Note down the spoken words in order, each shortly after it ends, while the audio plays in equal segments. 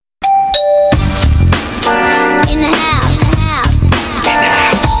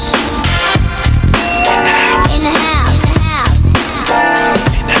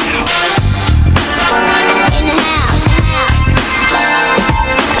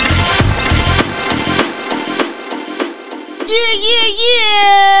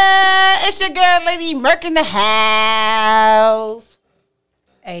your girl, Lady Merc in the house.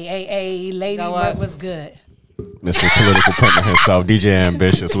 Hey, Lady Merc was good. Mr. Political Pimpin' himself, DJ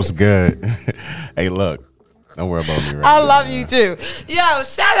Ambitious, what's good? Hey, look, don't worry about me. Right I love you too. Yo,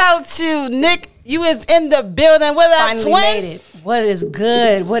 shout out to Nick. You is in the building. What up, Finally twin? made it. What is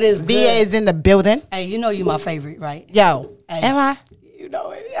good? What is BA good? is in the building. Hey, you know you my favorite, right? Yo, Hey. am I? You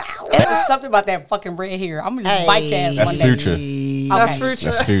know it. There's something about that fucking red hair. I'm gonna just bite your ass That's one day. Future. That's Okay. Future.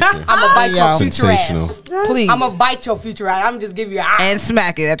 That's Future. I'm gonna bite your future Sensational. ass. Please. I'm gonna bite your future ass. I'm just give you an eye. And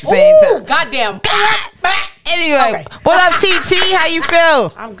smack it at the same Ooh, time. goddamn. Anyway, Okay. what up, TT? How you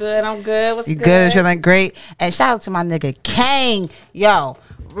feel? I'm good. What's You good? good? Feeling great. And shout out to my nigga Kang. Yo,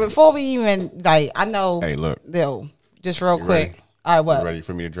 before we even I know. Hey, look. Yo, just real You quick. ready? All right, what? You ready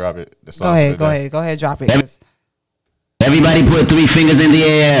for me to drop it? The song Go for ahead. the Go day? ahead. Go ahead. Drop it. Everybody put 3 fingers in the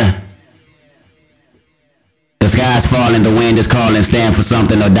air. The sky's falling, the wind is calling, stand for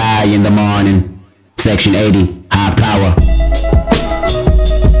something or die in the morning. Section 80, high power. It's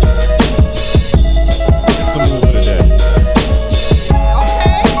the move of the day.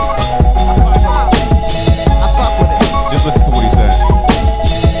 I fuck with it. Just listen to what he said.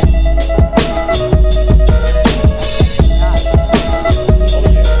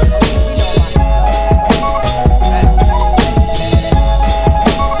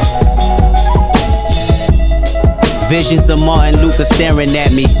 Visions of Martin Luther staring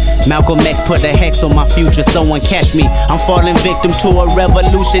at me. Malcolm X put a hex on my future, someone catch me. I'm falling victim to a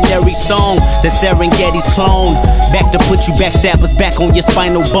revolutionary song. The Serengeti's clone. Back to put you backstabbers back on your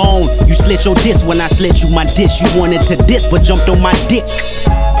spinal bone. You slit your disc when I slit you my dish. You wanted to diss but jumped on my dick.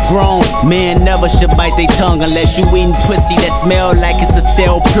 Grown man never should bite their tongue unless you eating pussy that smell like it's a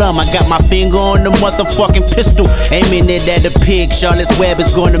stale plum. I got my finger on the motherfucking pistol, aiming it at a pig. Charlotte's Web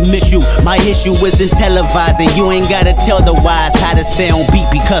is gonna miss you. My issue isn't televising. You ain't gotta tell the wise how to sound beat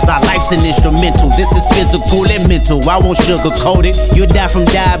because our life's an instrumental. This is physical and mental. I won't sugarcoat it. You'll die from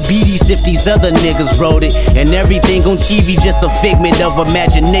diabetes if these other niggas wrote it. And everything on TV just a figment of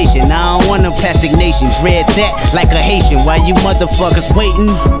imagination. I don't want a plastic nation. Dread that like a Haitian. While you motherfuckers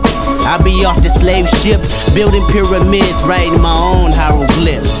waiting, I be off the slave ship, building pyramids, writing my own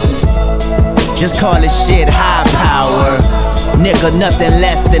hieroglyphs. Just call it shit high power. Nigga, nothing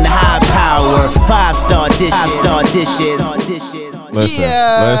less than high power. 5-star dish, 5-star dish. Listen,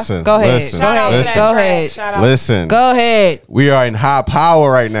 Yeah. listen. Go ahead. Listen, Shout out. listen, Go ahead. listen. Go ahead. We are in high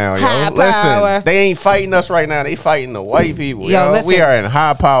power right now, yo. High Listen, power. they ain't fighting us right now. They fighting the white people, Yo, yo. listen. We are in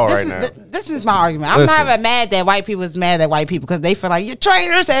high power right now. This is my argument. I'm Listen. not even mad that white people is mad at white people because they feel like you're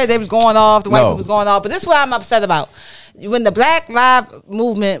traitors. They was going off. The white people was going off. But this is what I'm upset about. When the Black Lives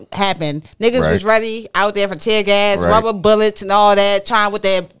Movement happened, niggas Right. was ready out there for tear gas, Right. rubber bullets, and all that, trying with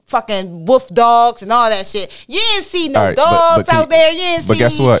their fucking wolf dogs and all that shit. You ain't see no All right, dogs can out there. You ain't see. But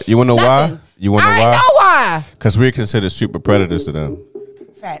guess what? You wanna know nothing. why? You wanna know I why? already know why. Because we're considered super predators to them.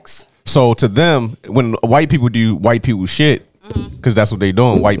 Facts. So to them, when white people do white people shit, Mm-hmm. because that's what they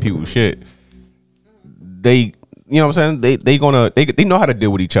doing, white people shit. They, you know what I'm saying? They know how to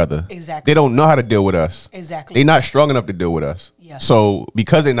deal with each other. Exactly. They don't know how to deal with us. Exactly. They're not strong enough to deal with us. Yeah. So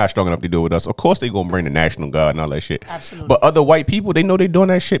because they're not strong enough to deal with us, of course they gonna bring the National Guard and all that shit. Absolutely. But other white people, they know they doing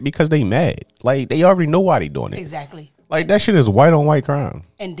that shit because they mad. Like they already know why they doing it. Exactly. Like that shit is white on white crime.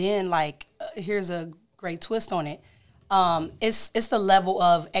 And then here's a great twist on it. It's the level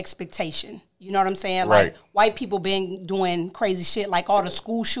of expectation. You know what I'm saying? Right. Like white people been doing crazy shit, like all the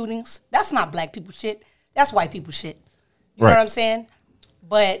school shootings. That's not black people shit. That's white people shit. You know Right. what I'm saying?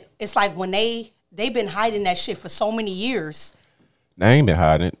 But it's like when they've been hiding that shit for so many years. They ain't been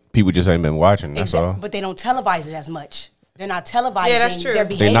hiding it. People just ain't been watching. That's all. But they don't televise it as much. They're not televising Yeah, that's true. their They're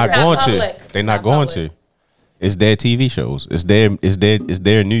behavior. They're not going public. to. They're It's not not going public. to. It's their TV shows. It's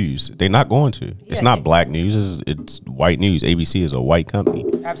their news. They're not going to. It's Yeah, not black news. It's white news. ABC is a white company.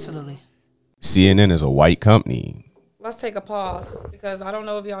 Absolutely. CNN is a white company. Let's take a pause because I don't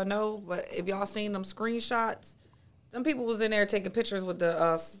know if y'all know, but if y'all seen them screenshots, them people was in there taking pictures with the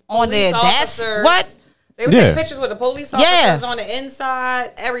On their police desk? officers. What? They was Yeah. taking pictures with the police officers Yeah. on the inside,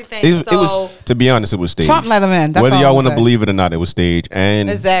 everything. It was, to be honest, it was staged. Trump let them in. That's Whether all y'all I'm want to saying. believe it or not, it was staged. And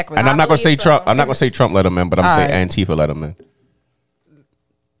Exactly. And I'm I not gonna say believe so. Trump. I'm not gonna say Trump let them in, but I'm All saying right. Antifa let them in.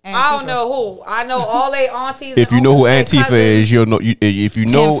 I don't know who. I know all they aunties. If and you know who uncles, they Antifa cousins. is, you'll know. If you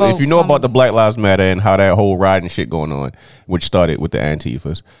know folks, about the Black Lives Matter and how that whole rioting shit going on, which started with the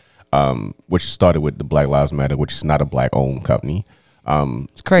Antifas, which started with the Black Lives Matter, which is not a black owned company.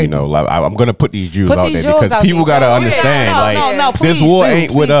 It's crazy. You know, like, I'm gonna put these Jews Put out these there Jews because out people there. gotta No, understand. no, like no, this please war do,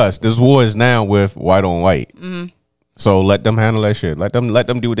 ain't with please. us. This war is now with white on white. So let them handle that shit. Let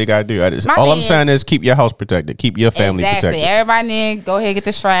them do what they gotta do. All I'm saying is keep your house protected. Keep your family protected. Everybody need go ahead and get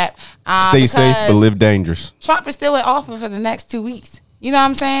the strap. Stay safe, but live dangerous. Trump is still in office for the next 2 weeks. You know what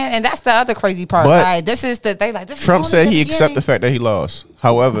I'm saying? And that's the other crazy part. But right? This is the they like. This Trump is said he accept the fact that he lost.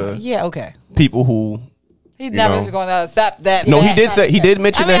 However, yeah, okay. People who he's never going to accept that. No, he did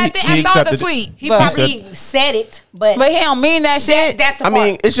mention that he accepted the tweet. He probably said it, but he don't mean that shit. That's the part. I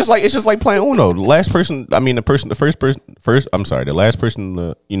mean, it's just like playing Uno. The last person, the last person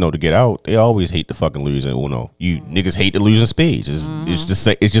to get out. They always hate to fucking lose in Uno. You niggas hate to lose in spades.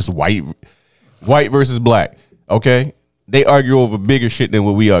 It's just white versus black. Okay. They argue over bigger shit than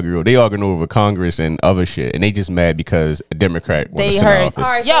what we argue over. They arguing over Congress and other shit, and they just mad because a Democrat won the Senate office.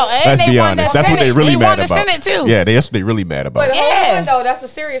 Right, let's be honest. That's what they really mad about. Senate too. Yeah, that's what they really mad about. But hold on, though, that's a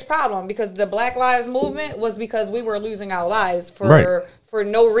serious problem because the Black Lives Movement was because we were losing our lives for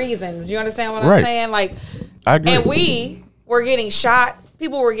no reasons. You understand what I'm saying? Like, I agree. And we were getting shot.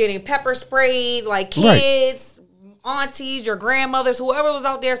 People were getting pepper sprayed. Like kids, aunties, your grandmothers, whoever was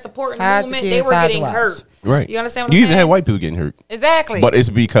out there supporting the movement, they were getting hurt. Right. You understand what I'm saying? You even had white people getting hurt. Exactly. But it's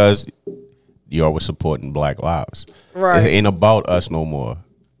because y'all was supporting Black lives. Right. It ain't about us no more.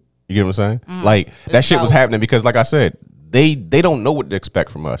 You get what I'm saying? Like, that shit was happening because, like I said, they don't know what to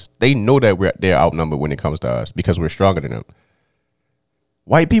expect from us. They know that they're outnumbered when it comes to us because we're stronger than them.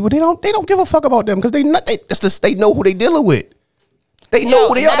 White people, they don't give a fuck about them because they know who they dealing with. They know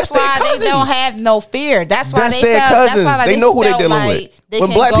who they are. That's their cousins. They don't have no fear. That's why that's their cousins. They know who they dealing with. When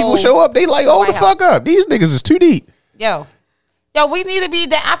black people show up, they like, hold the fuck up. These niggas is too deep. Yo, we need to be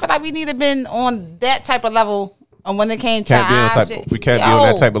that. I feel like we need to been on that type of level. And when it came to we can't be on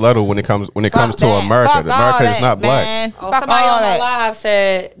that type of level when it comes to America. America is not black. Somebody on the live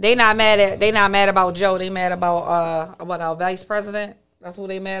said they not mad about Joe. They mad about our vice president. That's who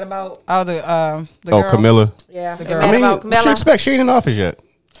they mad about. Oh, the girl. Camilla. Yeah, the girl. I mean, what you expect? She ain't in office yet.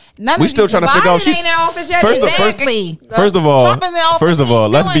 We still trying to figure out. She ain't in office yet. First of all,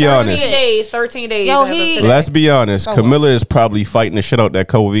 let's be honest. 13 days. Let's be honest. Camilla is probably fighting the shit out that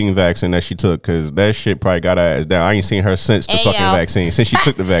COVID vaccine that she took because that shit probably got her ass down. I ain't seen her since the fucking vaccine. Since she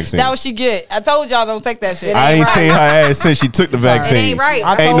took the vaccine. That what she get. I told y'all don't take that shit. I ain't seen her ass since she took the vaccine. It ain't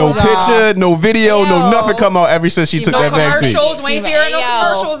right. Ain't no picture, no video, no nothing come out ever since she took that vaccine. Commercials. We ain't see her in no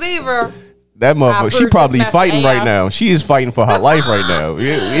commercials either. That motherfucker, she probably fighting right now. She is fighting for her life right now.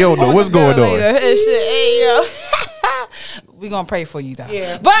 You don't know what's going on. We gonna pray for you though.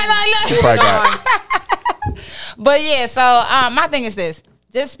 Yeah. But but yeah, so my thing is this.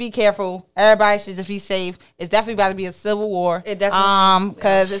 Just be careful. Everybody should just be safe. It's definitely about to be a civil war. It definitely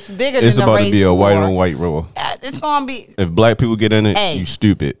because it's bigger than the race war. It's about to be a white on white war. It's gonna be. If black people get in it, you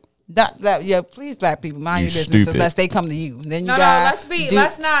stupid. Please, black people, mind your business stupid. unless they come to you. Then you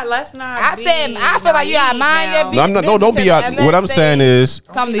let's not. I feel like you gotta mind your business. No, don't be out. What I'm saying is,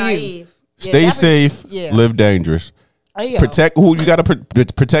 come to you. Stay safe. Live dangerous. Protect who you gotta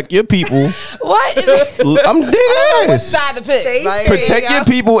protect your people. What is it? I'm dead ass. Side the pick. Protect your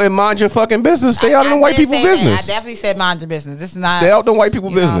people and mind your fucking business. Stay out of the white people business. I definitely said mind your business. This is not. Stay out the white people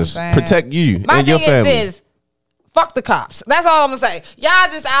business. Protect you and your family. Fuck the cops. That's all I'm gonna say.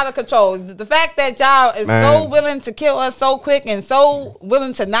 Y'all just out of control. The fact that y'all is so willing to kill us so quick and so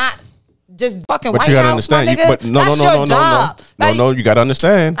willing to not just fucking. But you gotta understand. No. You gotta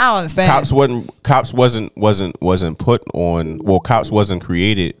understand. I don't understand. Cops wasn't put on. Well, cops wasn't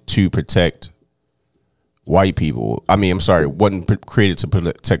created to protect white people. I mean, I'm sorry, wasn't created to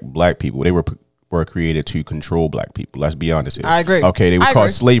protect black people. They were created to control black people. Let's be honest here. I agree. Okay, they were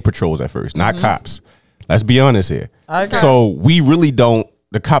called slave patrols at first, not cops. Let's be honest here. So we really don't.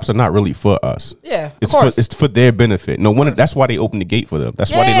 The cops are not really for us. Yeah, it's for their benefit. No wonder. That's why they opened the gate for them.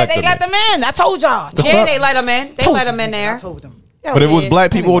 That's why they let them in. I told y'all. They let them in. They let them in there. I told them. But if it was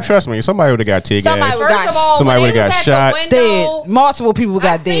black people, trust me, somebody would have got tear gas. Somebody would have got shot. Dead. Multiple people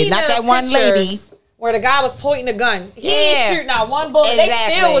got dead. Not that one lady. Where the guy was pointing the gun. He ain't shooting out one bullet.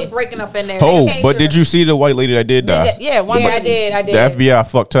 Exactly. They still was breaking up in there. Oh, but did you see the white lady that did die? I did. The FBI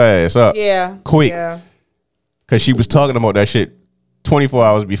fucked her ass up. Yeah. Quick. Because she was talking about that shit 24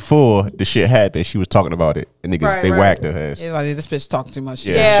 hours before the shit happened. She was talking about it. And niggas, they whacked her ass. Yeah, like, this bitch talking too much.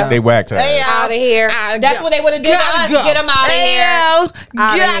 Yeah. They whacked her ass. Out of here. That's what they would have did to us. Get them out of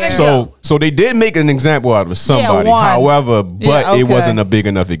here. So they did make an example out of somebody. However, but it wasn't a big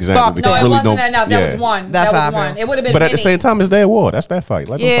enough example. Because it wasn't enough. That was one. That's how one. It would have been But at the same time, it's their war. That's their fight.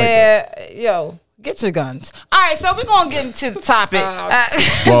 Let them fight that. Yo. Get your guns. All right, so we're gonna get into the topic.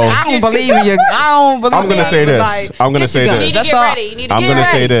 Well, I don't believe you. I'm gonna say this. I'm gonna say this. You need to get ready. I'm gonna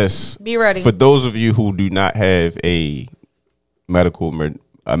say this. Be ready. For those of you who do not have a medical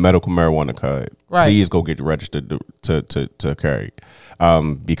a medical marijuana card, please go get registered to carry,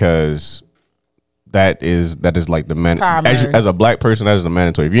 because that is like the man as a black person, that is the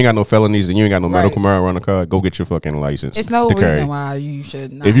mandatory. If you ain't got no felonies and you ain't got no medical marijuana card, go get your fucking license. It's no reason why you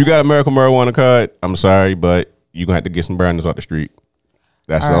should not. If you got a medical marijuana card, I'm sorry, but you gonna have to get some branders off the street.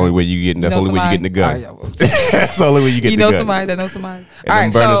 That's the only way you getting. That's the only way you getting the gun. That's the only way you get the gun. You know somebody that knows somebody.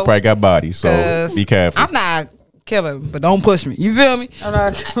 And them burners probably got bodies, so be careful. I'm not killing, but don't push me. You feel me? I'm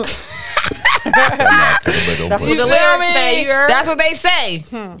not killing. That's what the lyrics say. That's what they say.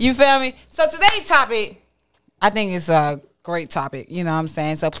 You feel me? So today's topic, I think it's a great topic. You know what I'm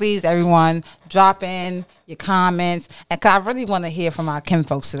saying? So please, everyone, drop in your comments. And cause I really want to hear from our Kim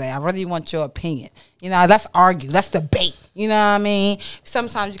folks today. I really want your opinion. You know, let's argue. Let's debate. You know what I mean?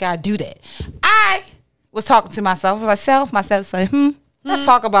 Sometimes you got to do that. I was talking to myself. I was like, myself say, let's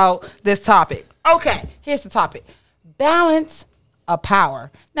talk about this topic. Okay, here's the topic. Balance of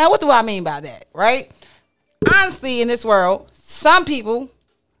power. Now, what do I mean by that, right? Honestly, in this world, some people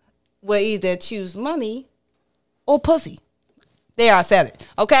will either choose money or pussy. There, I said it,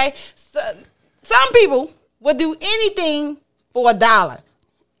 okay? So, some people will do anything for $1.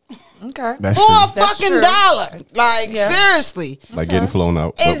 Okay. That's for a fucking $1. Like, seriously. Like getting flown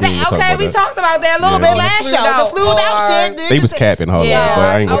out. Okay, we talked about that a little bit last show. The flued out shit. They was capping all over, but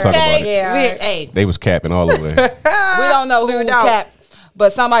I ain't gonna talk about it. Yeah. They was capping all over. We don't know who capped,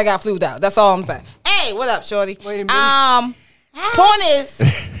 but somebody got flued out. That's all I'm saying. Hey, what up, shorty? Wait a minute. Point is,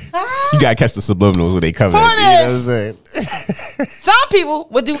 you gotta catch the subliminals when they come in. You know what I'm saying? Some people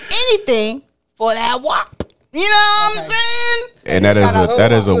would do anything for that wop. You know what I'm saying? And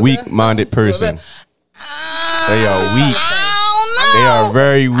that is a weak-minded person. They are weak. I don't know. They are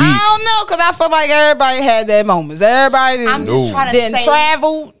very weak. I don't know, because I feel like everybody had their moments. Everybody didn't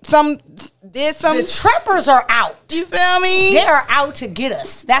travel. The trappers are out. You feel me? They are out to get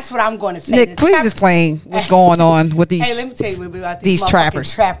us. That's what I'm going to say. Nick, please explain what's going on with these. Hey, let me tell you about these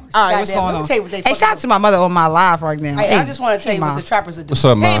trappers. All right, what's going on? Hey, shout out to my mother on my live right now. Hey, I just want to tell you what the trappers are doing. What's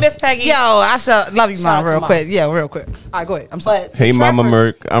up, Mom? Hey, Miss Peggy. Yo, I should love you, Mom, real quick. Yeah, real quick. All right, go ahead. I'm sorry. Hey, Mama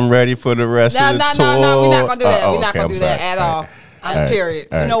Merc, I'm ready for the rest of the tour. No, we're not going to do that. We're not going to do that at all. Period.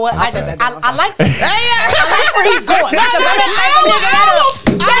 You know what? I like this. I like where he's going. Fuck you.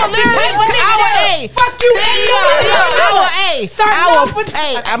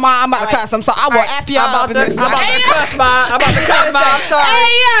 I'm about to cuss. I'm sorry. I will F you up in this. I'm about to cuss, Mom. I'm sorry.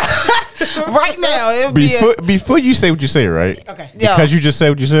 Right now. Before you say what you say, right? Okay. Because you just said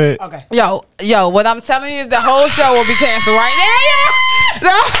what you said. Okay. Yo, what I'm telling you is the whole show will be canceled right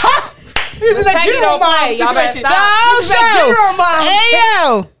now. This is a general mind. Y'all better stop. This is a general mind. Hey,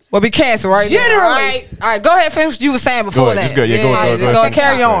 yo. We'll be canceled right now. All right, go ahead. Finish what you were saying before that. Go ahead.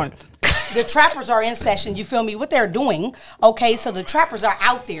 Carry on. The trappers are in session. You feel me? What they're doing. Okay, so the trappers are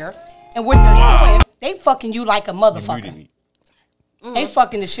out there. And what they're doing, they fucking you like a motherfucker. They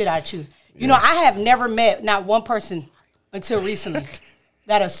fucking the shit out you. You know, I have never met not one person until recently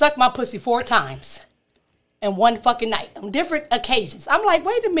that has sucked my pussy 4 times in one fucking night on different occasions. I'm like,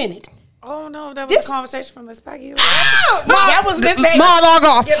 wait a minute. Oh no, that was a conversation from Miss Peggy. That was Miss Peggy. Ma, log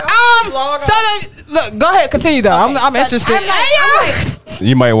off. So look, go ahead, continue though. I'm interested.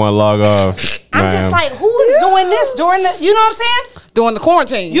 You might want to log off. I'm just like, who is doing this during the? You know what I'm saying? During the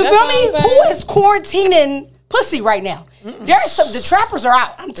quarantine. You feel me? Who is quarantining pussy right now? There's the trappers are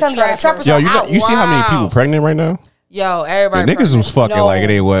out. I'm telling you, the trappers are out. You see how many people pregnant right now? Yo, everybody. The niggas was fucking like it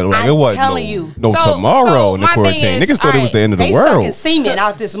ain't what. Like it was tomorrow in the quarantine. Niggas thought it was the end of the world. They sucking semen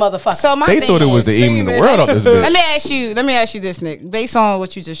out this motherfucker. So they thought it was the end of the world out this bitch. Let me ask you this, Nick. Based on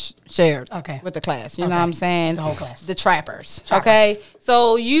what you just shared, with the class, you know what I'm saying? The whole class, the trappers. Okay,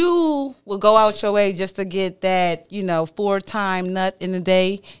 so you will go out your way just to get that, 4-time nut in the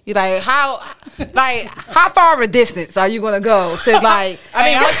day. You how far of a distance are you gonna go to like?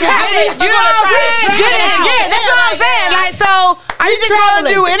 I mean, what you get it? You know what I'm saying? Get it. That's what I'm saying. Like, so are you just gonna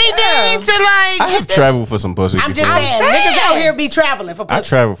do anything to like? I have traveled for some pussy. I'm just saying, niggas out here be traveling for pussy. I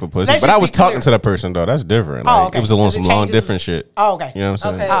travel for pussy, but I was talking to that person though. That's different. Like, it was along some long different shit. Oh, okay. You know what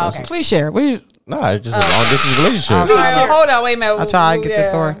I'm saying? Oh, okay. Please share. Nah, it's just a long distance relationship. Hold on, wait a minute. I'll try to get the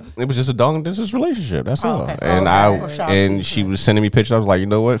story. It was just a long distance relationship. That's all. Okay. And she was sending me pictures. I was like, you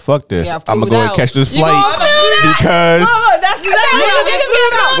know what? Fuck this. Yeah, I'm gonna go and catch this flight because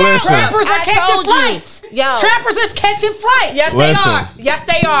listen, trappers are catching flights. Trappers is catching flights. Yes, they are. Yes,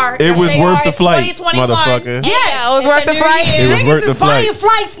 they are. It was worth the flight, motherfucker. Yes, it was worth the flight. Niggas is buying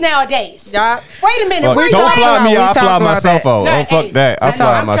flights nowadays. Yeah. Wait a minute. Don't fly me out. I fly myself out. Don't fuck that. I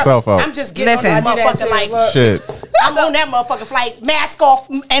fly myself out. I'm just getting on that motherfucker like shit. I'm on that motherfucking flight, mask off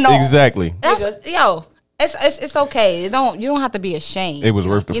and all. Exactly. It's okay. You don't have to be ashamed. It was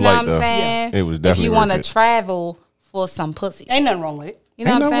worth the flight, flight, though. though. You know what I'm saying? Yeah. It was definitely if you worth want to it. travel for some pussy. Ain't nothing wrong with it. You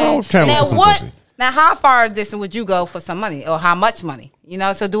know Ain't what I'm nothing wrong saying? with traveling Now for some what? pussy. Now how far distance would you go for some money, or how much money? You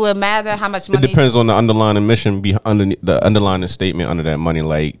know, so do it matter how much money? It depends on the underlying mission under the underlying statement under that money.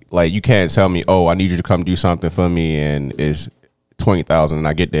 Like you can't tell me, oh, I need you to come do something for me, and it's 20,000, and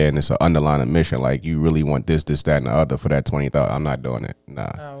I get there and it's an underlying mission. Like you really want this, that, and the other for that 20,000. I'm not doing it. Nah.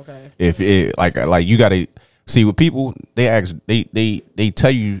 Oh, okay. If it like you gotta see with people, they ask, they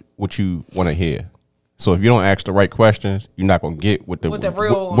tell you what you want to hear. So if you don't ask the right questions, you're not gonna get what the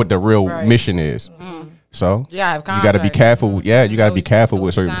real right. mission is. So You gotta have you got to be contract. careful. Yeah, you got to be careful Know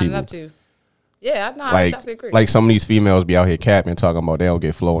with what you certain signing people. up to. Yeah, I definitely agree. Like some of these females be out here capping, talking about they don't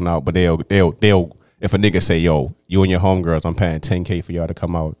get flown out, but they'll if a nigga say, yo, you and your homegirls, I'm paying $10K for y'all to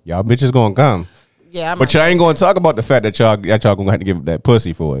come out, y'all bitches gonna come. yeah, But y'all ain't gonna talk about the fact that y'all gonna have to give that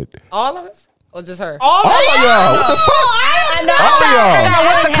pussy for it. all of us or just her? All of y'all, what the fuck? I know. All of y'all.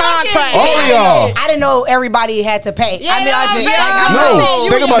 What's the contract? All of y'all. I didn't know everybody had to pay. Yeah, I mean, I just No,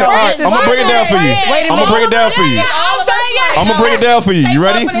 think about it. All right, I'm gonna break it down for you. I'm gonna break it down for you. I'm gonna break it down for you. You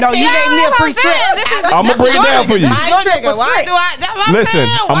ready? No, you gave me a free trip. I'm gonna break it down for you. My trip was Why free. do I? Listen,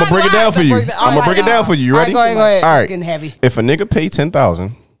 I'm gonna break it down for you. I'm gonna break it down for you. You ready? All right, go ahead. All It's right. getting heavy. If a nigga pay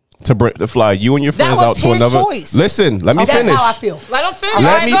 10,000 to fly you and your friends was out to his another, choice. listen, let me That's finish. how I feel. Let them finish.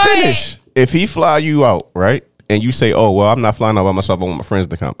 Let me go ahead. finish. If he fly you out, right, and you say, "Oh, well, I'm not flying out by myself. I want my friends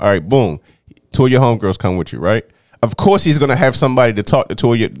to come." All right, boom. Two of your homegirls come with you, right? Of course, he's gonna have somebody to talk to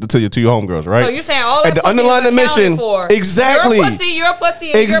two of your homegirls, right? So you're saying all at the the underlying mission, for. exactly. Your pussy, your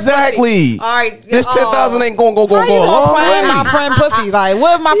pussy, and Exactly. Your pussy. All right. This 10,000 ain't gonna go How you a long gonna play my way. friend pussy? Like,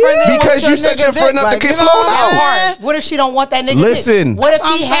 what if my friend didn't Because want you set nigga your friend dick? up to Like, get you know flown what I'm out. saying? What if she don't want that nigga? Listen. Dick? What if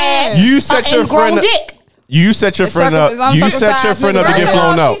That's he what I'm had saying. You set your ingrown friend. dick? You set your It's friend up. circum- You set your uncircumcised friend up to nigga, get right?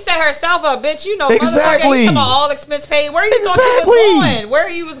 flown out. She set herself up, bitch. You know, Exactly. motherfucker, you talking about all expense paid. Where you thought Exactly. you was going? Where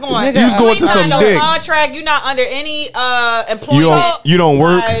you was going? Nigga, you was going ain't to signed some no dick. contract. You not under any employment. You don't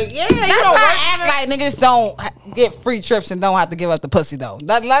work. Like, yeah, That's you don't not work. act like niggas don't get free trips and don't have to give up the pussy though.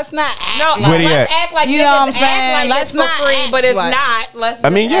 Let's not act No, like Where they let's at? act like You niggas know what I'm act saying? like Let's it's for not free, act but it's like- not. Let's I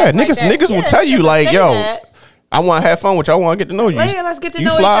mean, just yeah, act like niggas that. will Yeah, tell you niggas like, say yo, that. I want to have fun with you. I want to get to know you. Yeah, let's get to You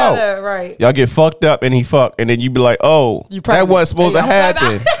know each fly out. other, right? Y'all get fucked up and he fuck, and then you be like, oh, You that pregnant. wasn't supposed to Hey, I'm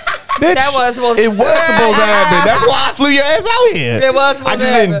happen. Bitch, That was supposed to- It was supposed to happen. That's why I flew your ass out here. It was supposed I just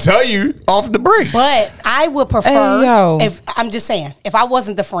to didn't happen. tell you off the break. But I would prefer Hey, yo. if I'm just saying, if I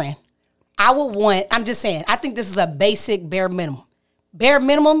wasn't the friend, I would want. I'm just saying. I think this is a basic bare minimum. Bare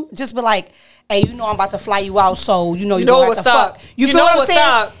minimum, just be like, hey, you know I'm about to fly you out, so you know You don't know have what's to up. fuck. You feel what I'm saying?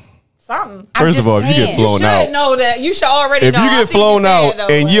 up. Something. I'm First of just all, if you get saying. flown You out, should know that. You should already if know. you I get see what flown you're saying, out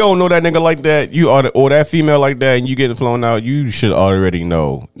though, and but you don't know that nigga like that, or that female like that, and you getting flown out, you should already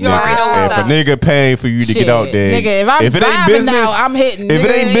know. You already know what's if a up. nigga paying for you to get out there, Nigga, if I'm it ain't driving business, now, I'm hitting, If it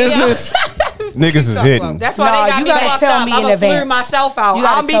nigga. ain't business, niggas is hitting. That's why No, they got you me gotta fucked tell up. me I'ma in flew advance. myself out. You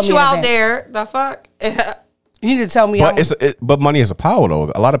gotta I'll tell beat me you in out advance. there. The fuck. You need to tell me. But money is a power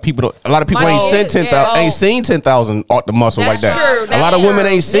though. A lot of people Money ain't seen is- 10,000, yeah. ain't seen 10,000 off the muscle That's like that. true. A lot of That's women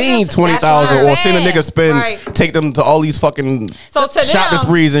true. ain't seen Niggas- 20,000 that's what or I'm seen a saying. nigga spend, Right. take them to all these fucking So to shopping them,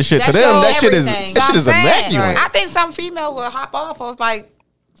 sprees and shit. To that them, shows that shit is everything. that shit is I'm saying, immaculate. I think some female will hop off. I was like,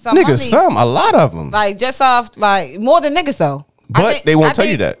 some Niggas, money, a lot of them. like just off, like more than niggas though. But they won't tell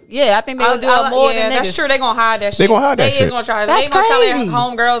you that. Yeah, I think they will do it more than niggas. That's true. They gonna hide that shit. They gonna hide that They shit. is gonna try. That's They gonna tell their crazy.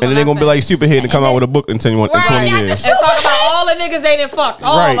 homegirls. And then they're gonna be like superhead and come out with a book in 20 Right. years. and talk about all the niggas they didn't fuck.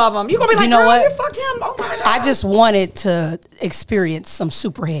 All Right. of them. You gonna be like, You know girl, what? you fucked him. Oh my god. I just wanted to experience some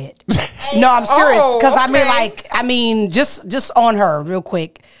superhead. No, I'm serious. Oh, Because okay. I mean, just on her real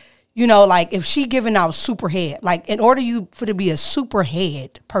quick. You know, like if she giving out superhead, like in order for to be a superhead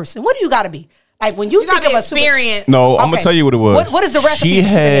person, what do you got to be? Like when you You think got of the a super, experience. No, I'm gonna Okay. tell you what it was. What is the recipe She for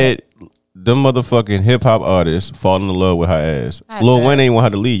had them motherfucking hip hop artists falling in love with her ass. I Lil bet. Wayne ain't want her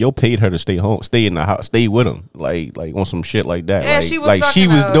to leave. Yo paid her to stay home, stay in the house, stay with him, like on some shit like that. Yeah, like, she was like she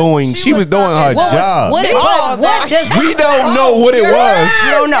sucking was her- doing, she was doing her what job. what does We don't know what it was,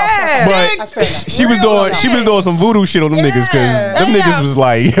 You don't know. but That's fair enough. she was doing some voodoo shit on them niggas because them niggas was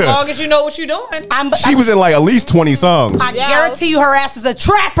like, As long as you know what you're doing. she was in like at least 20 songs. I guarantee you, her ass is a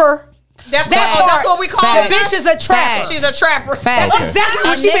trapper. That's That what we call The it. bitch is a trapper. She's a trapper. Facts. That's exactly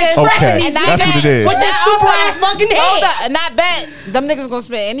what And she been then- trapping Okay, these that's niggas what it is. with this super ass fucking Hold head. up, and I bet them niggas gonna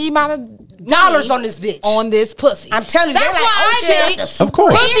spend any amount of Dollars money on this bitch. on this pussy. I'm telling you, That's they're like, why oh, I shit, think the super Of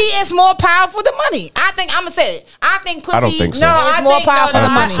course. pussy is more powerful than money. I think I'm gonna say it. I think pussy. I don't think so. No, is I more think, powerful I than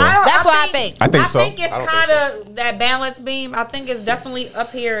don't money. think so. That's what I think. I think so. I think it's I don't kind of that balance beam. I think it's definitely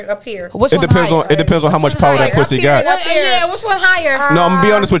up here. Which It one depends higher? on how much power that pussy got. Yeah, which one higher? No, I'm gonna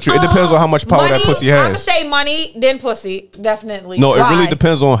be honest with you. It depends on how much power that pussy I'm gonna has. say money, then pussy. Definitely. No, it Why? really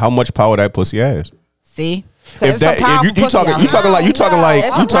depends on how much power that pussy has. See, If you talking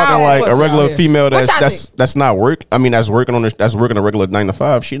like a regular female that's not work. I mean, that's working a regular 9 to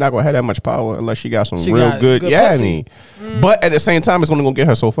 5. She not gonna have that much power unless she got some real good. Yeah, pussy. I mean, but at the same time, it's only gonna get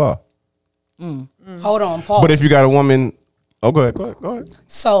her so far. Hold on, pause. But if you got a woman, go ahead.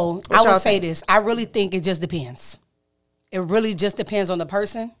 So I y'all would say think? this. I really think it just depends. It really just depends on the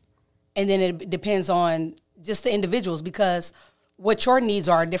person, and then it depends on just the individuals, because what your needs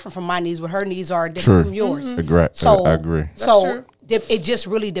are different from my needs. What her needs are different from yours. So I agree. So it just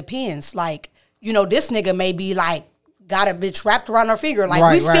really depends. Like, you know, this nigga may be like got a bitch wrapped around her finger.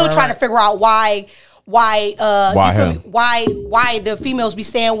 Like, we still trying to figure out why the females be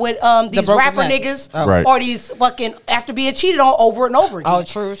staying with these rapper niggas or these fucking after being cheated on over and over again. Oh,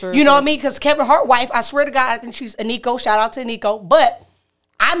 true. You know what I mean? Because Kevin Hart wife, I swear to God, I think she's Aniko. Shout out to Aniko. But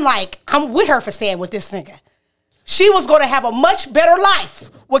I'm with her for staying with this nigga. She was going to have a much better life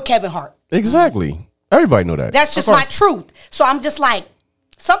with Kevin Hart. Exactly. Everybody know that. That's just my truth. So I'm just like,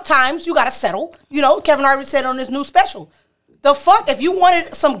 sometimes you got to settle. You know, Kevin Hart said on his new special, the fuck, if you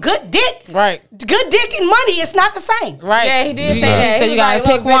wanted some good dick, good dick and money, it's not the same. Right. Yeah, he did say that. So He you was gotta like,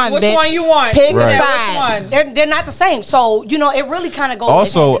 pick "Look, one, Which bitch. one you want? Pick Right. a side. They're not the same. So, you know, it really kind of goes.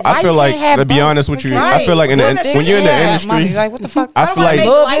 Also, I feel like, to be honest with you, I feel like when you're in the industry, money. Like, what the fuck? I feel like make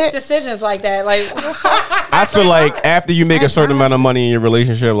life decisions like that. Like, I feel like after you make a certain amount of money in your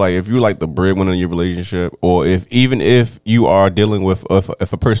relationship, like if you like the breadwinner in your relationship, or if you are dealing with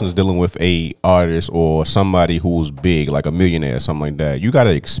if a person is dealing with a artist or somebody who's big, like a millionaire or something like that, you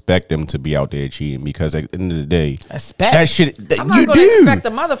gotta expect them to be out there cheating, because at the end of the day, that shit I'm not gonna expect the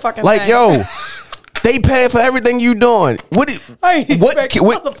motherfucking like thing. yo. They pay for everything you doing. Tell me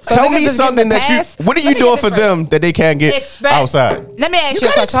something that you. What are you doing for them that they can't get outside? Let me ask you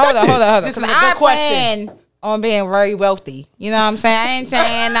a question. Hold on. This is a good question. On being very wealthy, you know what I'm saying? I ain't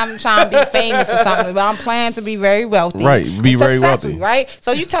saying I'm trying to be famous or something, but I'm planning to be very wealthy. Right, be very wealthy. Right?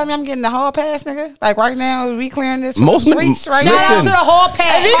 So you tell me I'm getting the hall pass, nigga? Like right now, we clearing this most streets right now? Shout out to the hall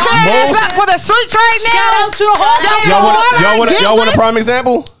pass. We clearing this for the streets right now? Shout out to the hall pass. Y'all want a prime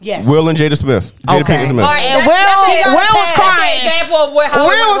example? Yes. Will and Jada Smith. Jada Pinkett Smith. And Will was crying. Example of how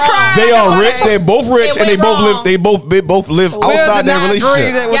Will was crying. They are rich. They're both rich, and they both live outside their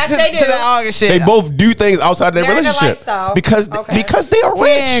relationship. Yes, they do. To that August shit. They both do things outside their They're in a relationship lifestyle. because they are We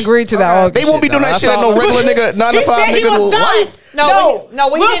ain't rich. agree to that August They won't be shit, doing that though. shit at no regular nigga 9 to 5 nigga life. No,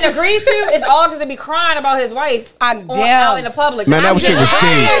 what he didn't agree to is August to be crying about his wife out in the public. Man, that shit was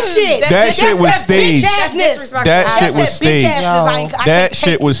staged. That shit was staged. That shit was staged. That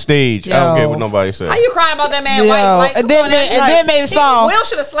shit was staged. I don't care what nobody said. How you crying about that man? White, and then made a song. Will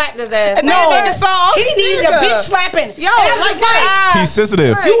should have slapped his ass. No, made a song. He needed a bitch slapping. Yo, He's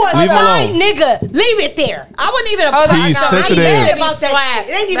sensitive. You a Leave him side alone. nigga. Leave it there. I wouldn't even. He's sensitive. It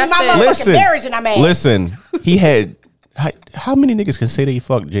ain't even my motherfucking marriage, and I'm mad. Listen, he had. How many niggas can say they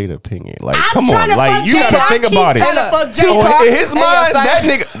fucked Jada Pinkett? Like, I'm come on, like you gotta think about it. In his mind, that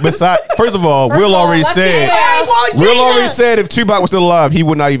nigga. Besides, first of all, Will already said. Will already said if Tupac was still alive, he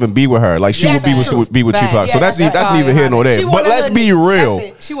would not even be with her. Like she would be with Tupac. So that's neither here nor there. But let's be real.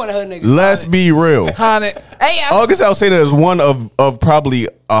 She wanted her nigga. Let's be real. August Alsina is one of probably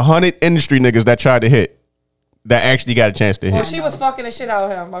 100 industry niggas that tried to hit. That actually got a chance to hit. Well, she was fucking the shit out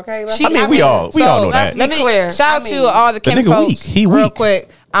of him. Okay, we all know that. Let me shout out to all the Kim folks real quick.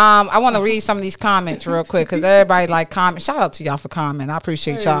 I want to read some of these comments real quick because everybody like comment. Shout out to y'all for commenting. I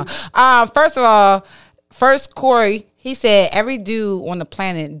appreciate y'all. First of all, Corey, he said every dude on the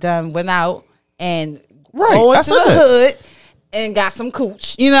planet done went out and go into the hood and got some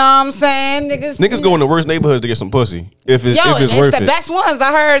cooch. You know what I'm saying? Niggas go in the worst neighborhoods to get some pussy. If it's worth it. The best ones.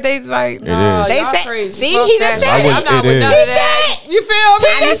 I heard they like. It is. They said. Crazy. See, he just said it. I'm not with none of that. You feel me?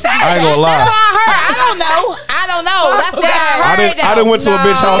 He just said I ain't gonna lie. That's what I heard. I don't know. That's what I heard. I done went to a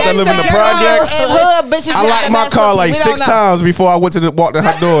bitch house that live in the projects. I locked my car like 6 times before I went to walk to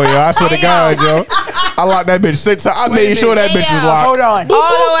her door. Yo, I swear to God, yo. I locked that bitch 6 times. I made sure that bitch was locked. Hold on.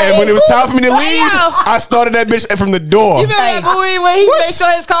 And when it was time for me to leave, I started that bitch from the door. You remember that movie where he made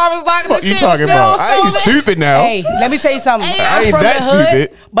sure his car was locked? What you talking about? I ain't stupid now. Hey, let me tell you something. I ain't that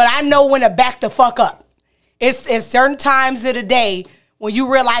stupid. But I know when to back the fuck up. It's certain times of the day when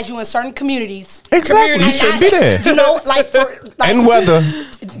you realize you in certain communities. Exactly. You shouldn't be there. You know, like and weather.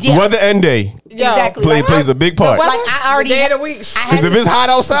 Weather and day. Exactly. Plays a big part. Like I already day of the week. Because if it's hot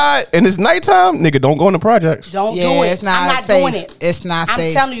outside and it's nighttime, nigga, don't go in the projects. Don't do it. It's not I'm not safe. doing it. It's not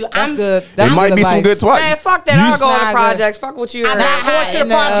safe. I'm telling you, That's I'm good. There That's might good be some advice. good twat. Man, fuck that. I'll go to not projects. Fuck what you. I'm not going to in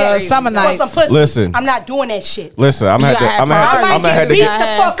the the, projects summer for nights. some pussy. Listen. I'm not doing that shit. Listen, I'm gonna I might have get to beat get.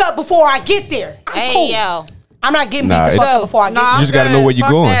 the fuck up before I get there. I'm cool. yo. I'm not getting Nah, beat the fuck it- up before I get Nah, there. You just gotta know where you're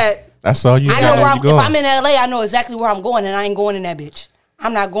Fuck going. that. That's all you I know gotta where know I'm, you're if going. I'm in LA, I know exactly where I'm going, and I ain't going in that bitch.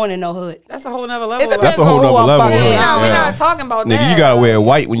 I'm not going in no hood. That's a whole nother level. It depends That's a whole on who nother I'm level. fucking with. No, we're Yeah. not talking about that. Nigga, you gotta wear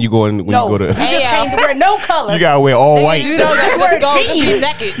white when you go in. When No, you go you to. just can't wear no color. You gotta wear all white. You know, just wear Go jeans.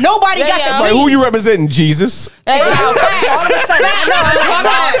 naked. Nobody got Yeah, the Like, who you representing? Jesus. All of a sudden, I know I'm like,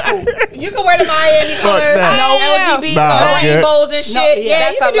 nah, cool. You can wear the Miami colors, that. LGBT Nah, I'm good. rainbows and shit. No, yeah,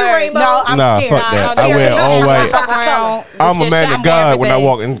 that's you can do hilarious. rainbows. No, I'm Nah, scared. fuck that. I'm I scared. wear all white. Fuck color. I'm a man of God when I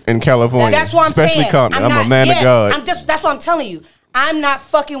walk in California. That's what I'm especially saying. Compton. I'm a man of God. That's what I'm telling you. I'm not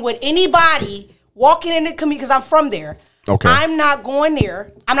fucking with anybody walking in the community because I'm from there. Okay. I'm not going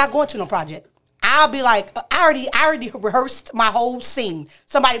there. I'm not going to no project. I'll be like, I already rehearsed my whole scene.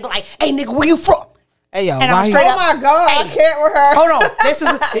 Somebody be like, "Hey, nigga, where you from?" Hey, yo. And why I'm you- straight Oh up. my God, I Hey, can't rehearse. Hold on. This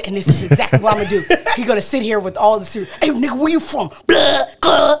is exactly what I'm gonna do. He gonna sit here with all the serious. Hey, nigga, where you from? Blah,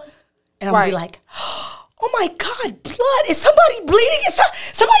 blah. And I'm gonna be Right. like, oh my God, blood! Is somebody bleeding? Is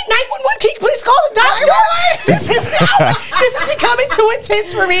somebody 911? Can you please call the doctor? This is becoming too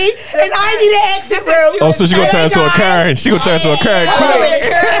intense for me, and I need an exit room. Oh, so she gonna turn into a Karen. She gonna turn into a Karen quick.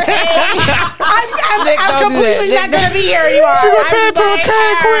 I'm don't do that. completely not gonna be here anymore. She gonna turn into a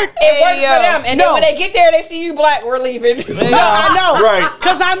Karen quick. It works for them. And then No. when they get there, they see you black, we're leaving. No, I know. Right.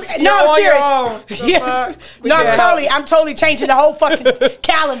 Cause I'm You're on your own. serious. The Yeah. fuck? No, Yeah. I'm totally changing the whole fucking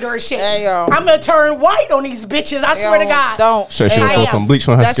calendar and shit. Hey, yo. I'm gonna turn white on these bitches. I swear to God. Don't. She gonna Hey, throw am. some bleach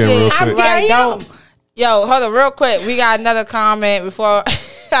on her That skin shit- real I'm quick. there. Right, I don't. am. Yo, hold on, real quick. We got another comment before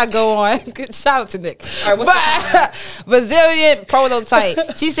I go on. Good shout out to Nick. All right, what's Brazilian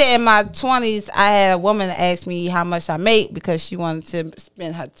prototype. She said in my 20s, I had a woman ask me how much I make because she wanted to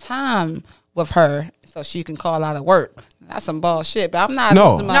spend her time with her so she can call out of work. That's some bullshit, but I'm not.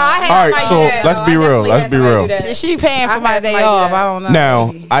 No. losing my- No, I had All right, somebody so do that, let's though. be I real. definitely Let's had be somebody real. do that. She paying for I've my had day somebody do off. that. I don't know.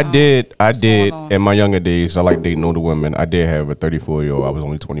 Now, I did going on? in my younger days. I like dating older women. I did have a 34-year-old. I was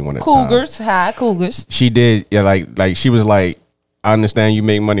only 21 at the time. Cougars. Hi, Cougars. She did, yeah, like she was like, I understand you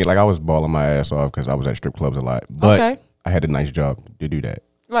make money. Like I was balling my ass off because I was at strip clubs a lot, but Okay. I had a nice job to do that.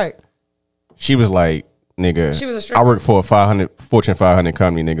 Right. She was like, nigga, She was a stripper? I work for a Fortune 500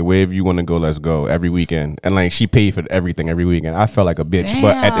 company, nigga. Wherever you want to go, let's go every weekend. And like she paid for everything every weekend. I felt like a bitch,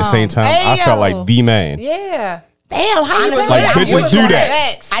 but at the same time, I felt like the man. Yeah. Damn, how you Honestly, Like, I'm bitches with do you on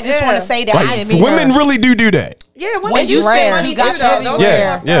that. I just want to say that. Like I didn't mean women her. really do that. Yeah, When you rare. said you got that,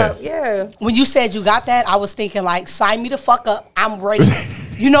 Yeah, yeah. Yeah. when you said you got that, I was thinking like, sign me the fuck up. I'm ready.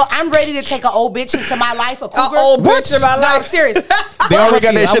 You know, I'm ready to take an old bitch into my life. A cougar. old bitch in my No, life. I'm serious. They already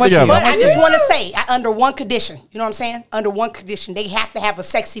got that I'm shit with you. together. But I just want to say, under one condition, you know what I'm saying? Under one condition, they have to have a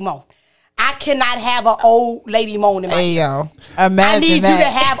sexy moan. I cannot have an old lady moan in my Hey, ear. yo. Imagine I need that. you to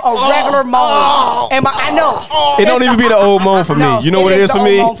have a regular moan. And I know. It don't even be the old moan for me. No, you know it what it is is the for old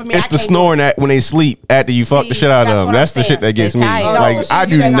me? moan for me. It's I the can't snoring that when they sleep after you fuck the See, shit out that's of them. what That's I'm the shit saying. that gets They me. tired. Like So I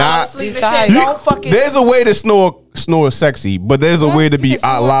she do cannot not. sleep She's and tired. shit. Don't fucking. There's a way to snore sexy, but there's a way to be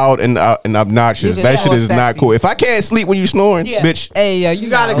out loud and obnoxious. You can That shit snore is not sexy. cool. If I can't sleep when you snoring, Yeah. bitch, Hey, yo, you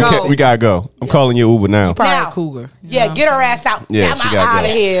gotta know. go. okay, we gotta go. I'm calling you Uber now. Probably Now. a cougar. Yeah, get her ass out. Yeah, I'm she out gotta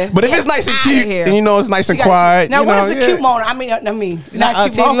go. of here. But if it's nice and Outta cute, here. and you know it's nice and You gotta- quiet. Now, you what know, is a yeah. cute moan? I mean, not Nah,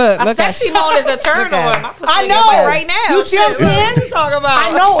 cute see, moan. look A at sexy moan is a turn Look at on. My it. pussy I in know. your butt right now. You see what I'm Shit, saying? What you talking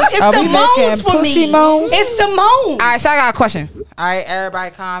about? I know. It's Are the we moans making for pussy me. moans? It's the moan. All right, so I got a question. All right,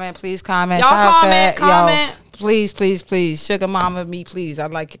 everybody comment. Please comment. Y'all Shout out to comment, that. Yo, comment. please, please, please. Sugar mama, me, please.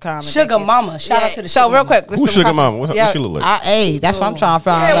 I'd like your comment. Sugar Thank you. mama. Shout out to the So sugar real mama. quick. let's Who's do the Sugar question. mama? What she look like? Hey, that's what I'm trying to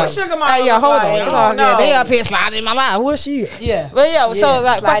find Yeah, out. what Sugar mama Hey, yo, look hold like? on. I Hold don't on. Yeah, know. they up here sliding in my life. Who is she? Yeah. But yo, Yeah, so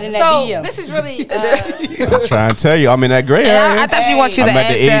like, slide in so that DM. this is really. I'm trying to tell you, I'm in that gray And area. I definitely want you to I'm at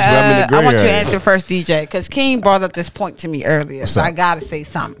the age answer. where I'm in the I gray want you to area. answer first, DJ, because King brought up this point to me earlier. So up? I gotta say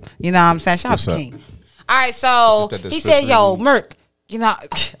something. You know what I'm saying? Shout out What's to up? King. All right, so What's that he said, "Yo, disrespect? Merc." You know,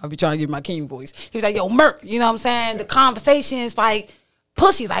 I'll be trying to give my King voice. He was like, "Yo, Merc." You know what I'm saying? The conversation is like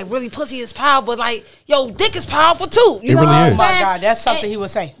pussy, like really pussy is powerful, but like, yo, dick is powerful too. You It know really what I'm is. Oh my saying? God, that's something And- he would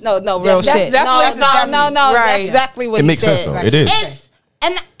say. No, real That's shit. definitely- No, that's no, definitely- that's right. exactly what It he makes said. sense though. It is. It's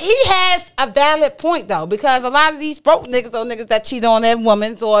And he has a valid point though, because a lot of these broke niggas or niggas that cheat on their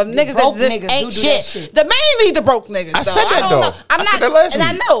women or niggas that just ain't shit. The mainly the broke niggas. I said that though. I'm said that last week.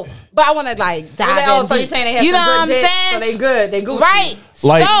 I know, but I want to like dive in. So you saying they have you know some what I'm good dick, saying? so they good, they Gucci. Right.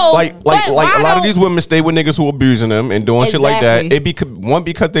 Like so, a lot of these women stay with niggas who abusing them and doing shit like that. It be one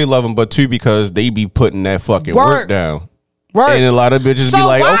because they love them, but two because they be putting that fucking work down. And a lot of bitches be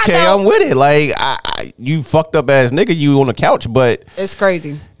like, okay, I'm with it. Like, you fucked up ass nigga, you on the couch, but it's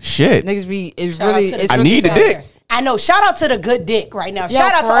crazy. Shit, niggas be. I need the dick. I know. Shout out to the good dick right now.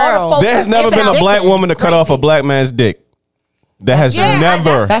 Shout out to all the folks. There has never been a black woman to cut off a black man's dick. That has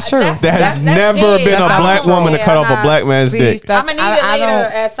never. That's true. There has never been a black woman to cut off a black man's dick. I'm gonna need it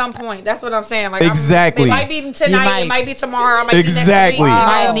later at some point. That's what I'm saying. Like exactly. It might be tonight. It might be tomorrow. It might exactly. Be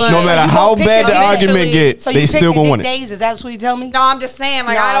next week. No matter how bad the argument gets, they still gonna want it. Days? Is that what you tell me? No, I'm just saying.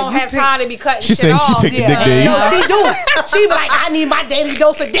 Like I don't have time to be cutting. She saying she picked the dick days. No, she do it. She be like, I need my daily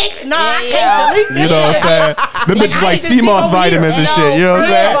dose of dick. Nah, I can't delete this. You know what I'm saying? Them bitches like CMOS vitamins and shit. You know what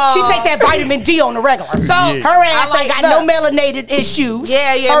I'm saying? She take that vitamin D on the regular. So her ass ain't got no melanated issues.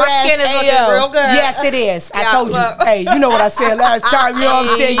 Yeah, my skin is looking real good. Yes, it is. I told you. Hey, you know what I said last time. You know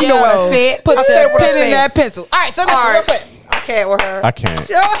what I'm saying? You know what I said. Put the pen in that pencil. All right, so real quick. I can't with her. I can't.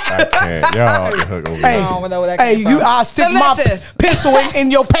 Y'all can hook over there. Hey, I'll stick my pencil in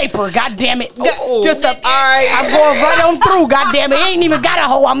your paper. God damn it. Just all right. I'm going right on through. God damn it. Ain't even got a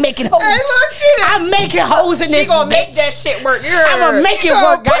hole. I'm making holes. Hey, look, I'm making holes in this. She gonna make that shit work. I'm gonna make it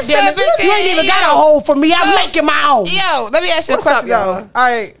work. God damn it. You ain't even got a hole for me. I'm making my own. Yo, let me ask you a question though. All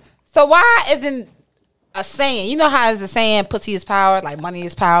right. So why isn't a saying? You know how it's a saying, pussy is power, like money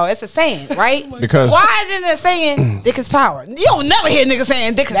is power. It's a saying, right? Because why isn't it a saying, dick is power? You don't never hear niggas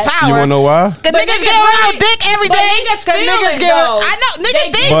saying dick is power. You wanna know why? Because niggas get around dick every day. Because niggas get around. I know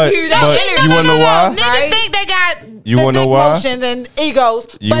niggas think. But you wanna know why? Niggas think they got. You wanna know why? Emotions and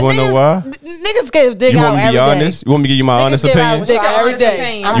egos. You wanna know why? Niggas give dick out every day. You want me to be honest? You want me to give you my honest opinion? Dick every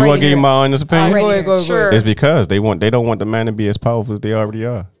day. You want to give you my honest opinion? Go. Sure. It's because they don't want the man to be as powerful as they already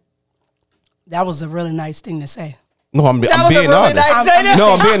are. That was a really nice thing to say. No, I'm being honest.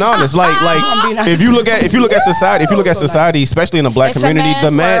 No, I'm being honest. Like if you look at society, especially in the black community,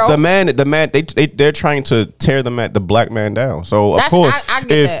 the man, they're trying to tear the black man down. So of course,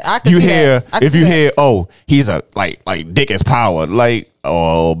 if you hear, oh, he's a like dick is power, like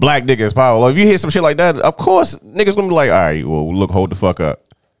oh black dick is power. Like, if you hear some shit like that, of course niggas gonna be like, all right, well look, hold the fuck up.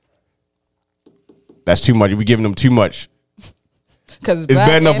 That's too much. We giving them too much. It's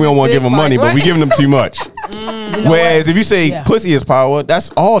bad enough we don't want to give them money, but we giving them too much. Whereas if you say pussy is power,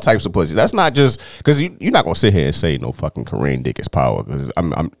 that's all types of pussy. That's not just because you're not gonna sit here and say no fucking Korean dick is power. Because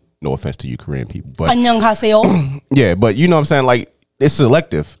I'm no offense to you Korean people, but yeah, but you know what I'm saying. Like it's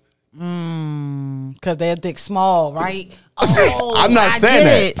selective. Because their dick small, right? Oh, I'm not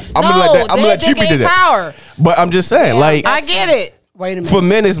saying that. I'm gonna let you be to that. Power. But I'm just saying, like I get it. Wait a minute. For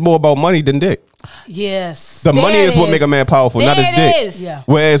men, it's more about money than dick. Yes. The money is what make a man powerful, not his dick. Yeah.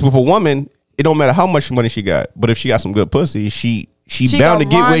 Whereas with a woman, it don't matter how much money she got, but if she got some good pussy, she bound to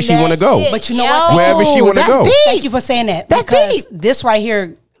get where she want to go. But you know what? Wherever she want to go. Deep. Thank you for saying that. That's because deep. This right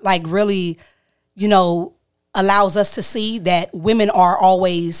here, like really, allows us to see that women are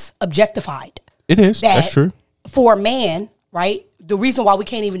always objectified. It is. That's true. For a man, right? The reason why we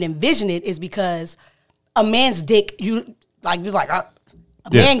can't even envision it is because a man's dick, a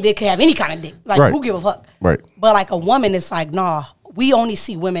man dick can have any kind of dick. Like, who give a fuck? Right. But like a woman, it's like, nah, we only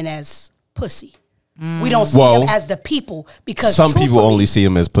see women as pussy. We don't see them as the people because some people only see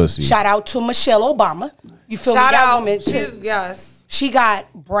them as pussy. Shout out to Michelle Obama. You feel shout me? That out. woman, Yes. She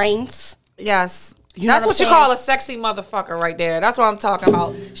got brains. Yes. That's what you call a sexy motherfucker right there. That's what I'm talking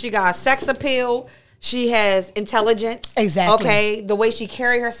about. She got sex appeal. She has intelligence. Exactly. Okay. The way she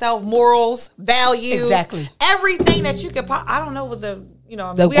carry herself, morals, values. Exactly. Everything that you could I don't know what the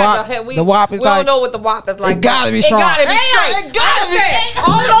the WAP is we don't know what the WAP is like. It gotta be strong. It gotta be straight. It gotta be.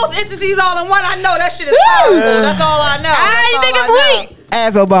 All those entities all in one. I know that shit is powerful. That's all I know. I think it's weak.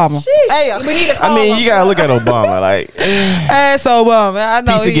 Ass Obama. Hey, we need to call you gotta look at Obama like ass Obama. I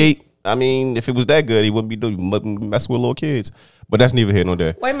know Pizzagate. I mean, if it was that good, he wouldn't be messing with little kids. But that's neither here nor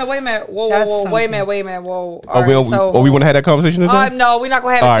there. Wait a minute. Whoa. Wait a minute. Whoa. We want to have that conversation today? No, we're not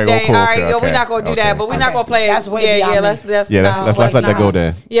gonna have it today. Cool, all right, we're not gonna do that. But we're not gonna play it. That's way beyond Let's let that go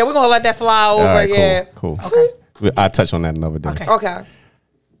there. Yeah, we're gonna let that fly over. Right, yeah. Cool. Okay. I'll touch on that another day. Okay.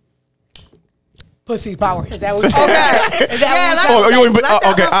 Pussy power. Is that what you said? Okay. Is that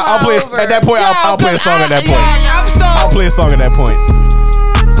okay. I'll play at that point. I'll play a song at that point. Yeah, I'll play a song at that point.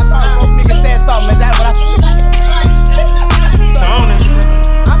 I thought both niggas said something. Is that what I said?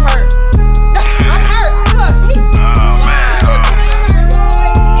 I'm hurt.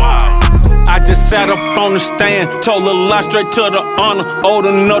 sat up on the stand, told a lie straight to the honor. Old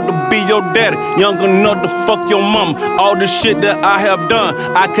enough to be your daddy, young enough to fuck your mama. All the shit that I have done,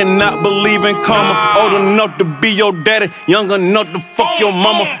 I cannot believe in karma. Old enough to be your daddy, young enough to fuck your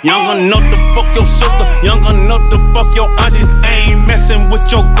mama, young enough to fuck your sister, young enough to fuck your auntie. I ain't messing with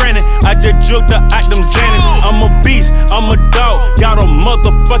your granny, I just drug the item Xanax. I'm a beast, I'm a dog, got a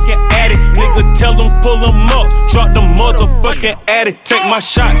motherfucking addict. Nigga tell them pull them up, drop the motherfucking addict. Take my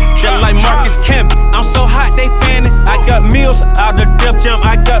shot, just like Marcus Camp. I'm so hot they fanning. I got meals out of Def Jam,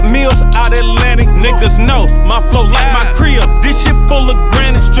 I got meals out Atlantic. Niggas know my flow like my crib. This shit full of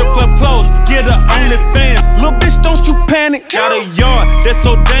granite, strip club clothes, get her OnlyFans. Little bitch, don't you panic. Got a yard that's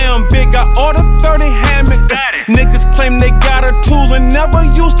so damn big, I ordered 30 hammocks. Niggas claim they got a tool and never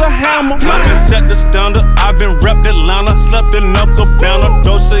used a hammer. I been set the standard, I been repped Atlanta, slept in a cabana,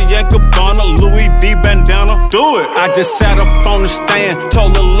 Dolce & Gabbana, Louis V bandana. Do it. I just sat up on the stand,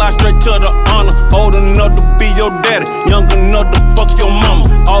 told a lie straight to the honor. Old enough to be your daddy, young enough to fuck your mama.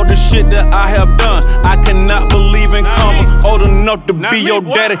 All the shit that I have done, I cannot believe in karma. Old enough to be your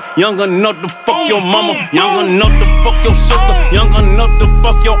daddy, young enough to fuck your mama, young enough to fuck your sister, young enough to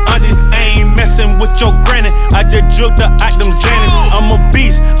fuck your auntie. I ain't messing with your granny, I just drug the item Xanax. I'm a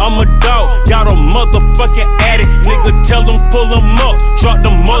beast, I'm a dog, got a motherfucking addict. Nigga tell them pull them up, drop the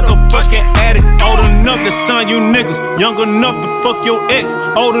motherfucking addict. Old enough to sign you niggas, young enough to fuck your ex,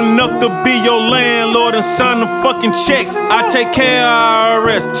 old enough to be your landlord and sign the fucking checks. I take care of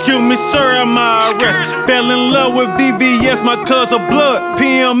IRS, excuse me sir, I'm IRS. Fell in love with VVS, my cousin blood,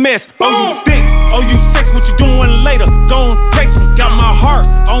 PMS. Oh you thick, oh you sex, what you doing later? Gon' text me, got my heart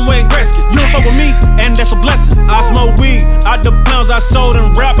on Wayne Gretzky. You don't fuck with me, and that's a blessing. I smoke weed out the pounds I sold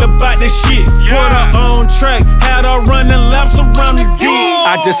and rap about this shit. Put her on track, had her running laps around the D.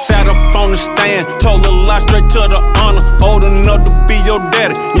 I just sat up on the stand, told a lie straight to the honor. Old enough to be your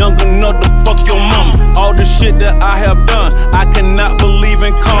daddy, young enough to fuck your mama. All the shit that I have done, I cannot believe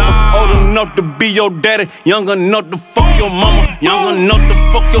in karma. Old enough to be your daddy, young enough to fuck your mama, young enough to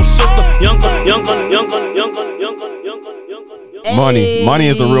fuck your sister, younger. Money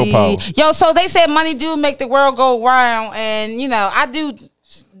is the real power. Yo, so they said money do make the world go round, and you know I do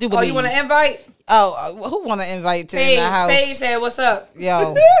believe. Oh, you want to invite? Oh, who want to invite to the house? Paige said, "What's up?"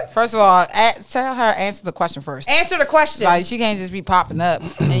 Yo, first of all, tell her answer the question first. Answer the question. Like she can't just be popping up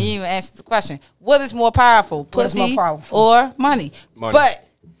and you even answer the question. What is more powerful, pussy or money? But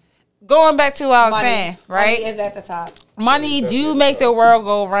going back to what I was saying, right? Money is at the top. Money do make the world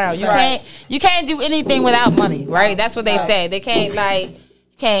go round. You can't do anything without money, right? That's what they say. They can't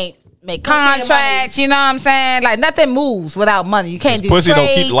make contracts. You know what I'm saying? Like nothing moves without money. You can't do pussy trades.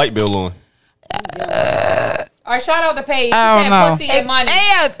 don't keep the light bill on. All right, shout out to Paige. She I don't said know. pussy and money.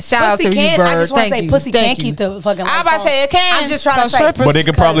 Shout out to you, Bird. I just want to say pussy Thank can't you. keep the fucking lights I'm about to say it can. I'm just trying to say. But they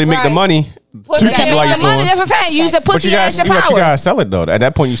could probably make the money Pussy to keep the lights money. on. That's what I'm saying. Use your But pussy you as guys, your you power. gotta sell it though. At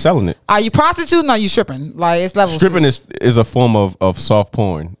that point, you selling it. Are you prostituting or are you stripping? Like it's levels. Stripping is a form of soft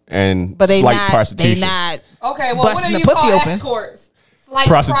porn and but they slight not, prostitution. They not. Okay, well, what busting do the you pussy call open. escorts? Slight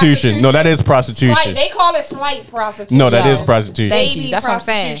prostitution. No, that is prostitution. Slight, they call it slight prostitution. No, that is prostitution. Thank you. Baby That's what I'm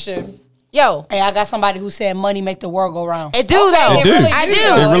saying. prostitution. Yo, Hey, I got somebody who said money make the world go round. it do though. It do. I do.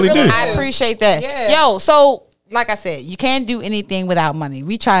 It really do. I appreciate that. Yeah. Yo, so like I said, you can't do anything without money.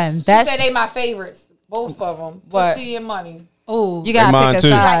 We try and She invest. said they my favorites. Both of them. What? Pussy and money. Ooh, You gotta mine pick a too.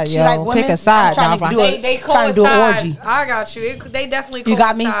 side, She yo. like women? Pick a side. I'm trying to dog. do it. They call Trying it to do an side. orgy. I got you. They definitely call You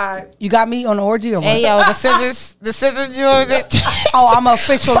got it me? side. You got me on the orgy or what? Hey yo, the scissors joint. Oh, I'm an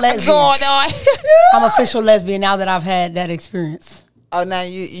official lesbian. Going on. I'm official lesbian now that I've had that experience. Oh, now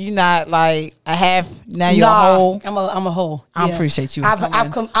you not like a half. Now you're a whole. I'm a whole. I Yeah. appreciate you. I've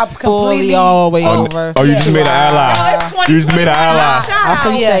fully completely all the way over. Oh, you just made an ally. Oh, it's You just made an 2021. ally. Shout I out.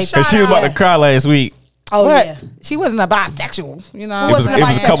 appreciate Cause she was about to cry last week. Oh What? yeah. She wasn't a bisexual, you know. It was wasn't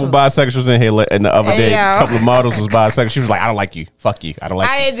a couple bisexuals in here and the other Hey, day. yo. A couple of models was bisexual. She was like, I don't like you. Fuck you. I don't like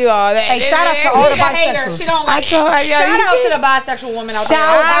I you. didn't do all that. Hey, shout out to all the She's a hater. bisexuals. She don't like. told her, yo, Shout you out to can't- the bisexual women out Shout there.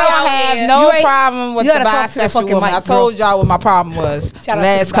 out. I don't have You no ain't- problem with you the gotta talk to the bisexual fucking woman. mic, I told y'all what my problem was Shout out to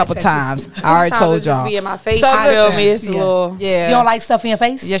last the couple bisexuals. times. I already Sometimes told it just y'all. be in my face. So You feel listen, me? It's a Yeah. little. yeah. You don't like stuff in your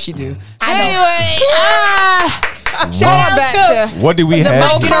face? Yes, you do. I know. Anyway, shout out back to What did we No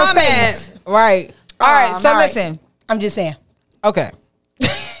have? comment. right. All right. So all right. listen. I'm just saying. Okay.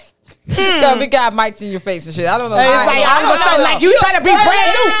 Yo, we got mics in your face and shit. I don't know. It's like all of a sudden, like you trying to be brand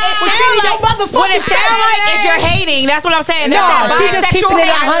new. But shit in your motherfucking What it sound like is you're hating. That's what I'm saying. No, That's she just keeping it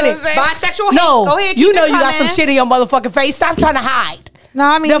 100. Bisexual hate. No, Go ahead. you keep know it you got some coming. shit in your motherfucking face. Stop trying to hide. No,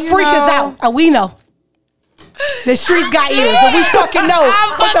 I mean The freak is out, and we know. The streets got ears, and we fucking know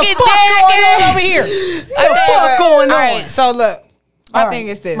what the fucking fuck dead, going kid. on over here. What the fuck going All on? right. So look. My thing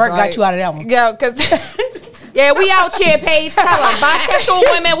is this. Merk right? got you out of that one. Yeah, because Yeah, we out here, Paige. Tell them. Bisexual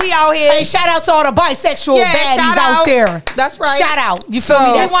women, we out here. Hey, shout out to all the bisexual Yeah, baddies shout out out. there. That's right. Shout out. You So- feel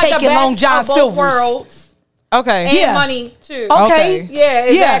me? We That's want the taking best Long John of both Silver's. worlds. okay. And Yeah. money, too. Okay. Okay. Yeah,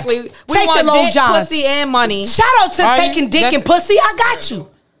 exactly. Yeah. We Take want the Long dick, Johns. pussy, and money. Shout out to Are you? taking dick That's- and pussy. I got you.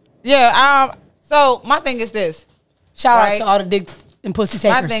 Yeah. So my thing is this. Shout out Right. to all the dick and pussy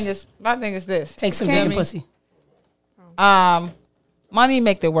takers. My thing is this. Take some You dick feel and me? pussy. Money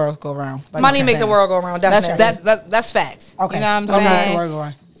make the world go round. like Money I'm make the saying. world go around. Definitely. That's facts. Okay. You know what I'm Don't make the saying? word go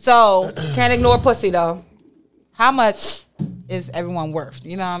around. So Can't ignore pussy, though. how much is everyone worth?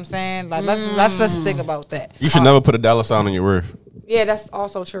 You know what I'm saying? Like let's think about that. You should never put a dollar sign on your worth. Yeah, that's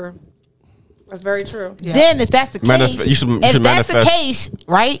also true. That's very true. Yeah. Then if that's the Manif- case, you should if that's the manifest. case,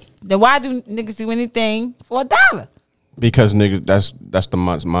 right? Then why do niggas do anything for $1? Because niggas, that's the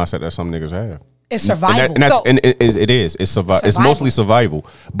mindset that some niggas have. It's survival. And, that's, So- and it is. It's It's mostly survival.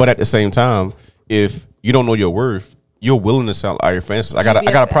 But at the same time, if you don't know your worth, you're willing to sell all your fences. I got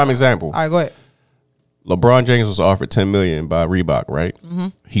a prime example. All right, go ahead. LeBron James was offered $10 million by Reebok, right? Mm-hmm.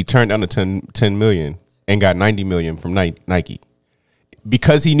 He turned down the $10 million and got $90 million from Nike.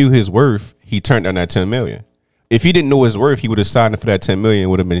 Because he knew his worth, he turned down that $10 million. If he didn't know his worth, he would have signed for that $10 million.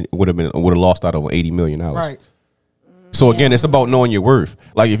 Would have lost out over $80 million. Right. So again, it's about knowing your worth.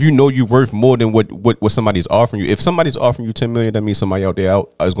 Like if you know you're worth more than what somebody's offering you. If somebody's offering you $10 million, that means somebody out there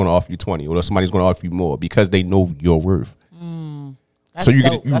is going to offer you 20, or somebody's going to offer you more because they know your worth. So you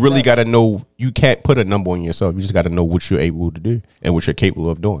really got to know. You can't put a number on yourself. You just got to know what you're able to do and what you're capable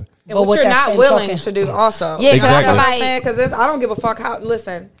of doing. And But what with you're that not same willing token- to do also. Yeah, Exactly. Because I don't give a fuck how.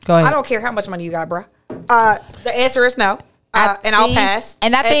 Listen, Go ahead. I don't care how much money you got, bruh. The answer is no. And I'll See? pass.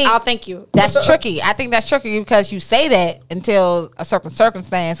 And I think I'll thank you. That's tricky. I think that's tricky because you say that until a certain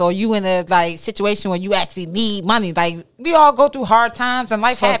circumstance, or you in a like situation where you actually need money. Like we all go through hard times and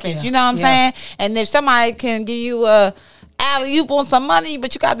life happens. yeah. You know what I'm saying? And if somebody can give you a alley-oop on some money,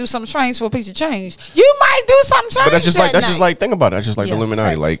 but you gotta do some change for a piece of change, you might do some change. But that's just that night. like think about it. That's just like the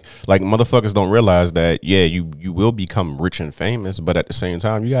Illuminati. Like motherfuckers don't realize that you will become rich and famous, but at the same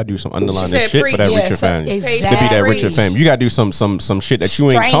time you gotta do some underlying said shit preach. for that Yeah, rich and so famous. exactly. To be that rich and famous, you gotta do some shit that you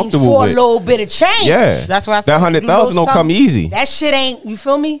ain't Strange comfortable for with. a little bit of change. Yeah, That's why I that said $100,000 You know don't come something? easy. That shit ain't. You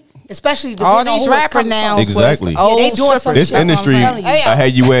feel me? Especially all depending on these who it's rappers coming now, from. Exactly. was old Yeah, they doing some strippers. This shit. That's what I'm industry, telling you. I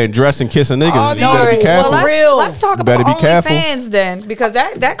had you wearing dress and kissing niggas. All You better these- be careful. well, Let's talk You better about be careful. OnlyFans then, because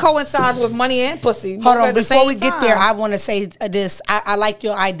that coincides with money and pussy. Hold both on, at the before same we get time. there, I want to say this. I like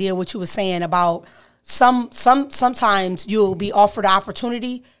your idea, what you were saying about sometimes you'll be offered an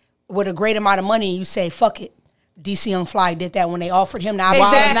opportunity with a great amount of money, and you say, "Fuck it." DC Young Fly did that when they offered him. Now,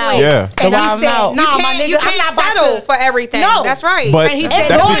 Exactly. Yeah. and Wild he said, out. "Nah, my nigga, you I'm can't not about settle to for everything. No. That's right. But And he said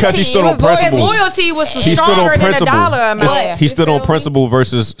that's loyalty. because he stood It on was loyalty. principle. His loyalty was He stood stronger on than the principle. dollar amount. He stood You on feel me? principle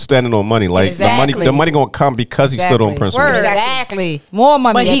versus standing on money. Like Exactly. the money gonna come because he stood on Exactly. principle. Word. Exactly. More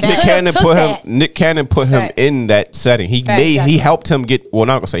money. But he at that. Nick could've Cannon took put him. that. Nick Cannon put him Right. in that setting. He Right. he helped him get. Well,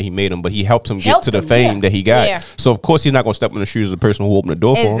 not gonna say he made him, but he helped him get Helped to the him, fame yeah. that he got. Yeah. So of course he's not gonna step in the shoes of the person who opened the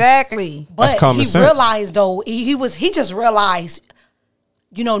door for him. Exactly. That's But common he sense. realized though, he just realized,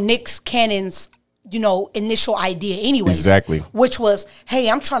 Nick Cannon's, initial idea anyways. Exactly. Which was, hey,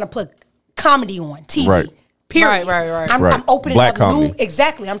 I'm trying to put comedy on TV. Right. Period. Right. I'm Right. opening Black up comedy. new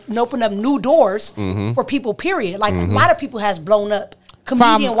exactly. I'm opening up new doors for people, period. Like a lot of people has blown up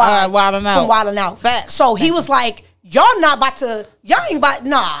comedian wise Wildin' Out. from Wildin' Out. Facts. So he was like, y'all ain't about this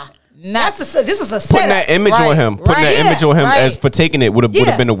is a setup. Putting that image Right. on him, putting Right. that Yeah. image on him Right. as for taking it would have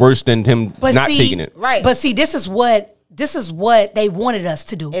Yeah. been the worse than him But not see, taking it. Right. But see, this is what they wanted us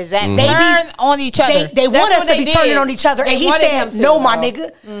to do. Exactly. They Turn on each other. They That's want us what to they be did. turning on each other. They And he wanted said, him to, no, my though.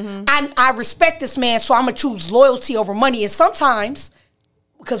 nigga. I respect this man, so I'm going to choose loyalty over money. And sometimes,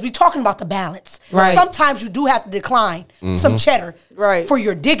 because we're talking about the balance, Right. sometimes you do have to decline some cheddar Right. for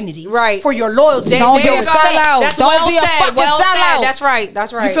your dignity, Right. for your loyalty. Don't be There a you go. sellout. That's Don't well be a said. fucking Well said. sellout. That's right.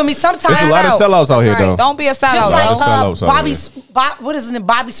 That's right. You feel me? Sometimes There's a lot of sellouts out here, Right. though. Don't be a just sellout. like of sellouts out Bobby, here. what is his name?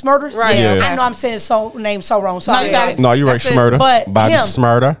 Bobby Smurder? Right. Yeah. I know I'm saying his name so wrong. Sorry. you got it. No, you're right, That's it. Smurder. But Bobby him-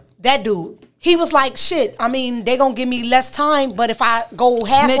 Smurder. That dude, he was like, shit, I mean, they gonna give me less time, but if I go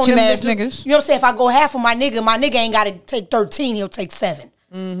half on Snitching them ass niggas. you know what I'm saying? If I go half on my nigga ain't gotta take 13, he'll take 7.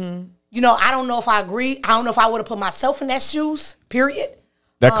 I don't know if I agree. I don't know if I would have put myself in that shoes, period.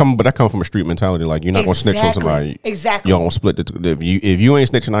 That come from a street mentality. Like you're not gonna snitch on Exactly. somebody. Exactly. You're gonna split the. If you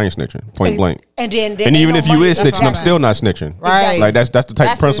ain't snitching, I ain't snitching. Point blank. And then And even if you is that's snitching, I'm right. still not snitching. Right. Like that's the type of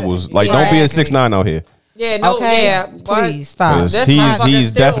That's principles. it. Like don't be a Exactly. 6ix9ine out here. Yeah, no, okay? yeah. Please stop.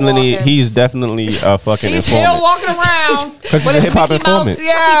 He's definitely a fucking He's informant. still walking around. Because he's a hip hop informant.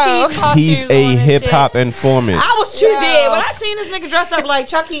 He's a hip hop informant. I was too dead when I seen this nigga dress up like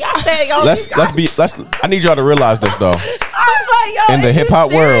Chucky. I said, "Yo, I need y'all to realize this though. I was like, yo, In the hip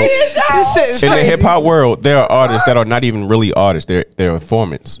hop world, hip hop world, there are artists that are not even really artists. They're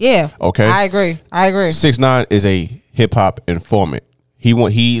informants. Yeah. Okay. I agree. 6ix9ine is a hip hop informant.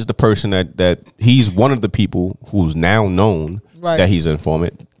 He's the person that he's one of the people who's now known that he's an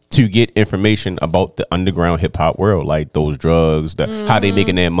informant to get information about the underground hip hop world, like those drugs, how they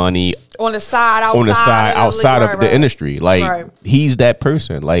making their money on the side, outside of the industry. Like he's that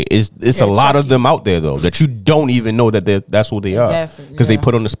person. Like it's a lot of them out there though that you don't even know that that's what they are because they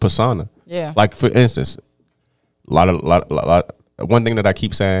put on this persona. Yeah. Like for instance, a lot. One thing that I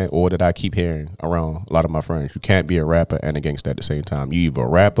keep saying or that I keep hearing around a lot of my friends, you can't be a rapper and a gangster at the same time. You either a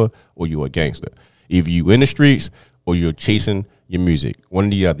rapper or you a gangster. Either you in the streets or you're chasing your music. One or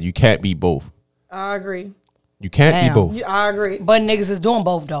the other. You can't be both. I agree. You can't be both. I agree. But niggas is doing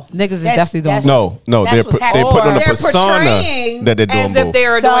both though. Niggas is definitely doing both. No, they're putting on a persona that they're doing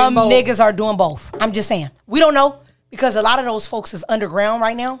both. Some niggas are doing both. I'm just saying. We don't know. Because a lot of those folks is underground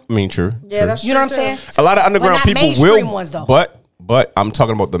right now. I mean, true. Yeah, that's true. You know what I'm saying? A lot of underground people will, ones, though. But I'm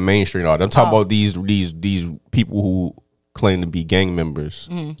talking about the mainstream artists. I'm talking about these people who claim to be gang members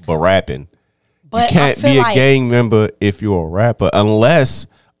but rapping. But you can't be a gang member if you're a rapper unless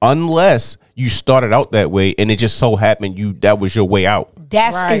you started out that way and it just so happened that was your way out.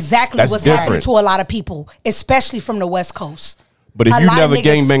 That's exactly what's happening to a lot of people, especially from the West Coast. But if you never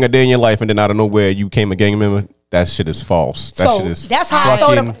gangbang a day in your life and then out of nowhere you became a gang member, that shit is false. That shit is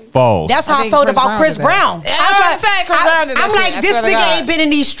fucking false. That's how I felt about Chris Brown. I'm like, this nigga ain't been in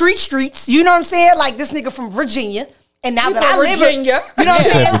these streets. You know what I'm saying? Like this nigga from Virginia. And now that I live in, you know what I'm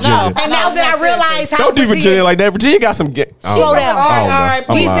saying? And now that I realize how don't do Virginia like that. Virginia got some. Slow down. All right,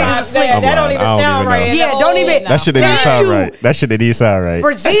 these niggas are sleep. That don't even sound right. Yeah, don't even. That shit didn't sound right. That shit didn't sound right.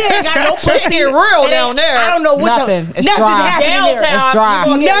 Virginia ain't got no pussy. Real down there. I don't know what nothing. Nothing happening there. It's dry. You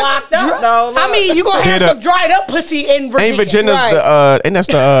gonna get locked up though. I mean, you gonna have some dried up pussy in Virginia. Ain't Virginia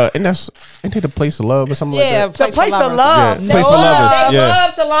ain't that the place of love or something like that? The place of love. Place for lovers. They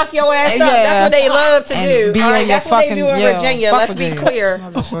love to lock your ass up. That's what they love to do. That's what they do in Virginia. Let's be clear.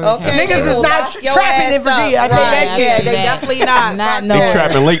 Okay, niggas is not trapping in Virginia. I tell you that shit. They definitely not. They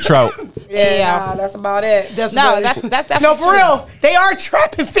trapping lake trout. Yeah, that's about it. That's no, for real. They are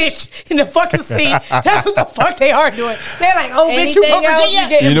trapping fish in the fucking sea. That's what the fuck they are doing. They're like, oh, bitch, you from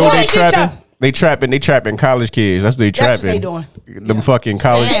Virginia? You know what they trapping? They trapping college kids. That's what they trapping. That's what they doing. Them fucking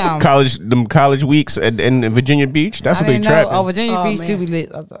college weeks in Virginia Beach. That's what they trapping. Oh, Virginia Beach do be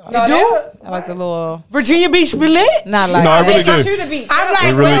lit. You do? I like the little Virginia Beach be lit? Not like no, I really do. I'm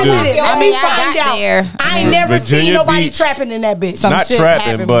like, wait a minute. Let me find out. There. I ain't never seen nobody trapping in that bitch. Not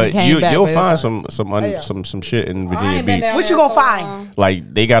trapping, but you'll find some shit in Virginia Beach. What you gonna find?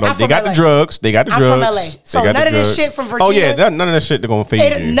 Like they got the drugs. They got the drugs. I'm from LA. So none of this shit from Virginia. Oh yeah, none of that shit they're gonna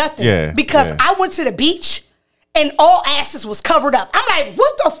phase you. Nothing. Yeah. Because I went to the beach and all asses was covered up. I'm like,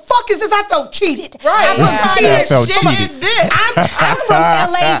 what the fuck is this? I felt cheated. Right. I felt cheated. What is this? I'm from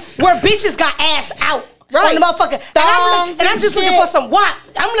LA where bitches got ass out. Right. On the motherfucker. And I'm just looking for some what?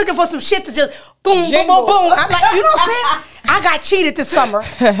 I'm looking for some shit to just boom, boom, boom, boom. I'm like, you know what I'm saying? I got cheated this summer.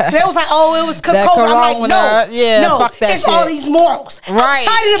 They was like, oh, it was because COVID. I'm like, no, fuck that it's shit. All these morals. Right.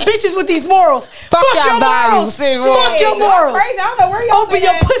 I'm tired of the bitches with these morals. Fuck your morals. Fuck your morals. I don't know where y'all open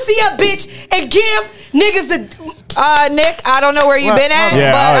your pussy up, bitch, and give niggas the. Nick, I don't know where you've been at,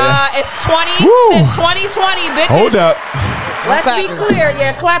 but it's since 2020, bitches. Hold up. Let's be clear.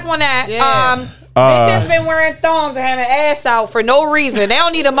 Yeah, clap on that. Yeah. Bitches been wearing thongs and having ass out for no reason. They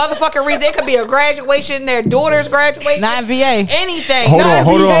don't need a motherfucking reason. It could be a graduation, their daughter's graduation, not VA, anything.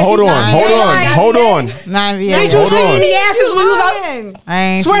 Hold on. 9 VA. Did you see any asses when you was out? I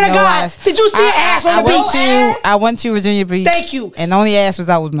ain't swear to no God. ass. Did you see an ass on the beach? I went to Virginia Beach. Thank you. And the only ass was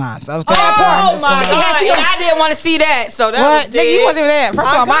out was mine. So I was oh my God! And I didn't want to see that. So that was Nigga, you wasn't even there.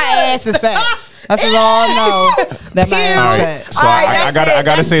 First of all, my ass is fat. That's what all I know. That my ass is fat. So I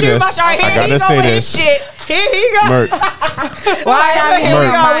gotta say this. I gotta say this. Here he go. Merc.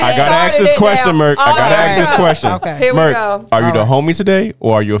 I gotta ask this question, Merc. I gotta ask this question. Okay. Here we Merc, go. are you the homie today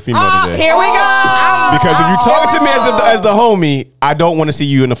or are you a female today? Here we go. Because if you're talking to me as the homie, I don't want to see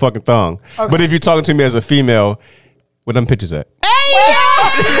you in the fucking thong. Okay. But if you're talking to me as a female, where them pictures at? Hey,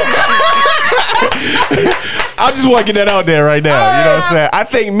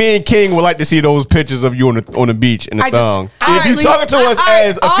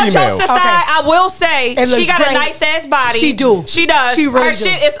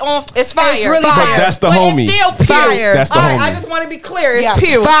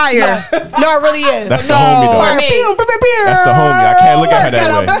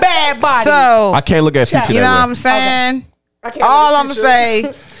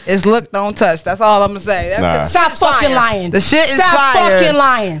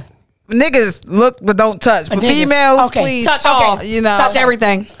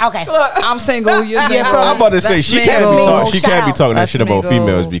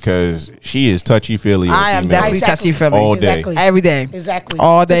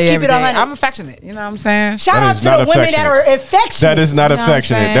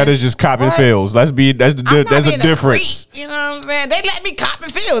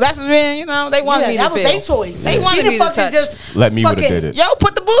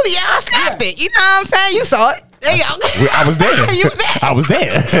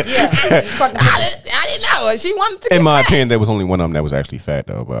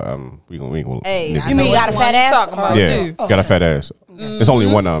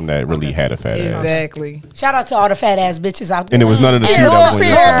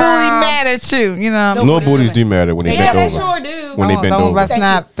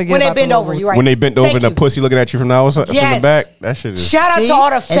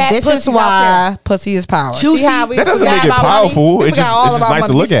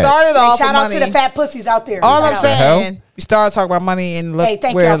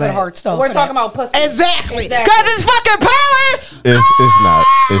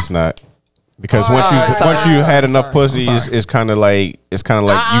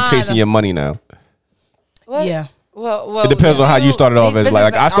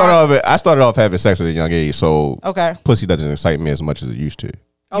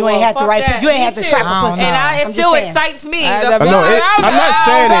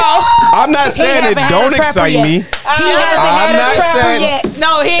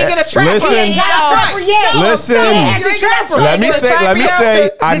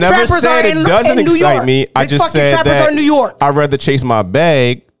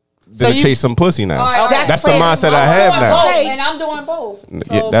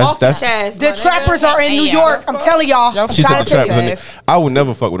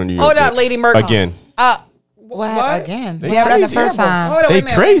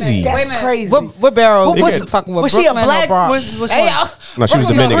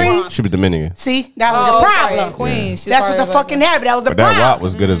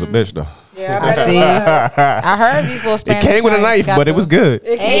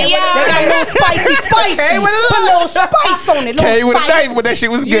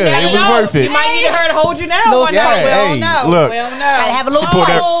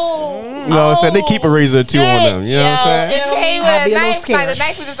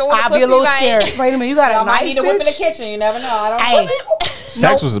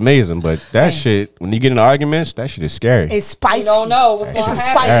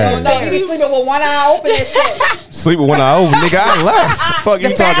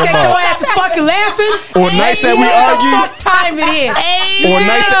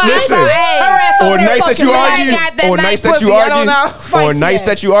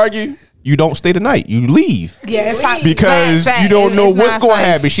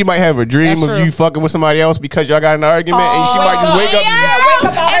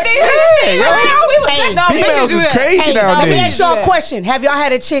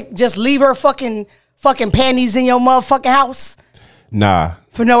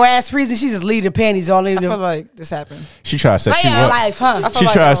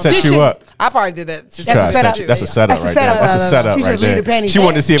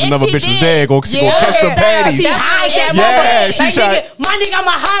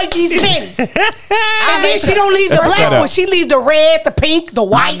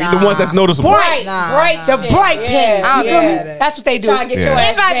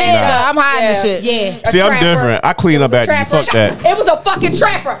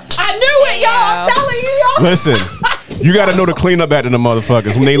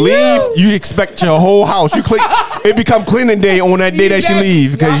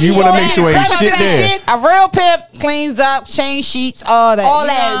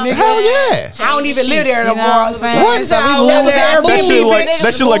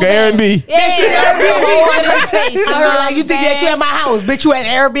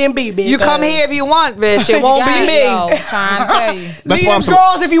 tell you. That's Leave why them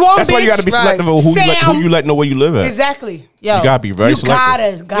draws if you want, That's bitch. why you got to be selective of who you let know where you live at. Exactly. Exactly. Yo, You gotta be very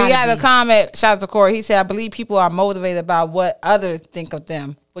selective. we got a comment. Shout out to Corey. He said, "I believe people are motivated by what others think of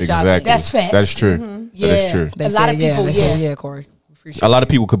them." Exactly. That's facts. That's true. Yeah. That is true. They A lot of people, yeah, Corey. A lot of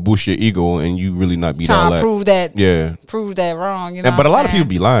people could boost your ego and you really not be Trying that. to prove that. Yeah. Prove that wrong. You know. But a what lot I'm of people saying?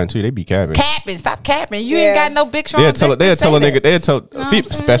 be lying too. They be capping. Capping. Stop capping. You Yeah. ain't got no big strong. They'll tell dick they'll to tell a say nigga. that. They'll tell, what I'm saying?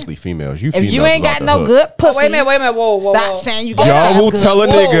 especially females. You If females you ain't is out got the no hook. good pussy, Wait a minute. Whoa. Stop saying you got Y'all will good. tell a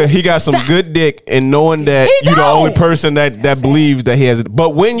nigga he got some Stop. good dick and knowing that He you the don't. only person that believes that he has it.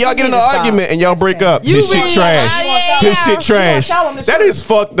 But when y'all get in an need to stop. argument and y'all break up, You his shit really- trash. yeah. His shit trash. tell him the That truth. is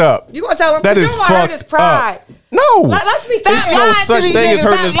fucked up. You gonna tell him? That You is don't wanna hurt fucked his pride. up. No. Let's be Stop There's clear. no lying to such these thing as niggas.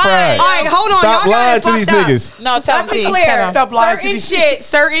 hurting Stop his lying. pride. All right, hold on. Stop Y'all got lying it to these fucked up. niggas. No, tell Let's them be T. clear. Tell them. Stop lying to Certain these shit.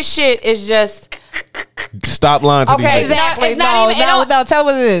 Certain shit is just. Stop lying to Okay, these niggas. Exactly. It's not even- it No. don't- Tell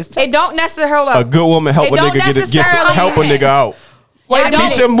what it is. It don't necessarily. Hold up. A good woman help It a don't nigga necessarily- help a nigga out. Y'all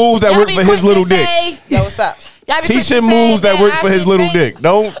Teach be- him moves that y'all work be for his quick to little dick. say- Yo, what's up? Y'all be quick Teach to him say moves that work for his little dick. dick.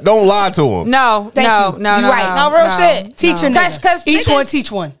 Don't lie to him. No, Thank no, you. no, You no, right. No, real shit. Teach a nigga. Cause Each niggas- one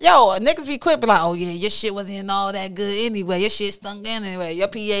teach one. Yo, niggas be quick, be like, oh yeah, your shit wasn't all that good anyway. Your shit stunk anyway. Your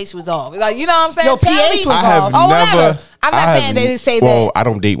pH was off. Like, you know what I'm saying? Your Tell pH these- was I have Oh, whatever. never. I'm not I saying have- they say well, that. I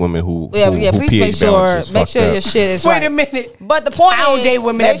don't date women who Yeah, who please pH make sure balance is fucked up. your shit is Wait right. a minute. But the point I don't is, date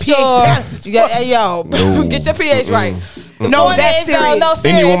women make that pH sure balance is you got, hey, yo, No. get your pH right. No, Point that's is, though, serious. no, Any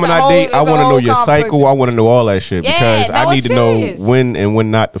serious. woman It's a I whole- date, it's I a want to know whole your complex. cycle. I want to know all that shit Yeah, because no, I need it's to know serious. when and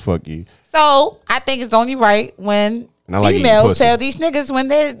when not to fuck you. So I think it's only right when And I like eating females pussy. tell these niggas when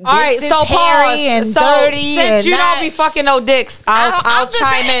they're All right, so hairy pause. and So dirty since and you not, don't be fucking no dicks, I'll I'm just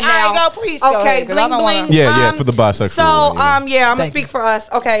chime saying, in all now. right, go, please go okay, ahead, 'cause I bling don't wanna- bling. Yeah, for the bisexual So one, yeah. I'm gonna Thank speak for us.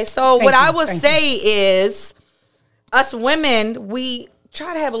 Okay, so Thank what you, I would thank say is, us women, we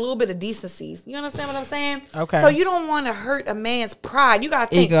try to have a little bit of decencies. You understand what I'm saying? Okay. So you don't want to hurt a man's pride. You gotta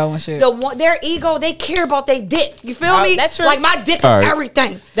think Ego and shit. Their ego, they care about their dick. You feel me? That's true. Like my dick is All right.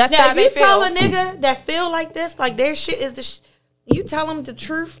 everything. That's now, how if they you tell a feel. nigga that feel like this, like their shit is you tell them the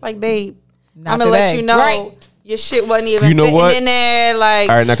truth, like babe, Not I'm gonna let today. you know Right. your shit wasn't even You know fitting what? in there. Like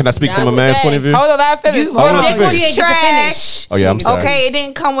All right, now can I speak Not from a man's today. point of view? Hold on, I finished. You- Hold on, your dick finish. was She ain't get to trash. finish. Oh yeah, I'm sorry. Okay, it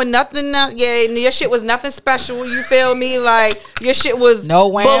didn't come with nothing. Yeah, your shit was nothing special. You feel me? Like your shit was No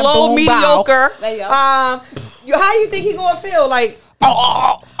wham, below boom, mediocre. bow. There you go. How you think he gonna feel? Like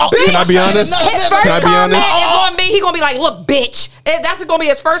Can I be honest? his Can first I be comment honest? is gonna be he gonna be like, look, bitch. That's gonna be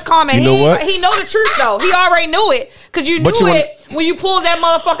his first comment. You know he, what? He know the truth though. He already knew it because you But knew you wanna- it when you pulled that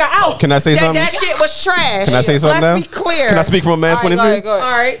motherfucker out. Can I say something? That shit was trash. Can I say something now? Let's be clear. Can I speak from a man's point of view? Go ahead.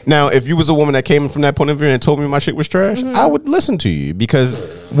 All right. Now, if you was a woman that came from that point of view and told me my shit was trash, Mm-hmm. I would listen to you because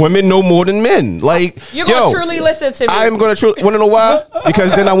women know more than men. Like, You're gonna truly listen to me. I'm gonna truly. Want to know why?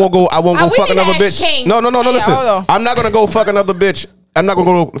 Because then I won't go we fuck need to another ask bitch. King. No. Listen, hold on. I'm not gonna go fuck another bitch. I'm not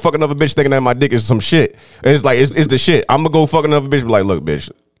gonna go fuck another bitch thinking that my dick is some shit. It's like it's the shit. I'm gonna go fuck another bitch. Be like, look, bitch.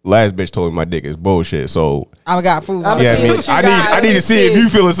 Last bitch told me my dick is bullshit. So I got proof. yeah, see what you I got. need to see if you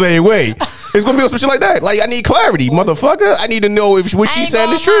feel the same way. It's gonna be some shit like that. Like I need clarity, motherfucker. I need to know if what I she's ain't saying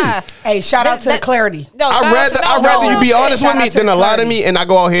gonna is true. lie. Hey, shout out to That- clarity. No, I'd rather you be honest with Shout me out to than the a lie to clarity. me and I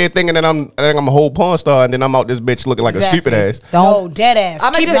go out here thinking that I'm a whole porn star and then I'm out this bitch looking like Exactly. a stupid ass. No, dead ass.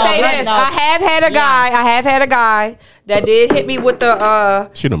 I'm gonna Keep just it say on. this. no. I have had a guy that did hit me with the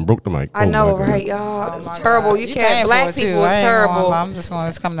She done broke the mic. I Oh know, my God. right, y'all? It's terrible. You paying can't. for Black it, too. people I is ain't gonna terrible. lie. I'm just gonna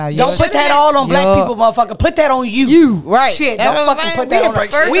it's coming out. Don't put that all on black people, motherfucker. Put that on you. You, right. Shit, That's don't what I'm fucking saying. put We that didn't on break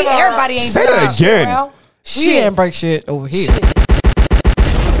us. shit. We everybody ain't Say doing that shit, again. bro. We didn't break shit over here.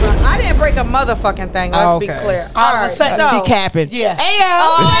 I didn't break a motherfucking thing. Let's be Okay. clear. All of a sudden, She capping. Yeah.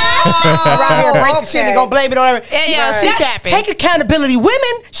 Ayo. Around here breaking shit and gonna blame it on everybody. Yeah, she That- capping. Take accountability. Women,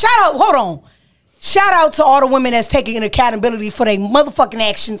 shout out, hold on. Shout out to all the women that's taking accountability for their motherfucking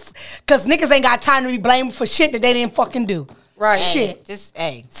actions. Cause niggas ain't got time to be blamed for shit that they didn't fucking do. Right. Shit. Just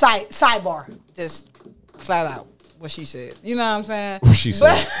Sidebar. just flat out what she said. You know what I'm saying? What she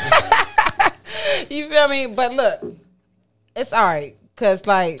said. You feel me? But look, it's all right. Cause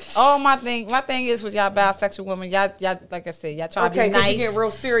like my thing is with y'all bisexual women, y'all like I said, y'all try to Okay, be 'cause nice. you get real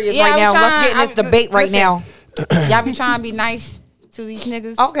serious Yeah, right I'm now. Let's trying- get in this I'm- debate right listen. now. Y'all be trying to be nice to these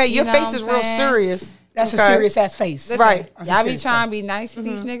niggas. Okay, your You know face what is I'm real saying? serious. That's Okay. a serious ass face. Listen, Right. That's a Y'all be serious trying face. to be nice to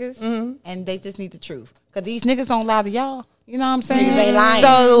these niggas, and they just need the truth. Cause these niggas don't lie to y'all. You know what I'm saying? Niggas ain't lying.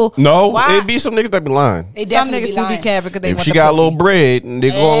 So No, why? it be some niggas that be lying. They Some definitely niggas be do be lying. capping because they If want she the got a pussy. little bread, and they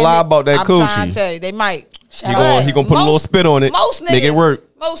gonna And lie about that I'm trying to coochie. tell you, they might. He gonna put a little spit on it. Most niggas, Make it work.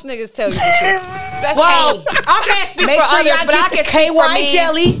 Most niggas tell you the truth. Especially- Well, I can't speak Make for sure others, y'all but I get can the speak for KY me.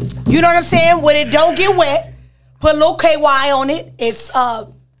 jelly. You know what I'm saying? When it don't get wet, put a little KY on it. It's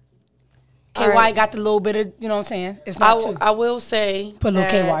KY right. got the little bit of, you know what I'm saying? It's not too. I will say Put a little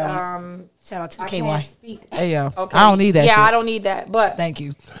that, KY on Shout out to the I KY. can't speak. Hey yo, Okay. I don't need that. Yeah, shit. I don't need that. But Thank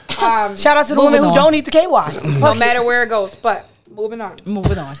you. Shout out to the Moving women who on. don't eat the KY. no matter where it goes. But moving on.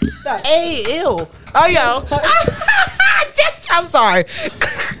 Moving on. So, Hey, ew. Oh yo. I'm sorry.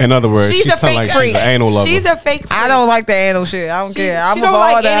 In other words, she's a sound fake like freak. she's an anal lover. She's a fake freak. I don't like the anal shit. I don't care. I'm she with don't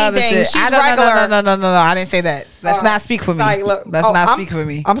all like the other anything. shit. She's I don't, regular. No. I didn't say that. Let's not speak for me. Sorry, look. Let's Oh, not I'm- speak for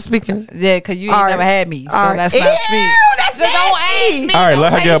me. I'm speaking. Yeah, because you ain't All right. never had me. So All right. let's not speak. That's So don't ask me. All right, Don't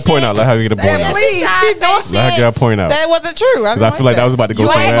let her say get a point shit. out. Let her get a point Yeah, out. please. She's doing shit. Let her get a point out. That wasn't true. Because I feel like that was about to go You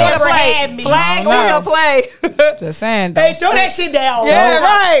somewhere ain't else. never had me. Flag I on don't your play. Just saying. Hey, Don't throw say- that shit down. Yeah,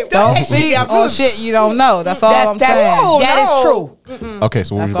 right. Don't that shit speak down. on shit you don't know. That's all I'm That saying. is true. Okay,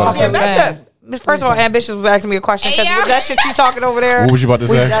 so what was you That's about to all say? I'm saying. First of all, Ambitious was asking me a question because Yeah. that shit she's talking over there. What was you about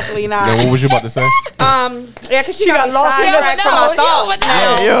to we say? Definitely not. Yeah, what was you about to say? Yeah, because she got lost in sidetracked from my thoughts.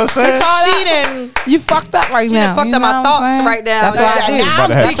 You know what I'm saying? She didn't. You fucked up right now. fucked You up my know what thoughts I'm saying? right now. That's what I do. Now About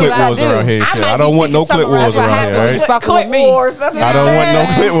to have That's clip what I wars do. around here and I shit. might I be don't want no thinking clip something wars That's what around here, happens. right? Fucking with me. Wars. That's what I don't want no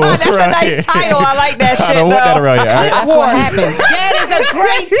clip wars That's a around nice here. title. I like that shit. I don't want that though. around here. all right? That's what happens. That is a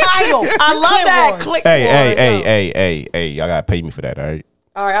great title. I love Clip that. wars. Click Hey, y'all gotta pay me for that, all right?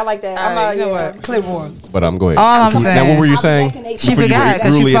 All right, I like that. All right, you know what? Clip wars. But go ahead. All I'm saying. Now, what were you saying? She Before you forgot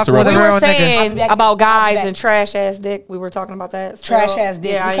because rudely she fucked with interrupted a We me? were real nigga. saying back. about guys back. and trash ass dick. We were talking about that. still. Trash ass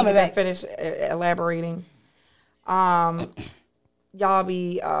dick. Yeah, We I coming didn't back. finish elaborating. Y'all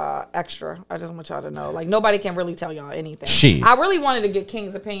be extra. I just want y'all to know. Like, nobody can really tell y'all anything. Shit. I really wanted to get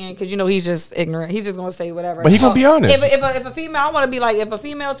King's opinion because, he's just ignorant. He's just going to say whatever. But he gonna be honest. If a female, I want to be like, if a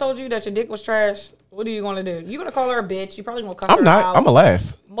female told you that your dick was trash, what are you going to do? You're going to call her a bitch. You probably going to cuss her I'm not. out. I'm gonna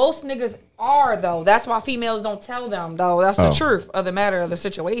laugh. Most niggas are, though. That's why females don't tell them, though. That's the Oh. truth of the matter of the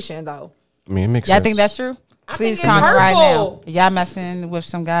situation, though. I mean, it makes Y'all sense. think that's true? I Please think it's comment right now. hurtful. Y'all messing with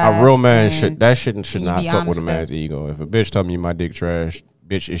some guys. A real man and should you not be fuck with honest a with man's ego. If a bitch tell me my dick trash,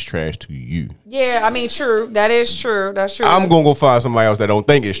 bitch is trash to you. Yeah, I mean, true. That is true. That's true. I'm gonna go find somebody else that don't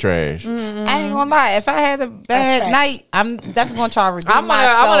think it's trash. I ain't gonna lie. If I had a bad facts. night, I'm definitely gonna try to redeem I'm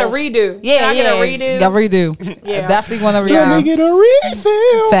myself. gonna redo. Yeah, Can I get a redo? Got redo. Yeah. Definitely want to Let me redo. get a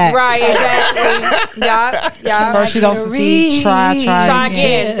refill. Facts. Right, exactly. yeah. First, you don't succeed. Try Try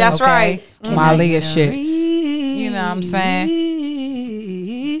again. That's right. My Leah shit. You know what I'm saying?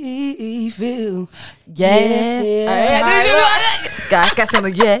 Refill. Yeah. Got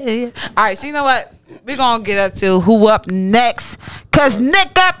something. Yeah. All right. So you know what? We're gonna get up to who up next. Cause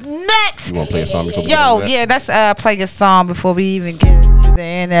Nick up next. You wanna play a song before we get Yo, into that? yeah, let's play a song before we even get to the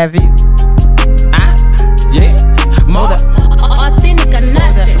interview. Yeah, mother. Authentic or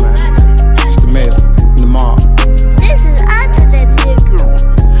nothing. It's the mail in the mall. This is under the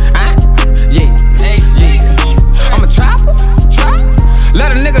nigga. Yeah. I'm a trapper.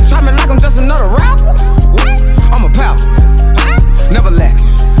 Let a nigga try me like I'm just another rapper. I'm a pal. Never lacking.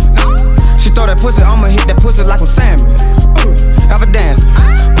 She throw that pussy, I'ma hit that pussy like I'm salmon. Have a dance.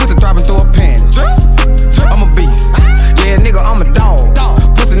 Pussy throbbing through a panties. I'm a beast. Yeah, nigga, I'm a dog.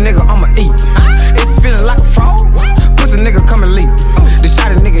 Pussy nigga, I'ma eat. If you feeling like a fraud, pussy nigga, come and leave. The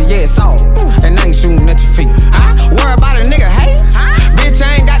shot a nigga, yeah, it's all. And I ain't shooting at your feet. Worry about a nigga, hey? Bitch,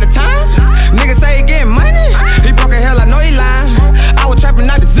 I ain't got the time. Nigga say he getting money. He broke a hell, I know he lying. I was trapping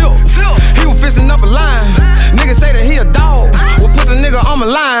out the zip. He was fisting up a line. Nigga say that he a dog. Well, pussy nigga on my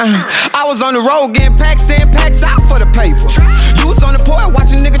line. I was on the road getting packs in, packs out for the paper. You was on the porch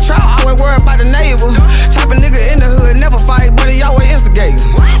watching nigga trial. I wasn't worried about the neighbor. Type of nigga in the hood, never fight, but he always instigating.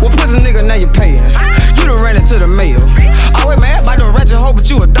 Well, pussy nigga, now you paying. You done ran into the mail. Always mad about them ratchet hoe, but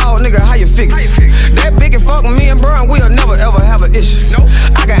you a dog, nigga, how you figure? That big and fuck with me and bro, and we'll never ever have an issue.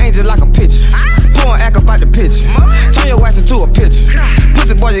 I got angels like a picture. Pull and act about the picture. Turn your ass into a picture.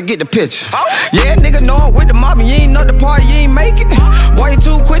 Pussy boy, you get the picture. Yeah, nigga, know I'm with the mob, and you ain't know the party, you ain't make it. Boy, you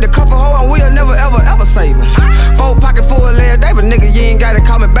too quick to cuff a hoe, and we'll never ever ever save him. Full pocket full of lead, day, but nigga, you ain't gotta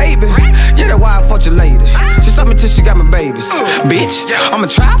call me baby. Yeah, that's why I fucked your lady. She sucked me till she got my babies. Bitch, I'm a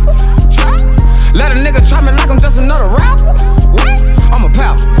trapper. Let a nigga try me like I'm just another rapper. I'm a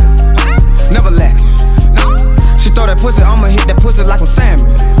pal. Never lacking. She throw that pussy, I'ma hit that pussy like I'm salmon.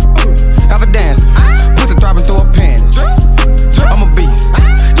 Have a dance. Pussy throbbing through a panties. I'm a beast.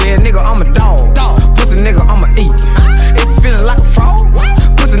 Yeah, nigga, I'm a dog. Pussy nigga, I'ma eat. If you feeling like a fraud,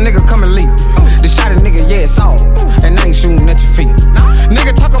 pussy nigga, come and leave. The shot a nigga, yeah, it's all. And I ain't shooting at your feet.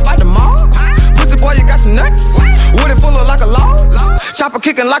 Nigga, talk about the mall. Pussy boy, you got some nuts. Wood it full of like a log. Chopper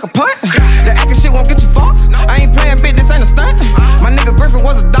kicking like a punt. The acting shit won't get you far. I ain't playing bitch, this ain't a stunt. My nigga Griffin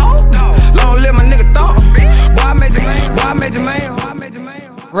was a dog. Long live my nigga thought. Boy, I made your man. Boy, I made your man. Boy, I made your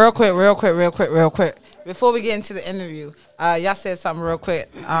man. Real quick. Before we get into the interview, y'all said something real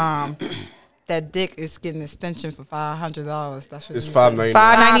quick. That that dick is getting an extension for $500. That's what It's you $5.99.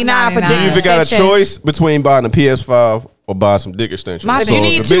 $5.99 for $5.99. dick You either got a extensions. choice between buying a PS5 or buying some dick extensions. My- If you if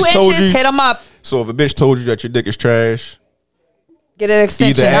need a 2 bitch told inches, you- hit them up. So if a bitch told you that your dick is trash, Get an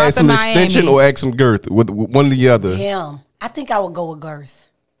extension. either Out add to some Miami. extension or add some girth. With one or the other. Damn. I think I would go with girth.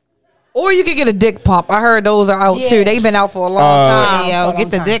 Or you could get a dick pump. I heard those are out Yeah. too. They've been out for a long time. Hey, yo, for a get long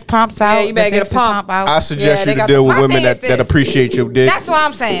the time. dick pumps out. Yeah, you better the get a dicks to pump. out. I suggest Yeah, they you to got deal the- with My women thing is that this. appreciate your dick. That's what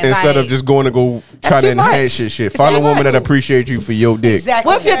I'm saying. Instead of like, just going to go try to too much. enhance your shit. Find a too woman much. that appreciates you for your dick. Exactly.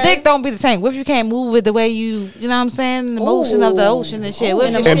 What if your dick don't be the same? What if you can't move with the way you know what I'm saying? The motion of the ocean and shit. What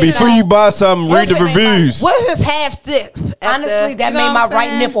if your And shit before don't- you buy something, read the reviews. What if it's half stiff? Honestly, that made my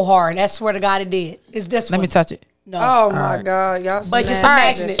right nipple hard. That's swear to God it did. It's this Let one. me touch it. No. Oh my God, y'all. But just some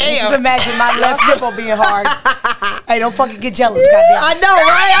imagine it. magic. Just imagine my left nipple being hard. Hey, don't fucking get jealous, goddamn. I know,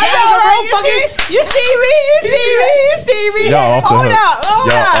 right? I know, right? You see me? You see me? Y'all off the Hold hook. up, hold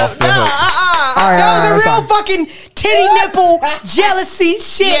Y'all up. off the hook. That was a real fucking titty nipple jealousy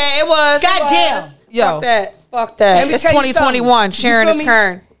shit. Yeah, it was. Goddamn. Yo, Fuck that. Fuck that. Let me It's tell you 2021. something. Sharon You is feel me?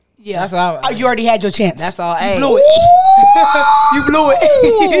 Kern. Yeah, That's what I- you already had your chance. That's all. You Hey. blew it. You blew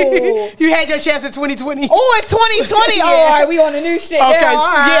it. You had your chance in 2020. Oh, it's 2020. Yeah. Oh, all right, we on the new shit. Okay, Yeah,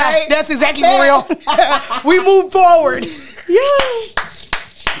 all yeah, right. that's exactly what we're on. We move forward.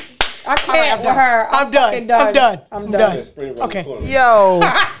 I can't with her. I'm done. fucking I'm done. I'm done. Okay, Yo.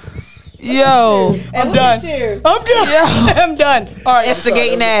 Yo. I'm done. I'm done. I'm done. All right.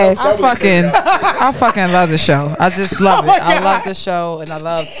 Instigating ass. I fucking love the show. I just love my it. I God. love the show and I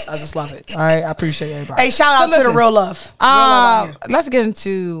just love it. All right. I appreciate everybody. Hey, shout out to the listen. real love. Real love out here. Let's get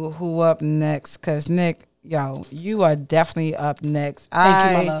into who up next. Cause Nick, yo, you are definitely up next.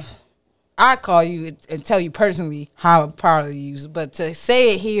 Thank you, my love. I call you and tell you personally how proud of you. But to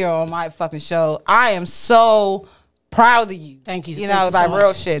say it here on my fucking show, I am so proud of you. Thank you. You Thank know, you so like much.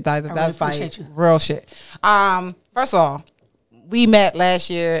 real shit. Like, really that's like appreciate you. real shit. First of all, we met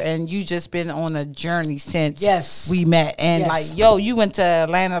last year and you just been on a journey since Yes. we met. And Yes. like, yo, you went to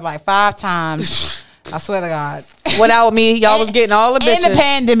Atlanta like 5 times. I swear to God. Without me, y'all was getting all the In bitches. the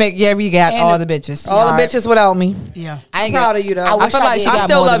pandemic, yeah, we got And all the- the bitches. all the right? bitches without me. Yeah. I ain't Proud got- of you though. I I wish feel I like did. she I got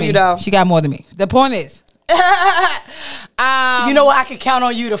still more love than you me. though. She got more than me. The point is, You know what? I can count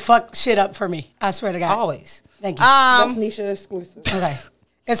on you to fuck shit up for me. I swear to God. always. Thank you. That's Nisha exclusive. Okay.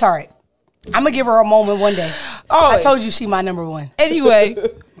 It's all right. I'm going to give her a moment one day. Always. I told you she my number one. Anyway,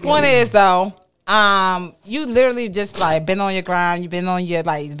 point is though, you literally just like been on your grind. You've been on your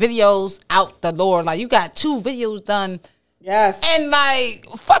like videos out the Lord. Like you got 2 videos done Yes. in like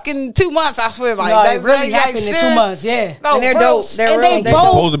fucking 2 months. I feel like No, that's it really like, happened in 2 serious. months. Yeah. No, And they're bro, dope. They're and real. they They're both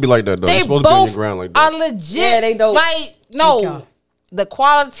Supposed to be like that though. They It's supposed to be on both your ground like are that. legit. Yeah, they dope. Like Thank no, y'all. the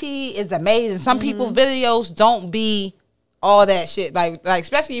quality is amazing. Some people's videos don't be all that shit. Like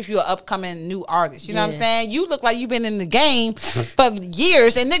especially if you're an upcoming new artist. You know what I'm Yeah. saying? You look like you've been in the game for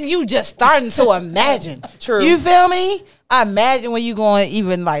years, and then you just starting to imagine. True. You feel me? I imagine when you going to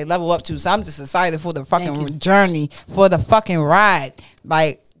even like level up to. So I'm just excited for the Thank you. fucking journey, for the fucking ride.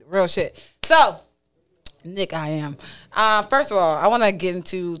 Like real shit. So. Nick I Am. First of all, I want to get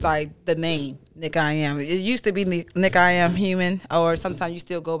into like the name Nick I Am. It used to be Nick I Am Human, or sometimes you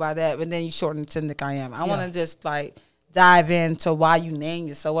still go by that, but then you shorten it to Nick I Am. I want to just like dive into why you named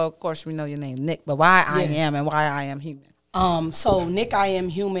yourself. Well, of course we know your name Nick, but why I Am and why I Am Human. So Nick I Am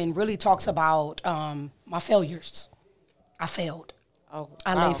Human really talks about my failures. I failed. Oh,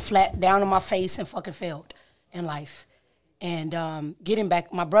 I lay flat down on my face and fucking failed in life. And getting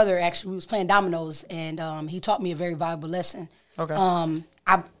back, my brother actually, we was playing dominoes, and he taught me a very valuable lesson. Okay.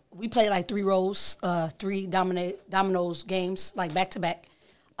 We played like 3 rows, 3 dominoes games, like back to back.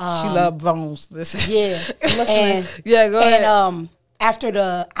 She loved bones. This Yeah. and, Yeah, go ahead. And after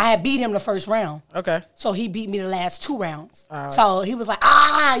I had beat him the first round. Okay. So he beat me the last 2 rounds. Alright. So he was like,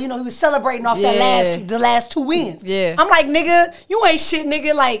 he was celebrating off Yeah. the last 2 wins. Yeah. I'm like, nigga, you ain't shit,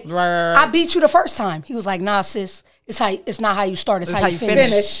 nigga. Like, Right. I beat you the first time. He was like, nah, sis, it's not how you start, it's how you finish.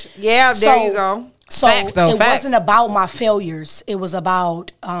 Finish. Yeah, there you go. So Facts, though, it facts. wasn't about my failures. It was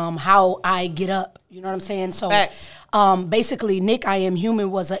about how I get up. You know what I'm saying? So Facts. basically, Nick I Am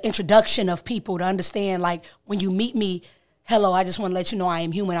Human was an introduction of people to understand, like, when you meet me, hello, I just want to let you know I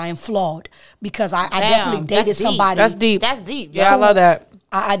am human. I am flawed. Because I definitely dated that's deep. somebody. That's deep. That's deep. Yeah, I love that.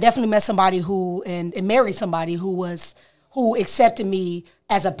 I definitely met somebody who and married somebody who accepted me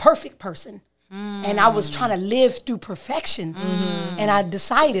as a perfect person. And I was trying to live through perfection. And I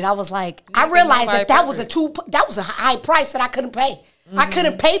decided, I was like, I realized that was a high price that I couldn't pay. I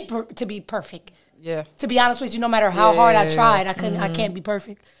couldn't pay to be perfect. Yeah. To be honest with you, no matter how hard I tried, I can't be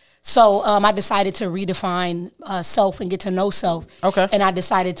perfect. So I decided to redefine self and get to know self. Okay. And I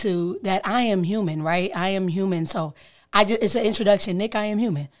decided that I am human, right? I am human. So it's an introduction. Nick, I am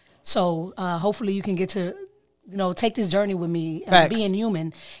human. So hopefully you can get to, take this journey with me, being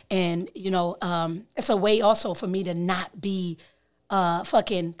human. And, it's a way also for me to not be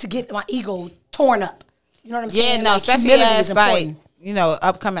to get my ego torn up. You know what I'm saying? Yeah, no, especially as like,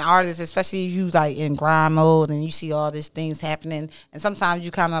 upcoming artists, especially you like in grind mode and you see all these things happening, and sometimes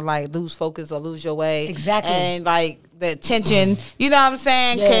you kind of like lose focus or lose your way. Exactly. And like the attention, you know what I'm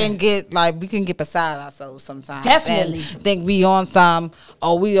saying, can get like, we can get beside ourselves sometimes. Definitely. And think we on some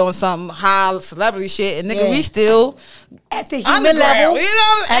high celebrity shit, and nigga, we still at the human level.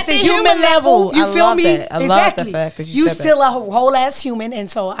 At the human level. You feel me? That. I love the fact that you said still that. a whole ass human, and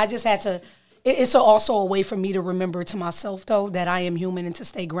so I just had to. It's also a way for me to remember to myself, though, that I am human and to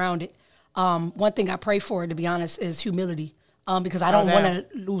stay grounded. One thing I pray for, to be honest, is humility, because I don't want to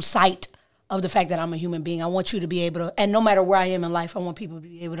lose sight of the fact that I'm a human being. I want you to be able to, and no matter where I am in life, I want people to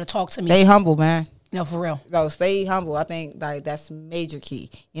be able to talk to me. Stay humble, man. No, for real. No, stay humble. I think like that's major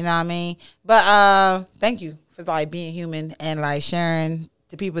key. You know what I mean? But thank you for like being human and like sharing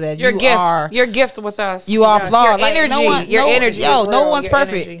the people that your gift with us. You are flawed. Your energy. No one's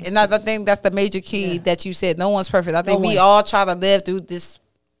perfect. Energy. And I think that's the major key that you said. No one's perfect. I think we all try to live through this,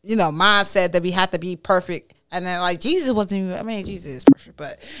 mindset that we have to be perfect. And then like Jesus wasn't even, Jesus is perfect,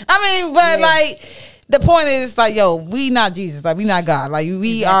 but like the point is like, we not Jesus. Like we not God. Like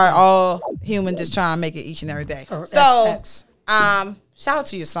we are all human just trying to make it each and every day. So shout out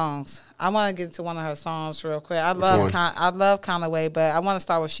to your songs. I want to get into one of her songs real quick. I love Kind of Way, but I want to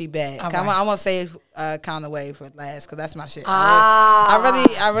start with She Bad. Right. I want to save Kind of Way for last because that's my shit.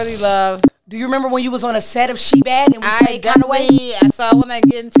 I really love. Do you remember when you was on a set of She Bad and we played Kind of Way? So I want to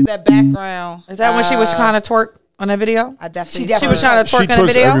get into that background. Is that when she was trying to twerk on that video? I definitely. She was trying to twerk in the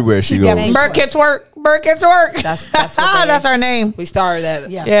video. Everywhere she goes. Merc can twerk. Merc can twerk. That's her name. We started that.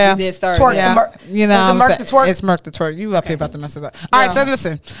 Yeah. We did start twerk. Yeah. Is it Merc the twerk? It's Merc the twerk. You up here about to mess it up. All right, so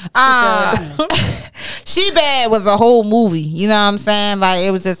listen. She Bad was a whole movie. You know what I'm saying? Like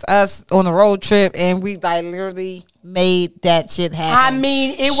it was just us on a road trip, and we like literally made that shit happen.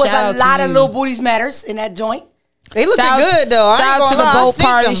 It was a lot of Little Booties Matters in that joint. They looking good though. Shout out to the boat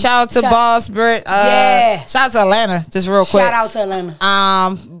party. Shout out to Boss Brit. Shout out to Atlanta. Just real quick. Shout out to Atlanta.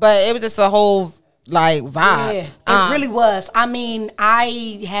 But it was just a whole like vibe. Yeah, it really was. I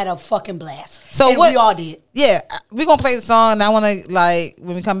had a fucking blast. So and we all did. Yeah, we gonna play the song, and I want to like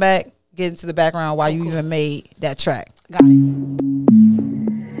when we come back get into the background why you even made that track. Got it.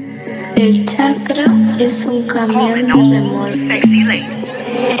 El chakra es un camión de remolque.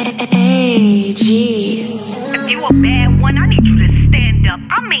 Hey, G. If you a bad one, I need you to stand up.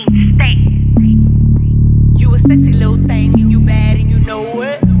 Stand. You a sexy little thing and you bad and you know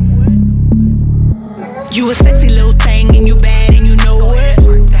it. You a sexy little thing and you bad and you know it.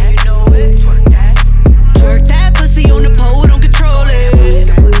 Twerk that, you know it. Twerk that. Twerk that pussy on the pole, don't control it.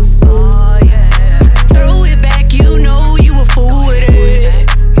 Oh yeah. Throw it back, you know you a fool with it.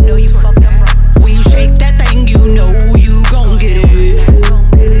 You know you fucked up wrong. When you shake that thing, you know you gon' get it.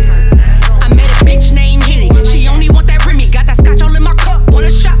 I met a bitch named Henny. She only want that Remy. Got that scotch all in my cup. Want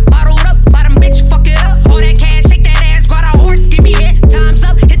a shot, bottled up. Bottom bitch, fuck it up. All that cash, shake that ass. Got a horse, give me head. Time's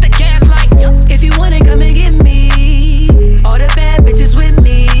up, hit the gas like. If you want it, come and get me. All the bad bitches with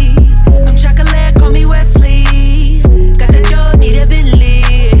me. I'm chocolate, call me Wesley. Got the dough, need a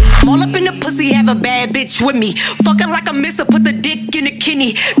Bentley. I'm all up in the pussy, have a bad bitch with me. Fucking like a misser, put the dick in the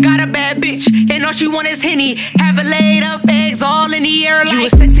kidney. Got a bad bitch, and all she want is Henny. Have it laid up, eggs all in the air like. You a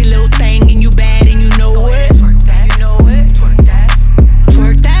sexy little thing, and you bad, and you know it. Twerk that, you know it. Twerk that.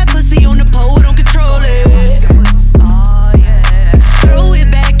 Twerk that pussy on the pole, don't control it. Oh yeah. Throw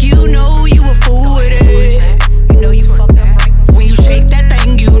it back, you know you a fool with it. You know you fucked up right. When you shake that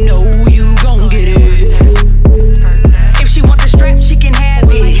thing, you know you gon' get it. If she want the strap, she can have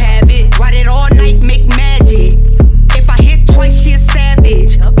it. Have it. Ride it all night, make magic. If I hit twice, she a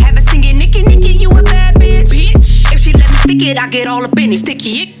savage. Have it singing, Nicky, Nicky, you a bad bitch. If she let me stick it, I get all up in it. Sticky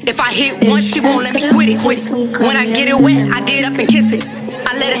it. If I hit once, she won't let me quit it. When I get it wet, I get up and kiss it.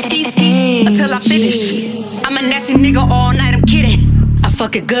 I let it ski ski until I finish. I'm a nasty nigga all night, I'm kidding. I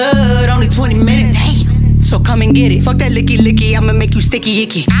fuck it good, only 20 minutes. Damn. So come and get it. Fuck that licky licky, I'ma make you sticky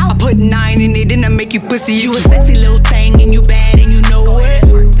icky. I put 9 in it, then I make you pussy. You a sexy little thing and you bad and you know it.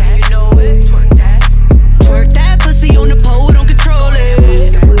 Twerk that, you know it. Twerk that. Twerk that pussy on the pole, don't control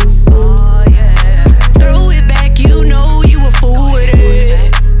it. Oh yeah. Throw it back, you know you a fool with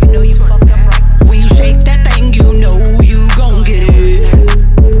it. You know you fucked up right. When you shake that thing, you know you gon' get it.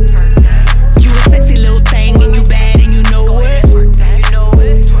 You a sexy little thing and you bad and you know it. Twerk that, you know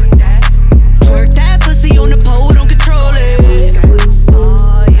it. Twerk that.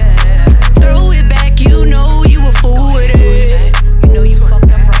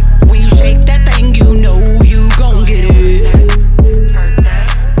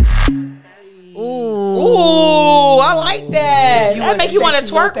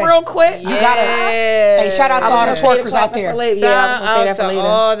 that twerk real quick? You gotta. Hey, shout out to all the twerkers out there. Shout out to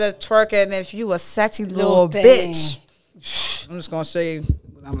all the twerking. And if you a sexy little bitch, I'm just gonna say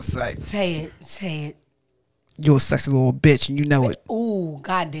what I'm gonna say. Say it. You a sexy little bitch, and you know it. Ooh,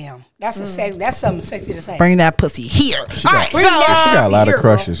 goddamn. That's that's something sexy to say. Bring that pussy here. All right, she got a lot of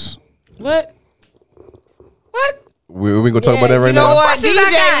crushes. What? We gonna talk about that right now? You know what? DJ,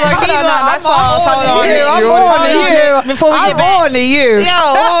 that's false. Hold on. I'm on to you. Before we get back. I'm on to you. Yo,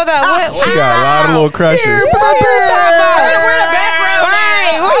 hold up. She got a lot of little crushes. Right.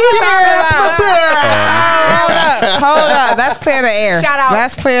 What you talking about? Hold up. Let's clear the air. Shout out.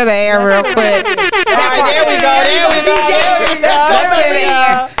 Let's clear the air real quick. All right, there we go.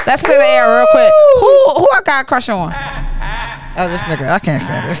 Let's clear the air real quick. Who I got a crush on? Oh, this nigga. I can't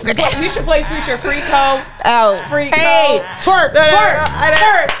stand this nigga. We should play Future Freako. Oh. Freako. Hey, twerk. That's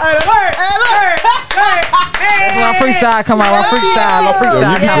my freestyle come out. My freestyle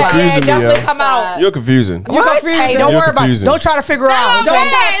Definitely come out. You're confusing. You're confusing. Hey, don't worry about it. Don't try to figure out. Don't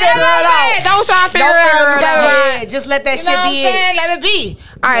try to figure it out. Just let that shit be it. Let it be.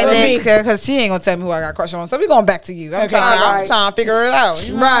 All right, then, because she ain't gonna tell me who I got a crush on. So we going back to you. I'm trying to figure it out.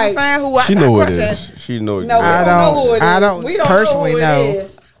 You know what I'm saying? Who she know what it is. She know it. No, I don't personally know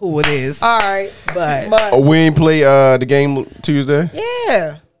who it is. All right, but we ain't play the game Tuesday.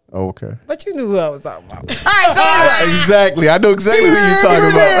 Yeah. Oh, okay. But you knew who I was talking about. All right, so anyway. Exactly. I know exactly who you're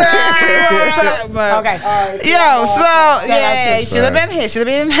talking about. Okay. Yo, so yeah, should have been here. Should have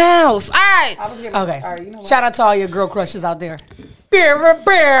been in the house. All right. Okay. All right, you know shout out to all your girl crushes out there. Girl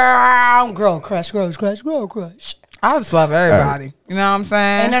crush. I just love everybody. You know what I'm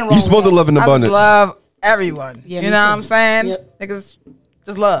saying? You supposed to love in abundance. I just love everyone. Yeah, you know what I'm saying? Niggas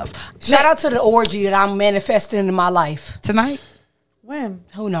just love. Shout out to the orgy that I'm manifesting in my life tonight. When?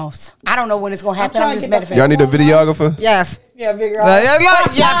 Who knows? I don't know when it's gonna happen. I'm just manifesting. Y'all need a videographer? Yes. Yeah, bigger.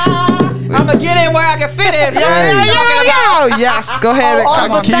 I'm gonna get in where I can fit in. Yes. Go ahead. I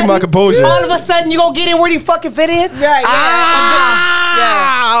can keep my composure. All of a sudden, you gonna get in where you fucking fit in? Right.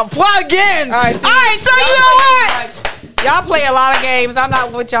 Plug in. All right. So you know what? Y'all play a lot of games. I'm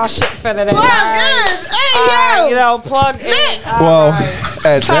not with y'all shit for today. Plug in. Hey, yo. You know, plug in. Well,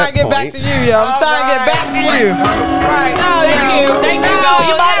 at trying to get back to you, yo. I'm trying to get back to you. Right. No, thank you.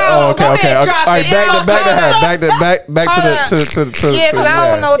 Oh, okay. All right, back to her. Back to the. Yeah, because I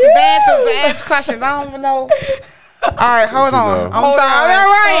don't know what the dance is to ask questions. I don't even know. All right, hold on. I'm sorry. All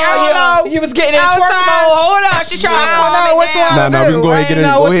right, I don't know. You was getting in twerk mode. Hold on. She trying to calm it which one down. We can go ahead and get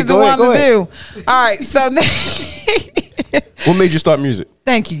in. Go ahead. All right, so what made you start music?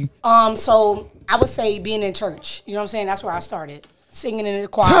 Thank you. So I would say being in church. You know what I'm saying? That's where I started. Singing in the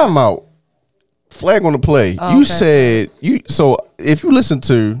choir. Time out. Flag on the play. Oh, you said you. So if you listen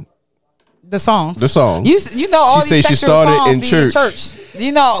to the songs, you know all she these said she sexual started songs in church.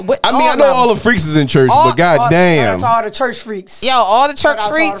 You know, I know all the freaks is in church, but goddamn, shout out to all the church freaks. Yo, all the church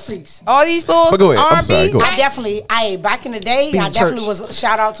freaks, all these little. But go ahead. I'm sorry. Go ahead. I definitely, back in the day, I definitely was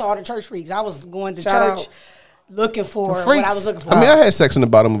shout out to all the church freaks. I was going to church. Looking for what I was looking for. I mean, I had sex in the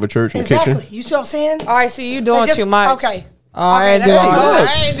bottom of a church in the kitchen. You see what I'm saying? All right, see, you doing too much. Okay. I ain't doing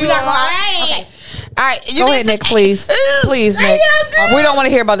that. All right, go ahead, Nick, please. Please, Nick. We don't want to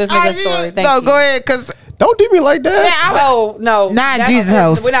hear about this nigga's story. Thank you. Go ahead, because... Don't do me like that. No. Not Jesus'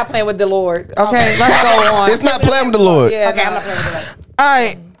 house. We're not playing with the Lord. Okay, let's go on. It's not playing with the Lord. Yeah, okay, I'm not playing with the Lord. All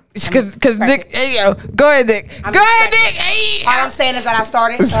right. Because Nick, hey, yo, go ahead, Nick. Go ahead, Nick. Hey. All I'm saying is that I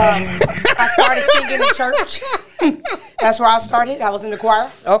started singing in church. That's where I started. I was in the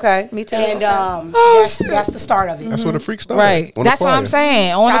choir. Okay, me too. And that's the start of it. That's where the freak started. Right. That's what I'm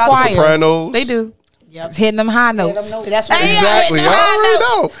saying. On Shout the choir. Sopranos. They do. Yep. Hitting them high notes. That's what exactly. I already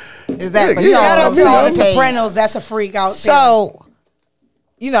know. Exactly. Yeah, shout out to all the Sopranos. That's a freak out there. So,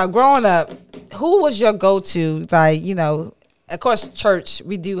 you know, growing up, who was your go-to? Like, you know, of course, church,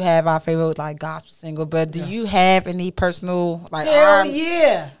 we do have our favorite, like, gospel single, but do you have any personal, like, hell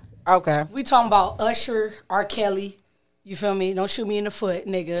yeah. Okay. We talking about Usher, R. Kelly. You feel me? Don't shoot me in the foot,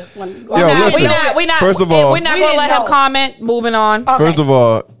 nigga. We not. First of all, we're not gonna let him comment. Moving on. Okay. First of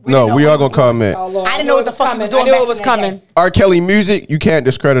all, no, we are gonna comment. I didn't know what the fuck he was doing. I knew it was coming. R. Kelly music, you can't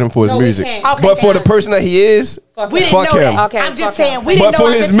discredit him for his music. Okay, but for the person that he is, we didn't fuck know him. that. Okay, I'm just saying we didn't know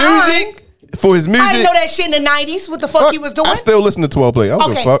for his music. For his music, I didn't know that shit in the 90s. What the fuck he was doing? I still listen to 12 Play. I don't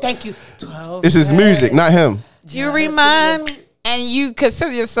give a fuck. Thank you. 12 It's his music, not him. Do you remind me? And you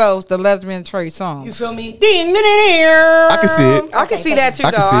consider yourselves the lesbian Trey songs. You feel me? I can see it. I can see that too,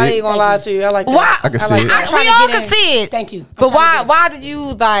 though. I ain't gonna lie to you. I like that. I can see it. We all can see it. Thank you. But why did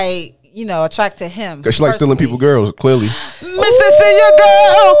you, like, attract to him. Because she likes stealing people's girls, clearly. Mr. Steal Your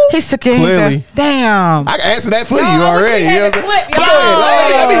Girl. He's sick. Clearly. Damn. I can answer that for you already. You know what I'm saying? Clip, Go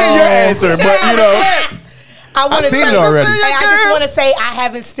ahead. Let me hear your answer. But, I've seen it already. I just want to say I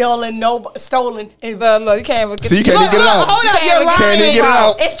haven't stolen. Look, you can't even get So you can't even get it out. Hold up, you're lying. Can't even get it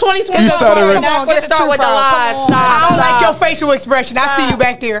out. It's 2020. You started already. Come on, get start with the lies. I don't like your facial expression. I see you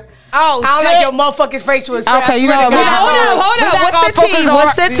back there. Oh, I don't like your motherfucking facial expression. Okay, hold up.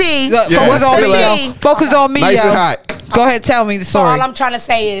 What's the tea? What's the tea? Focus on me, Nice yo. and hot. Go ahead, tell me the So story. all I'm trying to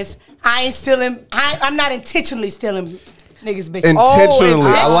say is I ain't stealing. I'm not intentionally stealing niggas' bitches. Intentionally.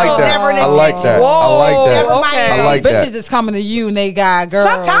 I like that. Never an I like that. intention. I like that. Okay. I like that. Bitches is coming to you and they got girls.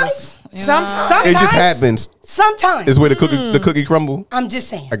 Sometimes. Sometimes. It just happens. Sometimes. It's where the cookie crumble. I'm just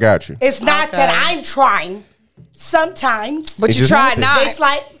saying. I got you. It's not that I'm trying. Sometimes. But It you just tried happens.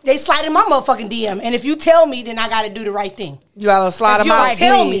 not. They slide in my motherfucking DM. And if you tell me, then I got to do the right thing. You gotta slide If them you out. don't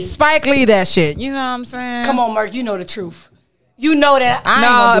tell me. Spike Lee that shit. You know what I'm saying? Come on, Merc. You know the truth. You know that.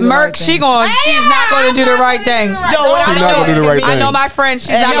 No, Merc, she's not gonna do the right thing. Yo, what She's not gonna do the right I thing. know my friend.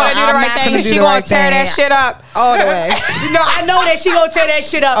 She's not gonna do the right thing. She gonna tear that shit up. All the way. No, I know that she gonna tear that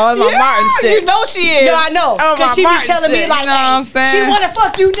shit up. Oh, it's my Martin shit. You know she is. No, I know. Oh, my Cause she be Martin telling me shit, like, you know what I'm saying? she wanna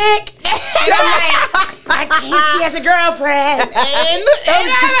fuck you, Nick. And I'm like, I can't. She has a girlfriend.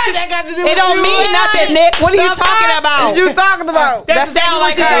 That got to do It with don't you, mean man. nothing, Nick. What are you The talking fuck about? is you talking about? That sound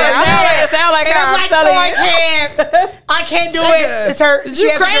like her. It sound like her. I'm I'm like, telling no, you. I can't do it. It's her. Is She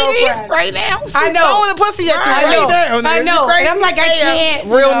you has a crazy girlfriend. right now? I know. Throwing the pussy at you. I right know. there. I know. You crazy? And I'm like, I can't.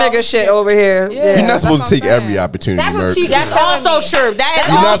 Real nigga shit over here. Yeah. You're not that's supposed what to take I'm saying. every opportunity, That's what Merc. she- That's telling also me. true. That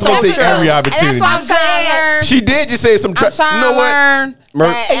is You're not also supposed to take true. every And opportunity. that's what I'm trying to learn. She did just say some. I'm trying You know to what? learn Merc,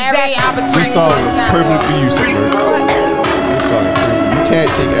 that every opportunity this song is is not perfect for you, sir. This song is perfect. You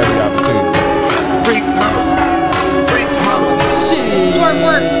can't take every opportunity. Freak mouth. Freak mouth. Twerk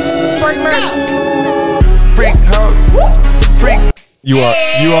work. Freak house. Freak. You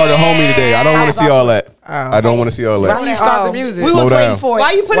are the homie today. I don't want to see all that. I don't want to see all that. Why you start the music? We Slow was down. waiting for it.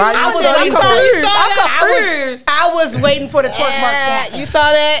 Why you putting Why I you was said- you saw confused. I was waiting for the twerk mark to happen. You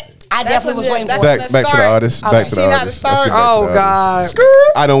saw that? I definitely was waiting for it. Back to the artist. Back to the See how artist. to Let's start? get back to Oh the God. artist.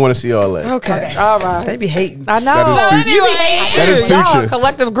 I don't want to see all that. Okay. All right. They be hating. I know. That is future. That is Y'all future. a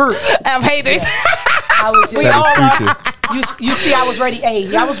collective group. I'm haters. I was just, That is future. you see, I was ready.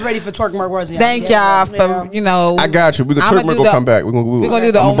 Hey, I was ready for twerk mark words. Thank y'all for I got you. We gonna I'ma twerk. We're do gonna the- come back. We're gonna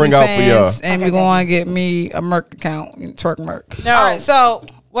do the I'm gonna bring out for y'all. OnlyFans and we're gonna get me a Merc account, twerk Merc. No. All right, so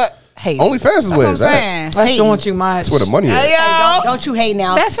what? Hey, OnlyFans is where it's at. That's doing too much. That's where the money is. Hey, yo. Don't you hate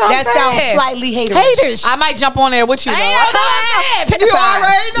now? That's what I'm that sounds saying. slightly haterish. Haters. I might jump on there with you though. You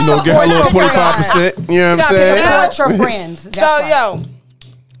already You know, get her a little 25%. You know what I'm saying? Support your friends. That's So right. yo,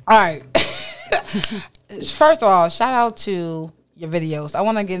 all right. First of all, shout out to your videos. I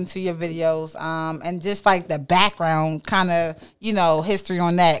want to get into your videos, and just like the background, kind of history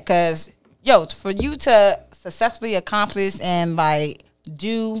on that, because for you to successfully accomplish and like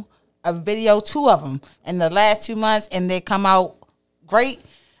do a video, 2 of them in the last 2 months, and they come out great.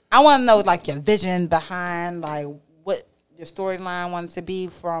 I want to know like your vision behind like what your storyline wants to be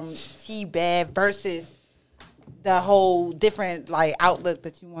from T-Bad versus the whole different like outlook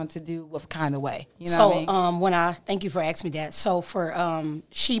that you want to do with Kind of Way. You know what I mean? Thank you for asking me that. So for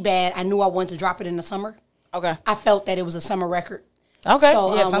She Bad, I knew I wanted to drop it in the summer. Okay. I felt that it was a summer record. Okay.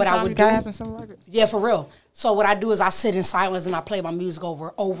 So Yeah, what I sometimes would you gotta do, have some records. yeah, for real. So what I do is I sit in silence and I play my music over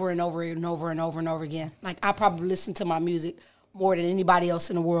and over and over and over again. Like I probably listen to my music more than anybody else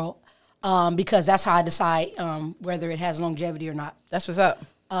in the world, because that's how I decide whether it has longevity or not. That's what's up.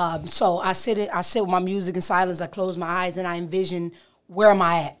 So I sit with my music in silence. I close my eyes and I envision where am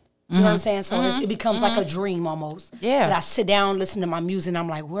I at. You know what I'm saying? So it becomes like a dream almost. Yeah. That I sit down, listen to my music, and I'm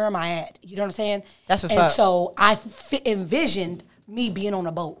like, where am I at? You know what I'm saying? That's what's and up. And so I envisioned me being on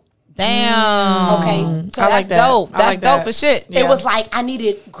a boat. Damn. Okay. So I that's like that. Dope. That's dope as shit. It was like I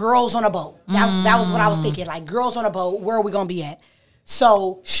needed girls on a boat. That was what I was thinking. Like girls on a boat. Where are we gonna be at?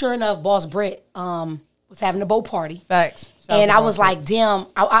 So sure enough, Boss Britt was having a boat party. Facts. And I was like, damn.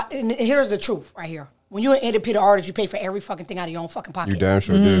 And here's the truth right here. When you're an independent artist, you pay for every fucking thing out of your own fucking pocket. You damn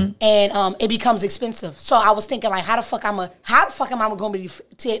sure do. And it becomes expensive. So I was thinking like, how the fuck am I going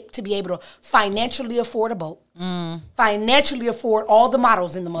to be able to financially afford a boat, financially afford all the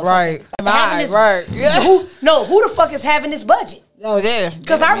models in the motherfucker? Right. Yeah. Who the fuck is having this budget? No, yeah.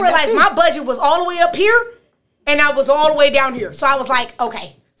 Because I realized my budget was all the way up here, and I was all the way down here. So I was like,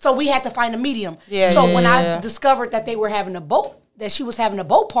 okay. So we had to find a medium. So when I discovered that they were having a boat, that she was having a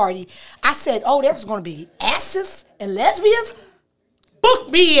boat party, I said, oh, there's going to be asses and lesbians. Book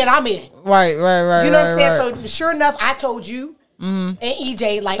me and I'm in. Right. You know what I'm saying? So sure enough, I told you, and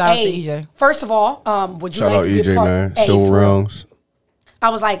EJ. Like, Shout out to hey, EJ. first of all, would you Shout like out to be EJ, a part? man. Hey, Silver for real. rounds. I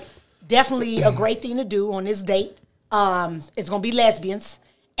was like, definitely a great thing to do on this date. It's gonna be lesbians,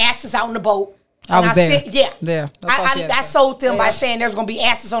 asses out on the boat. I was there. Said, yeah, There. I sold them by saying there's gonna be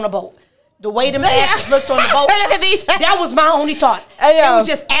asses on the boat. The way them asses looked on the boat, Look at these. that was my only thought. Hey, yo, it was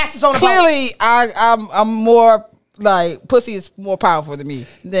just asses on the boat. Clearly, I'm more like pussy is more powerful than me.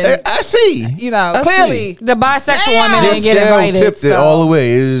 Than, I see. you know, I clearly. see. The bisexual Damn. women didn't get Scale invited. tipped it so- all the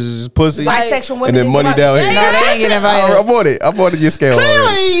way. It's pussy. Bisexual women and then didn't money get down here. invited. No, they ain't get invited. I'm on it. I'm on your scale already.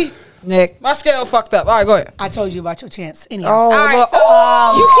 Clearly, Nick. my scale fucked up. All right, go ahead. I told you about your chance. Anyhow, Oh, All right,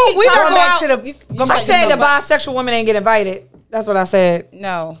 well, so, you keep we talking going about- back to the. I said the bisexual women ain't get invited. That's what I said.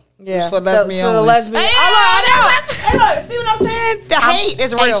 No. Yeah, For lesbian the only. lesbian. Hey, Hey, look, see what I'm saying? The hate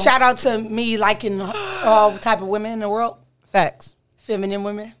is real. Hey, shout out to me liking all type of women in the world, Facts. feminine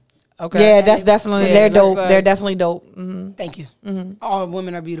women. Okay. Yeah, that's definitely Yeah, they're that's dope. like- They're definitely dope. Mm-hmm. Thank you. All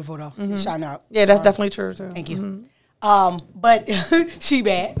women are beautiful though. Shout out. Yeah, that's definitely true too. Thank you. But she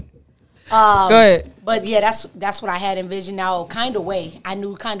bad. Go ahead. But yeah, that's what I had envisioned. Now, Kind of Way, I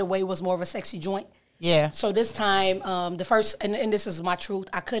knew Kind of Way was more of a sexy joint. Yeah. So this time, the first, and this is my truth,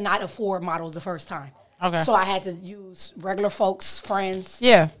 I could not afford models the first time. Okay. So I had to use regular folks, friends.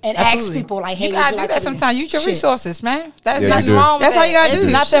 Yeah. And absolutely. ask people like, hey, you would gotta you do like that to be- sometimes. Use your Shit. resources, man. That's Yeah, you nothing do. wrong with That's that. how you gotta There's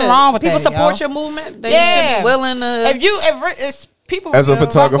do. nothing shit. wrong with People that. support yo. your movement. They Yeah. be willing to. If people As a fuck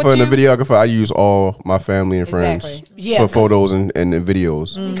photographer with and a you, videographer, I use all my family and friends Exactly. Yeah, for 'cause- photos and the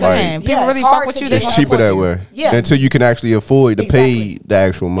videos. Man, people Yeah, really it's hard fuck with to you. get They It's They cheaper support that you. way. Yeah. Until you can actually afford to Exactly. pay the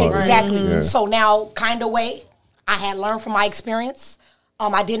actual model. Exactly. Yeah. So now, Kind of Way, I had learned from my experience.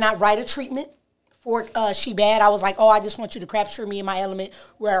 I did not write a treatment for She Bad. I was like, I just want you to capture me in my element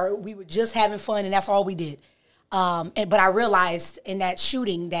where we were just having fun, and that's all we did. But I realized in that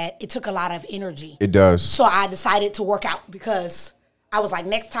shooting that it took a lot of energy. It does. So I decided to work out because I was like,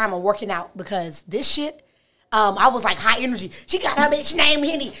 next time I'm working out because this shit. I was like high energy. She got her bitch name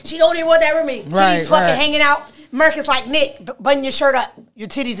Henny. She don't even want that with me. Right, Titties fucking right. hanging out. Merc's like, Nick, button your shirt up. Your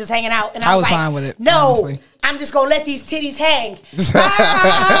titties is hanging out. And I was like, fine with it, No, honestly. I'm just gonna let these titties hang.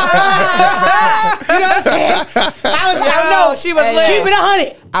 You know what I'm saying? I was like, no, she was Hey, lit. keep it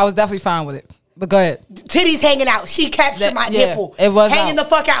 100. I was definitely fine with it. But go ahead. Titties hanging out. She captured my yeah, nipple. it was hanging out. the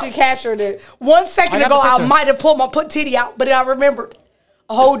fuck out. She captured it. 1 second I got ago, the I picture. might have pulled my titty out, but then I remembered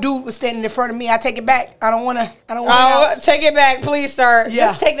a whole dude was standing in front of me. I take it back. I don't want it out. Take it back, please, sir. Yeah.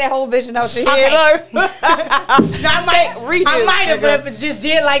 Just take that whole vision out your Okay. head. Look. No, redo, I might have nigga. just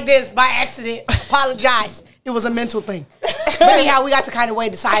did like this by accident. Apologize. It was a mental thing. But anyhow, we got to Kind of Way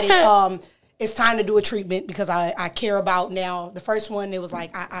decided it's time to do a treatment because I care about now. The first one, it was like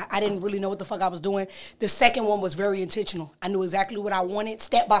I didn't really know what the fuck I was doing. The second one was very intentional. I knew exactly what I wanted,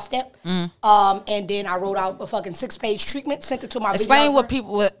 step by step. And then I wrote out a fucking 6-page treatment, sent it to my Explain videographer.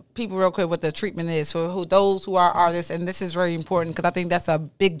 what people real quick what the treatment is for those who are artists, and this is very important because I think that's a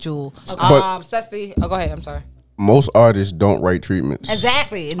big jewel. But- Especially, go ahead. I'm sorry. Most artists don't write treatments.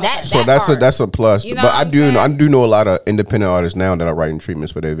 Exactly, and that So that that's a plus. You know but what I'm saying? I do know a lot of independent artists now that are writing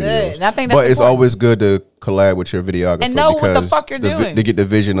treatments for their videos. and I think that's but it's important. always good to collab with your videographer And know what the because fuck you're doing. to get the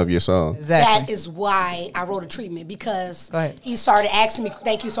vision of your song. Exactly. That is why I wrote a treatment because Go ahead. he started asking me,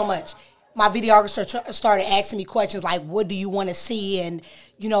 thank you so much. My videographer started asking me questions like, what do you want to see? And,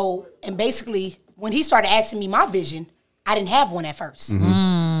 and basically when he started asking me my vision, I didn't have one at first.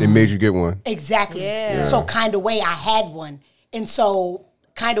 It made you get one. Exactly. Yeah. So Kind of Way, I had one. And so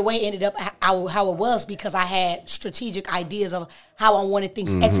Kind of Way ended up how it was because I had strategic ideas of how I wanted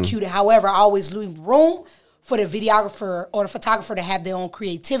things executed. However, I always leave room for the videographer or the photographer to have their own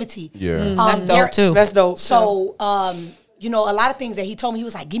creativity. Yeah. That's dope too. That's dope. So, a lot of things that he told me, he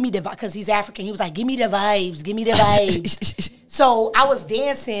was like, give me the vibes, because he's African. He was like, give me the vibes, give me the vibes. So I was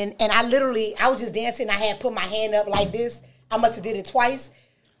dancing, and I was just dancing. I had put my hand up like this. I must have did it twice.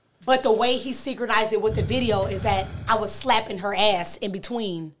 But the way he synchronized it with the video is that I was slapping her ass in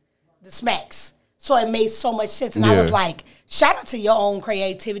between the smacks. So it made so much sense. And I was Yeah. like, shout out to your own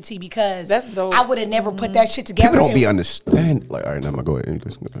creativity because That's dope. I would have never put that shit together. People don't be understand. Like, all right, now I'm gonna go ahead.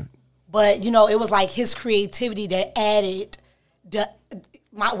 Listen, go ahead. But it was like his creativity that added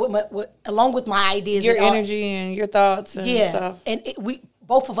along with my ideas, Your and all- energy and your thoughts and stuff. and we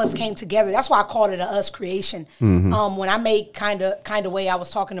both of us came together. That's why I called it a us creation. When I made kind of way, I was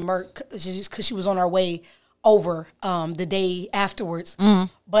talking to Merc because she was on our way over the day afterwards.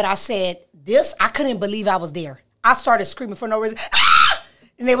 But I said I couldn't believe I was there. I started screaming for no reason, ah!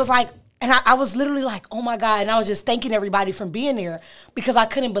 And it was like. And I was literally like, oh my God. And I was just thanking everybody for being there because I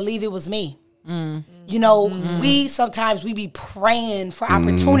couldn't believe it was me. You know, we sometimes we be praying for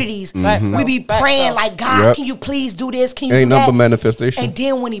opportunities. We be praying like, God, can you please do this? Can you do that? Ain't number manifestation. And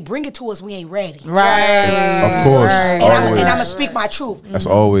then when he bring it to us, we ain't ready. Of course. And I'm gonna speak my truth. That's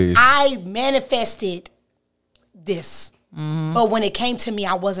always. I manifested this. But when it came to me,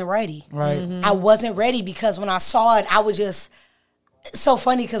 I wasn't ready. I wasn't ready because when I saw it, I was just so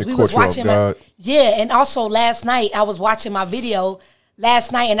funny because we was watching and also last night I was watching my video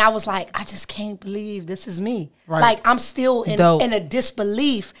last night and I was like, I just can't believe this is me. Like I'm still in a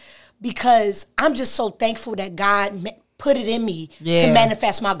disbelief because I'm just so thankful that God put it in me to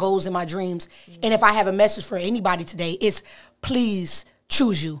manifest my goals and my dreams. And if I have a message for anybody today, it's please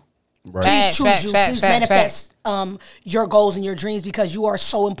choose you. Please choose you. Please manifest your goals and your dreams because you are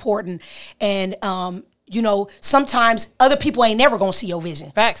so important. And you know, sometimes other people ain't never gonna see your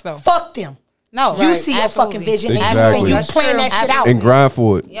vision. Facts though. Fuck them. No, you see your fucking vision and you plan that shit out and grind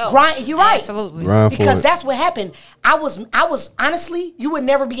for it. Grind, you're right. Absolutely. Grind because for it. that's what happened. I was honestly, you would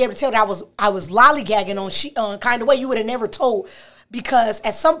never be able to tell that I was lollygagging on Kind of Way. You would have never told because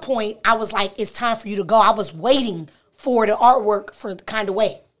at some point I was like, it's time for you to go. I was waiting for the artwork for Kind of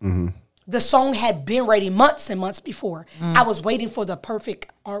Way. The song had been ready months and months before. I was waiting for the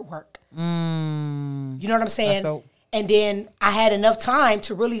perfect artwork. You know what I'm saying? And then I had enough time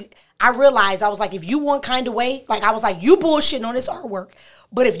to really, I realized, I was like, if you want Kind of Way, like I was like, you bullshitting on this artwork.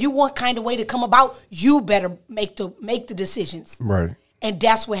 But if you want Kind of Way to come about, you better make the decisions. Right. And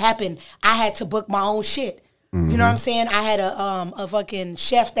that's what happened. I had to book my own shit. You know what I'm saying? I had a fucking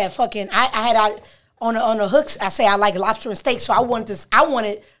chef that fucking, I had on the hooks, I say I like lobster and steak. So I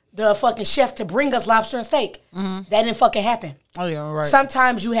wanted the fucking chef to bring us lobster and steak. That didn't fucking happen. Oh yeah, right.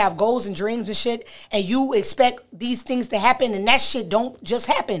 Sometimes you have goals and dreams and shit, and you expect these things to happen, and that shit don't just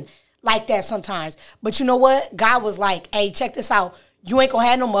happen like that sometimes. But you know what? God was like, hey, check this out. You ain't gonna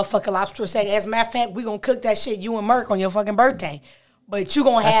have no motherfucking lobster and steak. As a matter of fact, we gonna cook that shit, you and Merc, on your fucking birthday. But you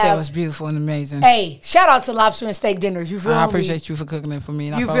gonna have... That shit was beautiful and amazing. Hey, shout out to lobster and steak dinners. You feel me? I appreciate you for cooking it for me.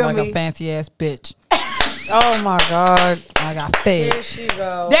 And You I feel felt like me? a fancy-ass bitch. Oh my God. I got fed. Here she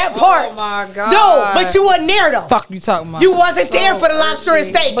go. That part. Oh my God. No, but you wasn't there though. Fuck you talking about? You wasn't there for the lobster and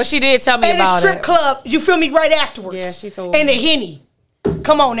steak. But she did tell me and about the strip it. club, you feel me, right afterwards. Yeah, she told And me. the Henny.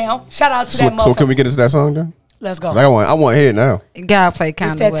 Come on now. Shout out to that motherfucker. So can we get into that song then? Let's go. 'Cause I want to hear it now. Gotta play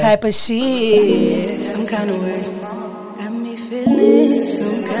Kind It's of that Way. type of shit. Some kind of way. Got me feeling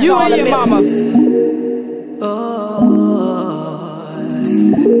some kind You and your mama.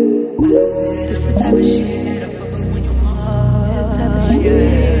 This the type of shit. This the type of shit.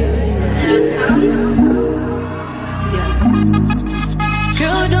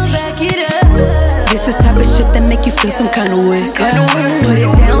 Girl, don't back it up. This the type of shit that make you feel some kind of way. Put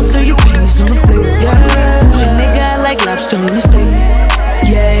it down so your pennies on the plate. Your nigga I like lobster on the steak.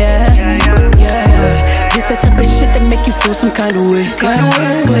 This the type of shit that make you feel some kind of way.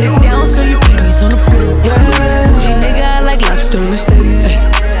 Put it down so your pennies on the plate. Your nigga I like lobster on the steak.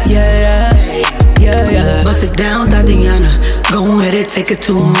 Bust it down, Tatiana. Go ahead and take it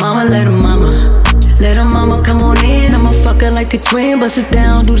to mama, let her mama come on in. I'ma fuck her like the twin. Bust it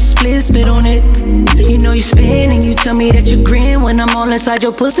down, do the split on it. You know you spin and you tell me that you grin. When I'm all inside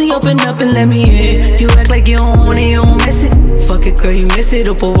your pussy, open up and let me in. You act like you don't want it, you don't miss it. Fuck it, girl, you miss it.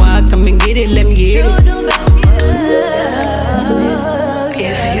 Up a while, come and get it, let me get it.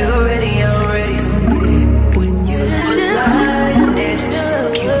 If you're ready, I'm ready, come get it. When you're done,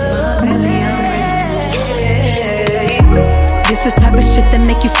 kiss my belly, I'm ready. This the type of shit that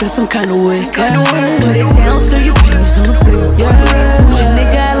make you feel some kind of way. Put it down so your pennies on the plate. Your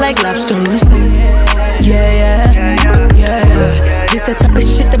nigga I like lobster on the steak. This the type of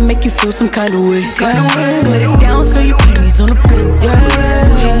shit that make you feel some kind of way. Put it down so your pennies on the plate.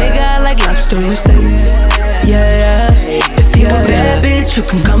 Your nigga I like lobster on the steak. If you a bad bitch, you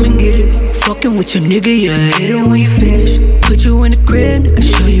can come and get it. Fucking with your nigga, hit it when you finish. Put you in the crib, nigga,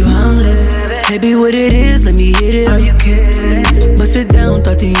 show you how I'm living. Baby, what it is, let me hit it. Are you kidding? Bust it down,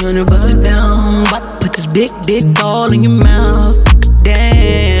 Tatiana, bust it down. Put this big dick all in your mouth.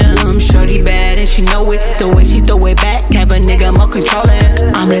 Damn, shorty bad and she know it. The way she throw it back, have a nigga more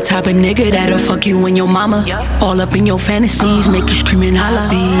controlling. I'm the type of nigga that'll fuck you and your mama. All up in your fantasies, make you scream and holla.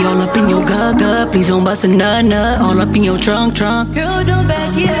 Be all up in your gut, please don't bust a nut. All up in your trunk. Girl, don't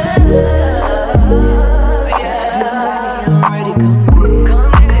back it up. I'm ready, come get it.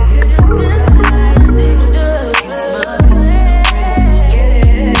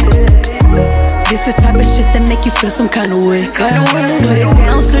 This the type of shit that make you feel some kind of way. Put it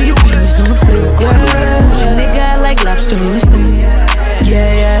down so your pennies on the plate. Your nigga I like lobster on the steak.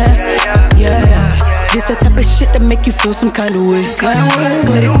 This the type of shit that make you feel some kind of way.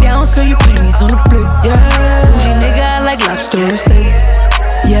 Put it down so your pennies on the plate. Yeah, bougie nigga, I like lobster and steak.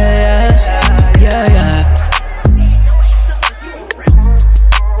 Yeah, yeah, yeah.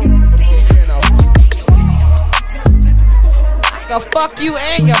 Go fuck you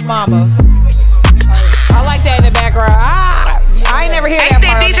and your mama. I like that in the background. I ain't never hear that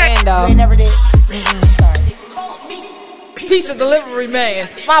part on the end, though. You ain't never did. Sorry. Piece of delivery man.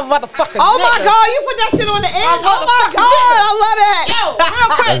 My motherfucker. Oh my God, you put that shit on the end. Oh my God, I love that. Yo,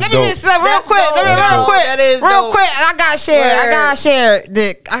 real quick. Let me just say real quick. That is real dope. quick. And I gotta share.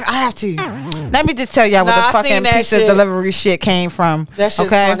 Dick. I have to. Let me just tell y'all where the fucking piece of delivery shit came from. That shit's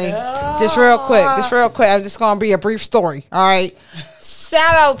funny. Just real quick. I'm just gonna be a brief story. All right.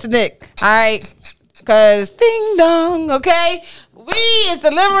 Shout out to Nick. All right. Cause ding dong. Okay. We is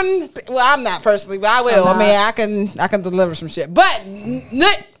delivering. Well, I'm not personally, but I will. I mean, I can deliver some shit. But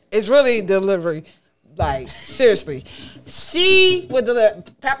Nick is really delivery. Like seriously, she would deliver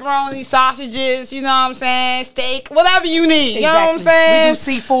pepperoni, sausages. You know what I'm saying? Steak, whatever you need. You know what I'm saying? We do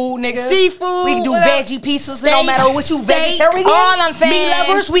seafood, nigga. Seafood. We can do whatever. Veggie pieces. It don't matter what you vegetarian. All I'm saying. Meat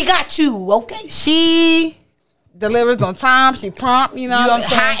lovers, we got you. Okay. She delivers on time. She prompt. You know what I'm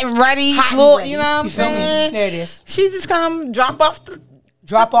saying? Hot and ready. You know what I'm saying? There it is. She just come drop off the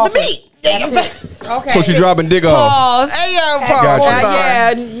meat. That's it. Okay. So she dropping dig off. Pause. Hey yo, Gotcha. pause.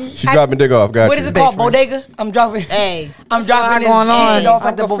 Yeah. She dropping dig off. Gotcha. What is it called? Bodega? I'm dropping. Hey, I'm dropping going on? this off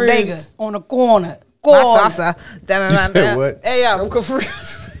at the I'm bodega confused. on the corner. my salsa. You said what? Hey yo, I'm confused.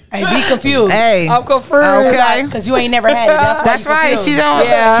 Hey, be confused. hey. I'm confused. Okay. Because you ain't never had it. That's why you right. confused. She don't.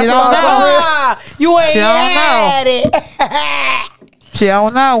 Yeah, she that's don't what know. You ain't She don't had it. She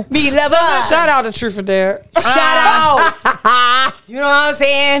don't know. Me lover. Shout out to Truth or Dare. Shout out. You know what I'm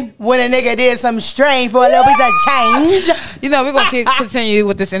saying? When a nigga did something strange for a little piece of change. You know we're gonna continue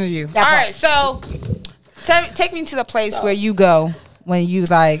with this interview. All part. right. So take me to the place where you go when you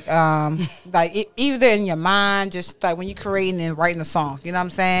like either in your mind, just like when you creating and writing a song. You know what I'm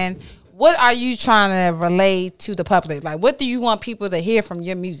saying? What are you trying to relay to the public? Like, what do you want people to hear from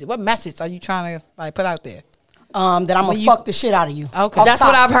your music? What message are you trying to like put out there? That I'm gonna fuck the shit out of you. Okay, That's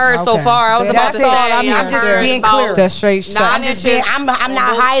what I've heard so Okay. far. I was about That's to it. say. I'm just being clear. That's straight shit. I'm just being. I'm not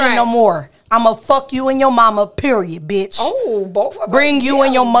hiding no more. I'm gonna fuck you and your mama. Period, bitch. Oh, both of them. Bring you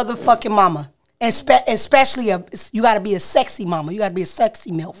and your motherfucking mama. And especially you gotta be a sexy mama. You gotta be a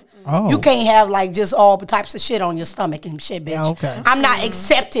sexy MILF. Oh. You can't have like just all types of shit on your stomach and shit, bitch. Yeah, okay. I'm not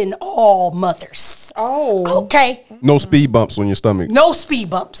accepting all mothers. Oh. Okay. No speed bumps on your stomach. No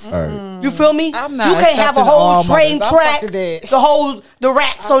speed bumps. All right. You feel me? I'm not You can't have a accepting whole all train mothers. I'm track. fucking dead. The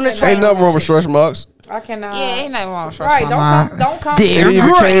rats on the train. Ain't nothing wrong with stretch marks. I cannot. Yeah, ain't nothing wrong with Right, don't come. Dear It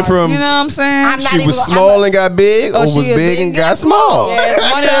even came from You know what I'm saying? I'm not she even was gonna- small and got big, or Oh, was she big and got small. Yeah,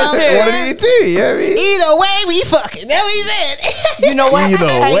 it's one of the two. One of these two. You know what I mean? Either way, we fucking. That's what he said. You know what? Either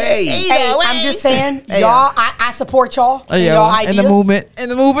way. Hey, I'm just saying, y'all. I support y'all. Oh, and yeah, y'all ideas. in the movement. In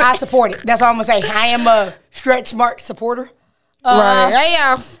the movement. I support it. That's all I'm gonna say. I am a stretch mark supporter. Right. Hey,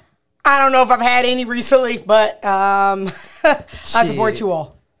 yo. I don't know if I've had any recently, but I support you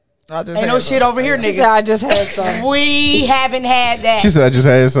all. Ain't no shit over here, She said nigga. I just had some. We haven't had that. She said I just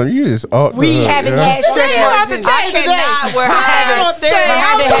had some. You just We haven't had stretch marks. in- I cannot wear her I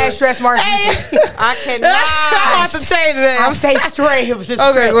haven't had stretch marks. recently. I cannot. I'm about to change that. I'm stay straight with this.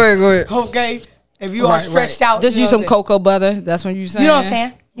 Okay, go ahead. Okay, if you are stretched out, Just you use know some what I'm cocoa butter. That's what you saying. saying. You know what I'm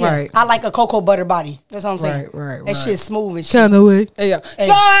saying? Yeah. Right. I like a cocoa butter body. That's what I'm saying. Right. That shit's smooth and shit. Kind of way. Hey, yo. Hey,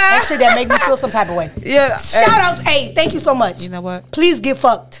 that shit that make me feel some type of way. Yeah. Shout out. Hey, thank you so much. You know what? Please get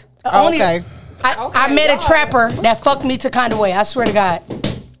fucked. Okay. I met a trapper that fucked me to kind of way. I swear to God.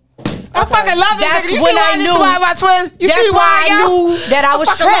 I fucking love this That's nigga. You when see why I this knew- is why my twin? You That's see why I yo? knew that I was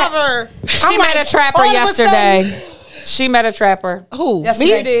fucking trapped. love her. She met a trapper all of a sudden- yesterday. She met a trapper. Who?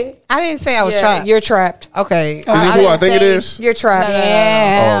 Yesterday. You did. I didn't say I was Yeah, trapped. you're trapped. Okay. Is this who I think it is? You're trapped.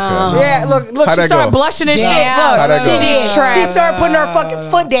 Yeah. Oh, okay. Yeah, look, How'd she that started go? blushing and shit. Yeah. How'd that Look, go? she's trapped. She started putting her fucking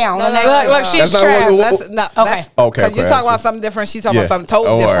foot down. on that Look, shit. she's That's not trapped. what- That's not Okay. That's, Okay, Because you okay, talking about that's- something different. She's talking Yeah. about something totally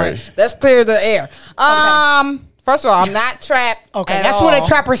Oh, different. alright. Let's clear the air. First of all, I'm not trapped. Okay, at that's all. what a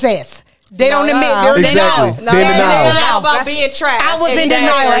trapper says. They don't No, admit. no. They're in Exactly. denial. They in denial. Now about That's- being trapped. I was in Exactly.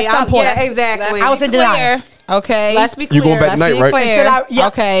 denial at some point. Yeah, exactly. I was in denial. Okay. Let's be You clear. going back Let's tonight, be right? clear. Until I- yep,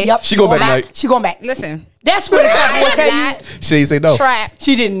 Okay. Yep. She going back tonight. She going back. Listen. That's what the trapper will I tell am you. not She ain't say no. trapped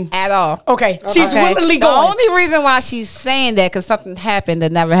She didn't. at all. Okay. She's Okay? willingly The going. only reason why she's saying that because something happened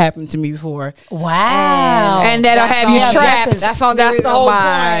that never happened to me before. Wow. And that'll That's have you all- trapped. That's the only That's the reason whole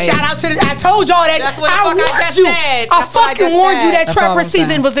why. point. Shout out to the. I told y'all that. That's what the I fuck I warned just you. said. I That's what I fucking just warned you said. that That's all trapper I'm saying.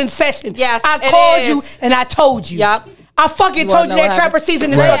 season was in session. Yes, I it called is. you and I told you. Yup. I fucking told you that trapper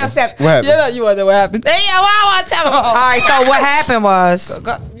season is What fucking happened? seven. What happened? Yeah, you want to know what happened? Hey, yo, I want to tell him. All right, so what happened was,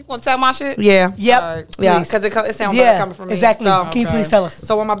 You want to tell my shit? yeah. Yep. All right. Yeah, Please. because it sounds like Yeah, it's coming from me. exactly. So, Can you please tell us?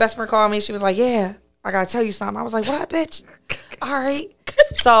 So when my best friend called me, she was like, "Yeah, I gotta tell you something." I was like, "What, bitch?" All right.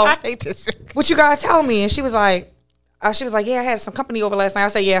 So I hate this shit. what you gotta tell me? And she was like, "Yeah, I had some company over last night." I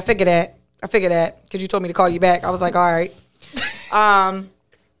said, "Yeah, I figured that because you told me to call you back." I was like, "All right."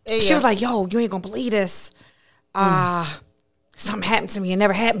 She was like, "Yo, you ain't gonna believe this. Something happened to me. It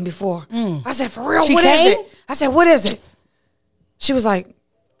never happened before." I said, "For real? She What is came? it?" I said, "What is it?" She was like,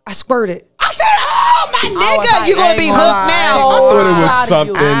 "I squirted." I said, oh, my was nigga, like, you gonna ain't be gonna hooked lie. now. I thought it was Proud of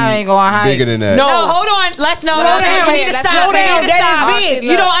you. something I ain't gonna hide. bigger than that. No, hold on. Let's slow down. down. You need to slow down. That is big.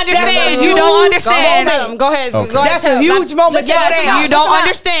 You don't understand. That's You a don't huge understand. moment. Go ahead. Okay. Go ahead. That's a huge moment. Yes, you don't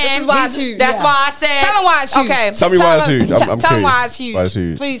understand. This is why it's huge. That's Yeah. why I said. Tell them why it's huge. Okay. Tell me why it's huge. I'm Tell them curious. why it's huge. Why it's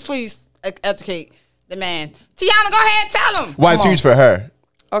huge. Please educate the man. Tiana, go ahead. Tell him. Why it's huge for her?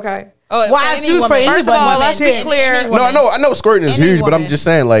 Okay. Oh, Why it's huge for any anybody? First of all, woman. let's be clear. No, I know squirting is Any huge, but I'm woman. just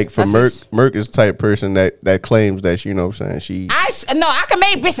saying, like, for That's Merc is the type of person that claims that, you know what I'm saying, she... I can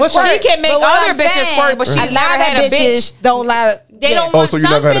make bitches Well, squirt. she can make but what other I'm bitches saying, squirt, but she's a never lot of had a bitches don't lie. They don't Oh, want so you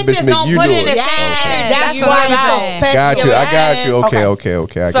some never had a bitch bitches make don't you put do it in it. the Yes, same. that's That's what why I'm it's so saying. special. Got you. I got you. Okay.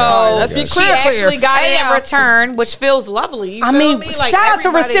 Okay. I So got you. let's be she clear. actually got it Hey, in return, which feels lovely. You I feel mean, me? Like, shout out to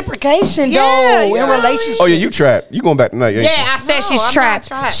everybody- reciprocation, Yeah, though, you in know? relationships. Oh, yeah, you trapped. You going back tonight, ain't you? Yeah, I said No, she's I'm not trapped.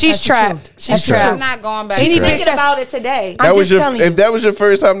 trapped. She's That's the trapped. truth. She's That's the trapped. I'm not going back. Any to bitch that. Thinking about it today. I'm That was just your, telling you. if that was your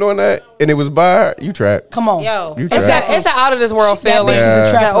first time doing that and it was by her, you trapped. Come on. Yo, You It's trapped. an out of this world That feeling. bitch is a Yeah. That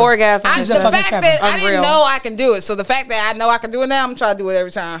trapper. orgasm. I, is the a fucking fact trapper. that I didn't Unreal. know I can do it, so the fact that I know I can do it now, I'm trying to do it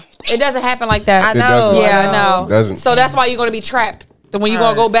every time. It doesn't happen like that. I It know. doesn't. Yeah, I know. Doesn't. So that's why you're going to be trapped. Then when you're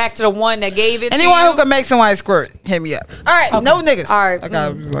going to go back to the one that gave it Anyone to you. who can make somebody squirt, hit me up. All right, no niggas. All right. I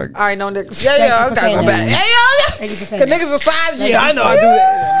got like, All right, no niggas. yeah, Thank you I for gotta saying go that. back. Hey, yo, Thank you for saying cause that. niggas are side. Yeah, I know I do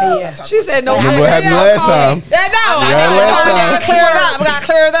that. Yeah. She said no. Remember niggas. what happened last time? Yeah, no, Yeah, last we time. gotta clear it up. We gotta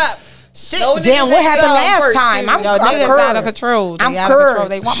clear it up. Shit. No Damn, what happened Yo, last first, time? I'm Yo, niggas out of cursed. control. They I'm out of control. cursed.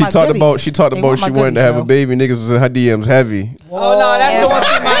 They want She my talked goodies. about she They want my wanted to goodies, have yo. a baby. Niggas was in her DMs heavy. Oh, no, that's Yeah. doing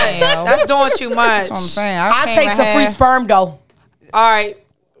too much. Yeah. That's doing too much. That's what I'm saying. I I'll can't take some free have- sperm, though. All right.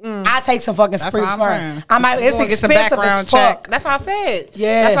 I'll take some fucking That's free what I'm sperm. saying. I might. It's Gonna get some expensive background as fuck. check. That's what I said.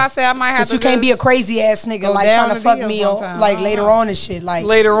 Yeah. That's why I said I might have But to. you can't be a just crazy ass nigga go like down trying to the fuck DMs me sometime. like I don't later know. on and shit. Like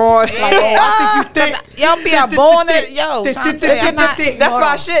Later on. like, oh, I think you think. Y'all be a born it. Yo, trying to tell you, I'm not That's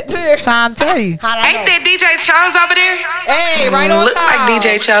my shit, too. trying to tell you. How'd I know? Ain't that DJ Chose over there? Hey, right on Look time. like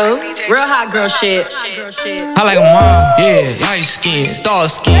DJ Chose. Real hot girl shit. I like 'em all, yeah, light skin, dark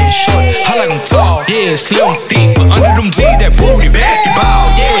skin, short. I like 'em tall, yeah, slim, thick, but under them jeans, that booty, basketball,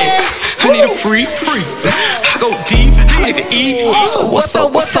 yeah. I need a free. I go deep, I like to eat. So what's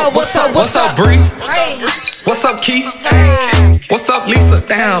up, Bree? What's up, Keith? What's up, Lisa?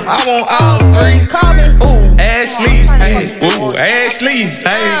 Damn, I want all three. Call me. Ooh, Ashley, hey, ooh, Ashley,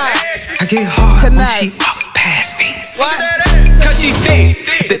 hey. I get hard when she walk past me. What? Cause she thick.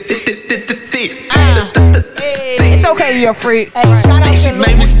 It's okay, you're a freak. Hey, shout out She to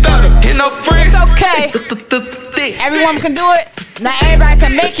made me stutter in her fridge. It's okay. Everyone can do it. Not everybody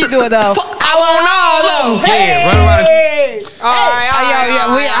can make you do it though. I want all of them. Yeah, run around. All right.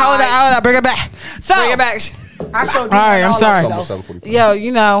 Hold on, bring it back. So, Bring it back. I showed you. All right, I'm all sorry. of them, though. yo,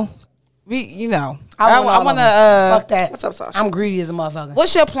 I want to. Fuck that. What's up, Sasha? I'm greedy as a motherfucker.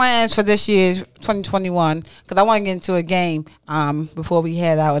 What's your plans for this year's 2021? Because I want to get into a game before we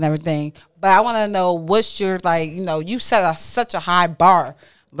head out and everything. But I want to know what's your you set such a high bar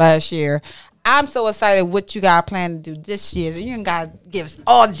last year. I'm so excited what you got planned to do this year. So you ain't got to give us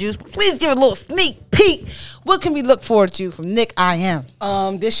all the juice. But please give a little sneak peek. What can we look forward to from Nick I Am?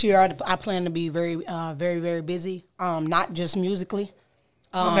 This year I plan to be very, very busy. Not just musically.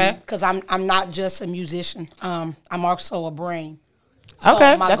 Okay. Because I'm not just a musician. I'm also a brain. So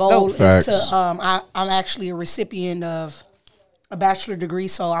Okay, my that's goal dope. is Facts. to. I'm actually a recipient of a bachelor degree,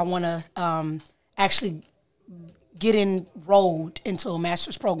 so I want to actually get enrolled into a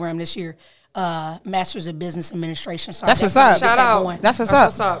master's program this year. Master's in Business Administration. So That's what's definitely up. get Shout that out. going. That's what's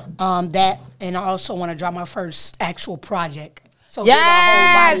That's up. what's up. That, and I also want to drop my first actual project. So give a whole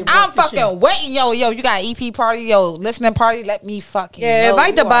Yes, body of I'm work this year. fucking waiting. Yo, you got EP party, listening party. Let me fucking Yeah, know.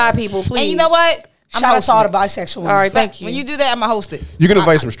 invite the bi people, please. And you know what? Shout out to all the bisexual women. All right, thank you. When you do that, I'm gonna host it. You can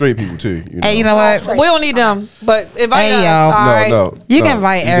invite some straight people too. Hey, you know what? We don't need them, but invite Hey, us. yo. All right. No. You can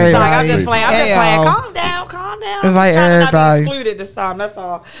invite everybody. Like, I'm just playing. I'm just Hey, playing. yo. Calm down. Invite Just trying to not everybody. be excluded this time. That's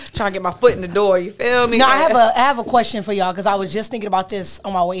all. Trying to get my foot in the door. You feel me? Now I have a question for y'all because I was just thinking about this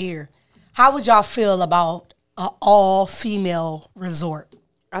on my way here. How would y'all feel about an all female resort?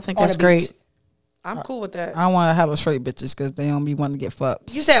 I think on that's the beach? great. I'm cool with that. I don't want to have straight bitches because they don't be wanting to get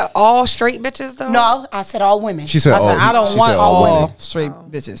fucked. You said all straight bitches though? No, I said all women. She said, I don't want all women. straight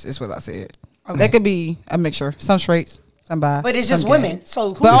bitches. Is what I said. Okay. That could be a mixture. Some straights, some bi. But it's just women.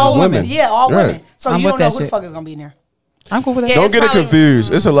 So but all women. Yeah, all women. So I'm you don't know that who the shit. fuck is gonna be in there. I'm cool with that. Yeah, Don't get it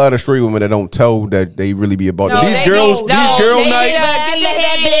confused. It's a lot of straight women that don't tell that they really be about it. These girls nights. These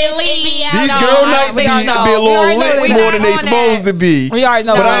girl nights be a little lit more than they supposed to be. We already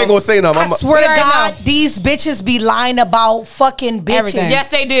know. But I ain't gonna say nothing. I swear to God, these bitches be lying about fucking bitches. Everything. Yes,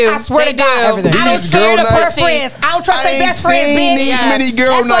 they do. I swear to God, everything. I don't These trust girl their nights. friends. I don't trust their best friends, bitch. These many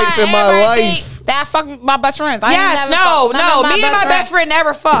girl nights in my life. That fuck my best friends. Yes, no. Me and my best friend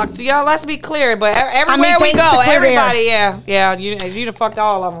never fucked. Y'all, let's be clear. But everywhere we go, everybody, yeah, you done fucked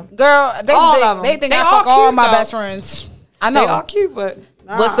all of them. Girl, they think I fuck all my though. best friends. I know. They all cute, but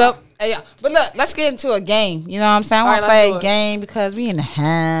what's up? Hey, but look, let's get into a game. You know what I'm saying? I want to play a game because we in the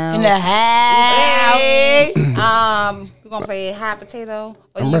house. In the house. We're gonna play hot potato.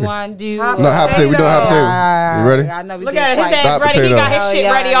 Or I'm you ready. want to do? No, hot potato. We doing hot potato. You ready? I know we look did at it. twice. His ass Hot ready. He potato. got his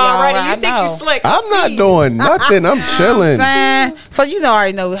shit ready already. You think you slick? I'm not doing nothing. I'm chilling. So you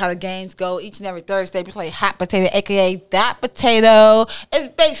already know how the games go. Each and every Thursday we play hot potato, aka that potato. It's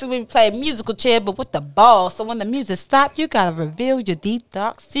basically we play musical chair, but with the ball. So when the music stops, you gotta reveal your deep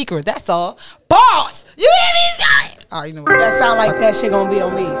dark secret. That's all. Balls. You hear me, guys? Oh, you know what? That sound like that shit gonna be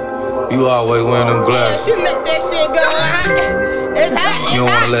on me. You always wearing them glasses. She let that shit go. It's hot. You don't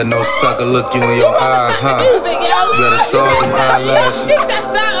wanna let no sucker look you in your eyes, huh? You better solve them eyelashes. You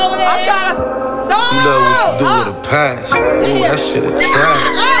love what you do with a pass. Ooh, that shit a trap.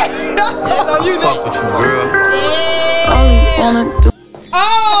 Fuck with you, girl. Only wanna do.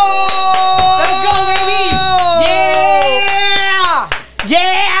 Let's go, baby.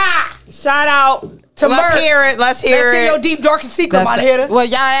 Yeah. Shout out to Let's hear it. Let's hear your deep darkest secret, my hitter. Well,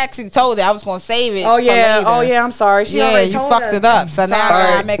 y'all actually told it. I was gonna save it. Oh yeah. For later. Oh yeah. I'm sorry. She already you told fucked us. it up. So now I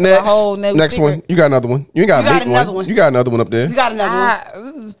gotta make a whole new Next secret. one. You got another one. You ain't got another one. You got another one up there. You got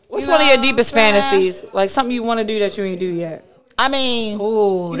another one. What's one of your deepest fantasies? Like something you want to do that you ain't do yet? I mean,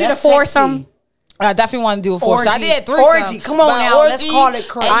 ooh, you did a foursome. I definitely want to do a foursome. I did three. Orgy. Come on now. Let's call it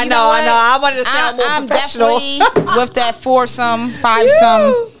crazy. I know. I wanted to sound more professional. Definitely with that foursome,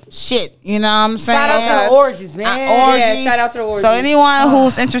 fivesome shit. You know what I'm saying? Shout out to the orgies, man. Orgies. Yeah, shout out to the orgies. So anyone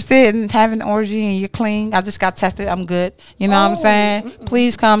who's interested in having an orgy and you're clean, I just got tested. I'm good. You know what I'm saying?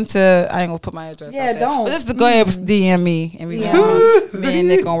 Please come to. I ain't gonna put my address. Yeah, out there. don't. But just to go ahead and DM me, and we gonna me and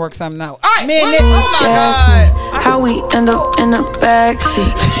Nick gonna work something out. All right, Me and Nick. oh my Ask God. me how we end up in the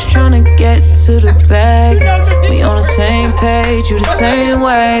backseat. Just tryna get to the bag. We on the same page, you the same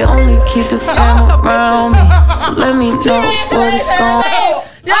way. Only keep the fam around me. So let me know what it's going.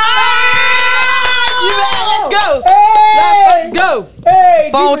 Let's go. Let's go. Hey,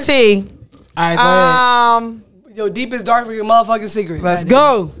 Phone T. All right, go ahead. Your deepest dark for your motherfucking secret. Let's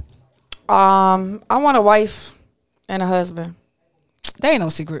go. I want a wife and a husband. There ain't no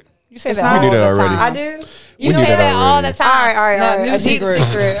secret. You say that We all knew that the already. time. I do. You We say knew that that all already. the time. All right. No, A new deep secret.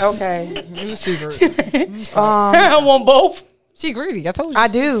 secret. Okay. New secret. I want both. She greedy. I told you. I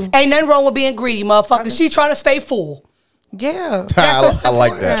do. Ain't nothing wrong with being greedy, motherfucker. She trying to stay full. Yeah. I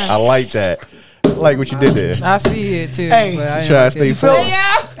like that. I like that. I like what you did there. I see it too. Hey. but I ain't Try to like stay it. full.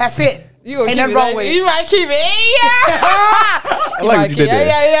 Yeah. That's it. You gonna Ain't keep nothing wrong with it. You might keep it. Yeah. I like what you did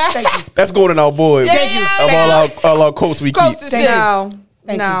there. Yeah. Thank you. That's going in our board. Thank you. Of all our quotes we Quotes keep. and shit. No.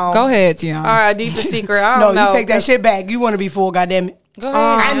 Thank No. Go ahead, Tiana. All right. Deepest secret. I No, don't know. you take that shit back. You want to be full, goddammit. Go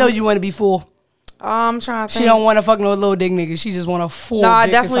ahead. I know you want to be full. I'm trying to think. She don't want to fuck no little dick nigga. She just want a full. No, I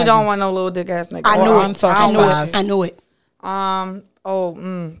dick definitely inside don't you. want no little dick ass nigga. I knew it. uncircumcised. I knew it.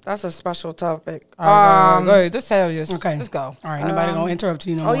 That's a special topic. All right, go ahead. Just tell yours. Okay. Let's go. All right, nobody gonna interrupt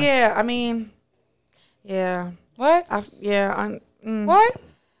you no more. Oh yeah, I mean, yeah. What? What?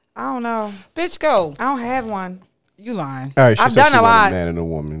 I don't know. Bitch, go. I don't have one. You lying. All right, she I've said done she a wanted lot. a man and a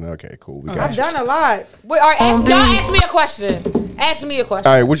woman. Okay, cool. We got I've you. done a lot. Wait, all right, y'all ask me a question. Ask me a question.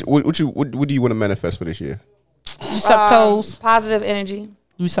 All right, what do you want to manifest for this year? You suck toes. Positive energy.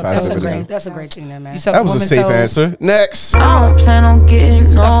 You suck Positive toes. energy. That's a great thing, man. You suck That was a woman safe toes. answer. Next. I don't plan on getting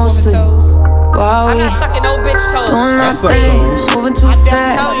You suck no woman sleep. toes. While I'm we not sucking no bitch toes. doing I that suck thing, toes. moving too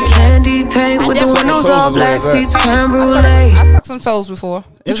fast. Candy paint with the definitely windows toes all is where black it's at. seats, creme I brulee. sucked some toes before.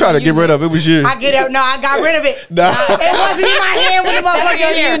 You try to get rid of it. It was you. I get it. No, I got rid of it. Nah. It wasn't in my hand when the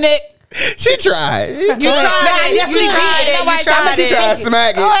motherfucker in here. Nick. She tried. You tried it. I definitely tried did. it. Nobody You tried She tried to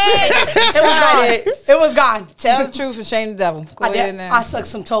smack it. It was gone. It was gone. Tell the truth and shame the devil. Go ahead now. I sucked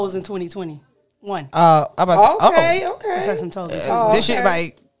some toes in 2021. I'm about to say, I sucked some toes in 2021. this shit's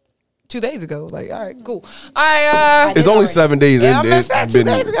like 2 days ago. Like, all right, cool. All right, It's only 7 days in. I missed that 2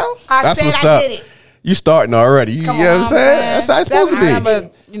 days ago. I That's said what's I up. did it. You starting already. You know what I'm saying? That's how it's supposed to be.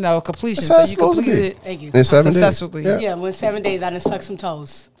 Remember, completion. That's how it's you supposed to be. completed Thank you. In 7 days. successfully. Yeah, when 7 days I done sucked some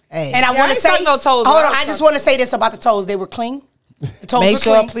toes. Hey. And I want to say, no toes. hold on, I just want to say this about the toes. They were clean. The toes Make were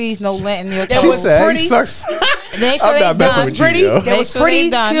sure, clean. please, no lint in your They toes. was pretty. sucks. Make sure I'm not they messing done. with you, Pretty. yo. They Make was sure pretty, they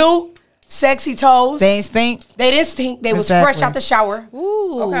done. cute, sexy toes. They ain't stink. They didn't stink. They was Exactly. fresh out the shower.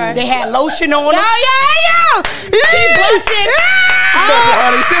 Ooh. Okay. They had lotion on them. She's blushing.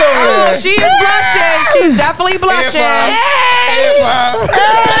 All this shit over there. She is blushing. She's definitely blushing.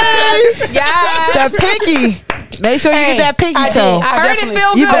 Yes. That pinky. Make sure you get that pinky toe. I heard it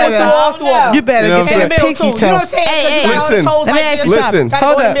feel You good. better- so I don't know. You better You know get what I'm that saying? pinky toe. You know what I'm saying? Hey, Listen, toes let me like ask this. you Listen. Gotta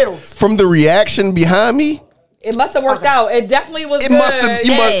Hold go in up. the middles. From the reaction behind me, It must have worked out. It definitely was it good. must have.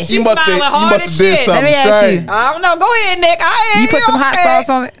 You Hey. must. You must smiling have. You hard must as have did shit. something Let me ask straight. you. I don't know. Go ahead, Nick. You put some hot sauce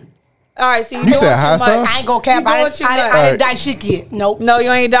on it. All right, see, You said hot sauce? I ain't gonna cap. I doing didn't, too I, didn't, much. I didn't die shit yet. Nope. No, you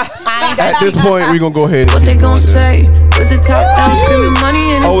ain't done. I ain't die At this shit. point, we gonna go ahead. What they gon' say? With the top down, screaming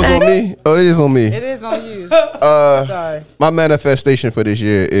money in the Oh, it's on bank. me. Oh, it is on me. It is on you. Sorry. My manifestation for this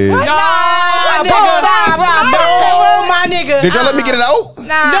year is. No, my nigga. Did y'all let me get it out?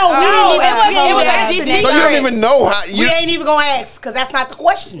 No, we didn't even. It was actually So you don't even know how. We ain't even gonna ask because that's not the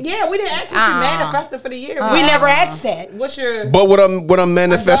question. Yeah, we didn't ask what you manifested for the year. We never asked that. What's your? But what I'm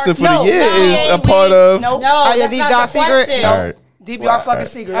manifesting for the No, year no, we is a ain't- part we- of. nope. No, Are your that's deep not dark the secret? question. All right. DBR fucking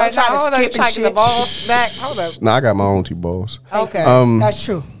secret. All right, Don't now try hold to up. skip Try and to get the shit. balls back. Hold up. Nah, I got my own two balls. Okay. That's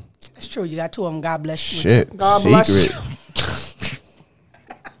true. That's true. You got two of them. God bless you. Shit, God bless secret.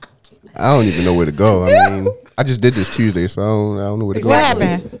 I don't even know where to go. I mean, I just did this Tuesday, so I don't know where to go. What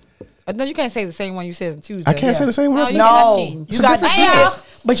happened? No, you can't say the same one you said on Tuesday. I can't say the same one. No, you No, can't. Cheating. you got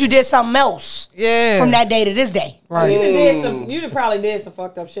but you did something else. Yeah. From that day to this day. Right. You probably did some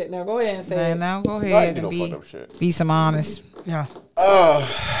fucked up shit. Now go ahead and say Man, it. now go I ahead ain't do and no fucked up shit. be some honest. Yeah.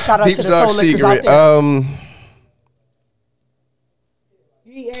 Shout out Deep to the dark toe lickers out secret. there.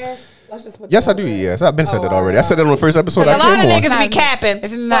 You eat ass. Let's just put Yes, that I do. on there. Yes, I've been said that already. I said that on the first episode. A lot I of came on. niggas be capping.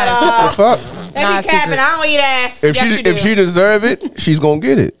 It's The not. fuck? They Not be a capping. secret. I don't eat ass. If Yes, she you do. if she deserve it, she's gonna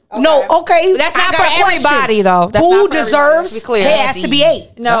get it. No, okay. That's I not got for a question. everybody, though. That's Who not for everybody. deserves Let's be clear. it has to be ate.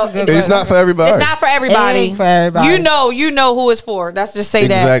 No, That's a good It's not for everybody. it's not for everybody. It ain't for everybody. You know who it's for. Let's just say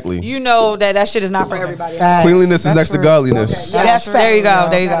Exactly. that. You know that shit is not for everybody. Facts. Cleanliness is That's next to true. godliness. That's There you go.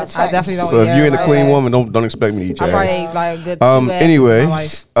 There you go. That's I definitely don't. So if eat you ain't a everybody clean ass. woman, don't expect me to eat I your probably ass. ate like a good 2 asses in my Anyway,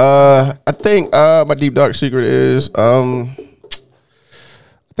 life. I think my deep dark secret is I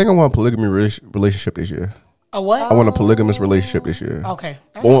think I want a polygamy relationship this year. A what? I want a polygamous relationship this year. Okay.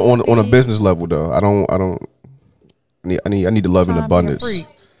 On a business level though. I need the love in abundance.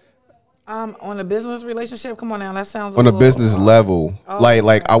 On a business relationship. Come on now, that sounds On a little- business level,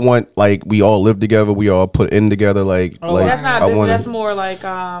 like I want we all live together, we all put in together, like That's not I business. want. That's more like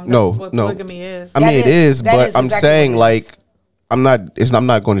that's No, what no. polygamy is. I mean, it is, that but is I'm exactly saying what it is. like I'm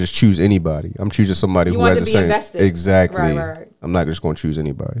not going to just choose anybody. I'm choosing somebody You who want has to the be same invested. exactly. Right. I'm not just going to choose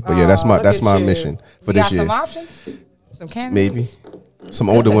anybody. But yeah, that's look at my you. mission for You this got year. some options? Some candidates? Maybe some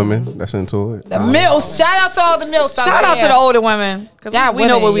older women that's into it. The mills. Shout out to all the mills. Shout out to the older women because Y'all we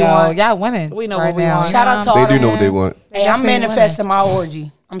know what we want. Y'all winning. We know right what we now. want. Shout out to all They do them. know what they want. Hey, I'm Definitely manifesting my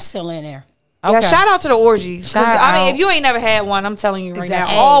orgy. I'm still in there. Yeah, Okay. shout out to the orgy. 'Cause, Shout I mean, out. if you ain't never had one, I'm telling you right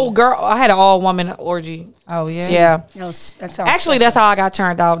Exactly. now. I had an all woman orgy. Oh yeah. Yeah. That sounds Actually, that's how I got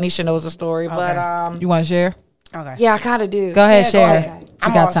turned out. Nisha knows the story, but You want to share? Okay. yeah, I kind of do. Go ahead, Yeah, go share. ahead. We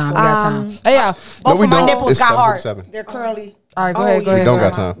I'm got all time. We for got it. time. Hey, yeah. Both we of my don't. nipples It's got hard. 7:07. They're curly. All right, go Oh, ahead. Go you ahead. don't go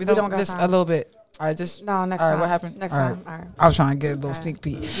got ahead. time. We We don't don't got just time. a little bit. All right, just No, next all right, time. what happened? Next All right. time. All right. I was trying to get a little sneak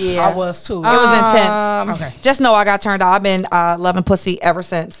peek. Yeah, I was too. It was intense. Okay. Just know I got turned out. I've been loving pussy ever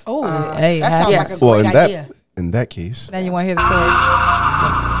since. Oh, hey, that sounds yes. like a Well, great in idea. that case, Now you want to hear the story?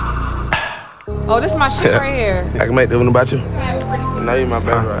 Oh, this is my shit right here. I can make that one about you. Now you my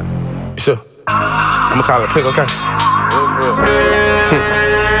baby, right? Sure. I'ma call it pick, okay?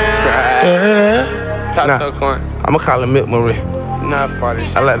 Top so corn. I'ma call it Milk Marie. Not for this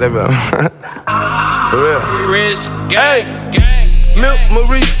shit. I like that better. For real. Rich Hey, Milk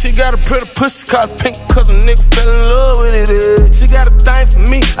Marie, she got a pretty pussy called pink, cause a nigga fell in love with it. She got a thing for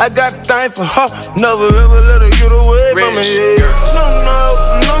me, I got a thing for her. Never ever let her get away from me. No, no,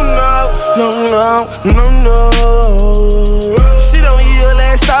 no, no, no, no, no, no. She don't yield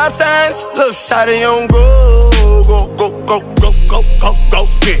at stop signs. Little shawty on go,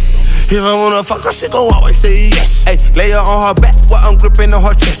 yeah. If I wanna fuck her, she gon' always say yes. Ay, lay her on her back while I'm gripping on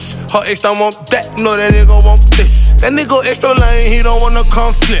her chest. Her ex don't want that, know that nigga want this. That nigga extra lane, he don't wanna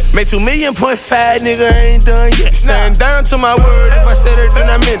come flip. Made 2.5 million, nigga ain't done yet. Stand down to my word, if I said it, then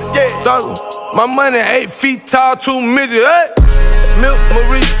I meant it. Dog, my money 8 feet tall, 2 midget. Hey. Milk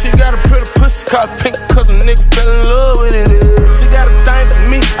Marie, She got a pretty pussy called pink, cause a nigga fell in love with it. She got a thing for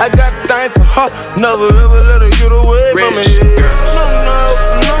me, I got a thing for her. Never ever let her get away from me. No, no,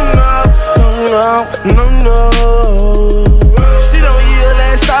 no, no, no, no, no. She don't yield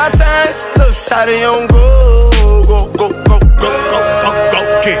like star signs. Little shawty on go,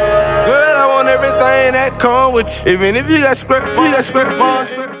 kid. Girl, I want everything that come with you. Even if you got script, we got script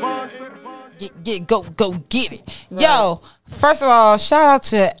Go get it. Right. Yo, first of all, shout out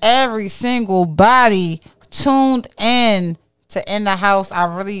to every single body tuned in to In the House.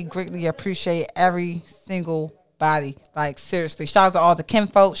 I really greatly appreciate every single body. Like, seriously. Shout out to all the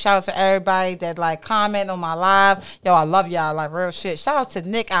kinfolk. Shout out to everybody that like comment on my live. Yo, I love y'all. Like, real shit. Shout out to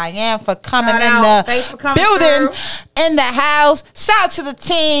Nick I Am for coming building In the House. Shout out to the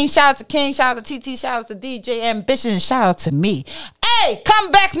team. Shout out to King. Shout out to TT. Shout out to DJ Ambition. Shout out to me. Hey,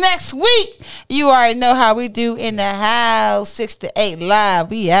 come back next week. You already know how we do In the House. 6 to 8 live.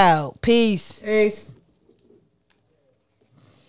 We out. Peace. Peace.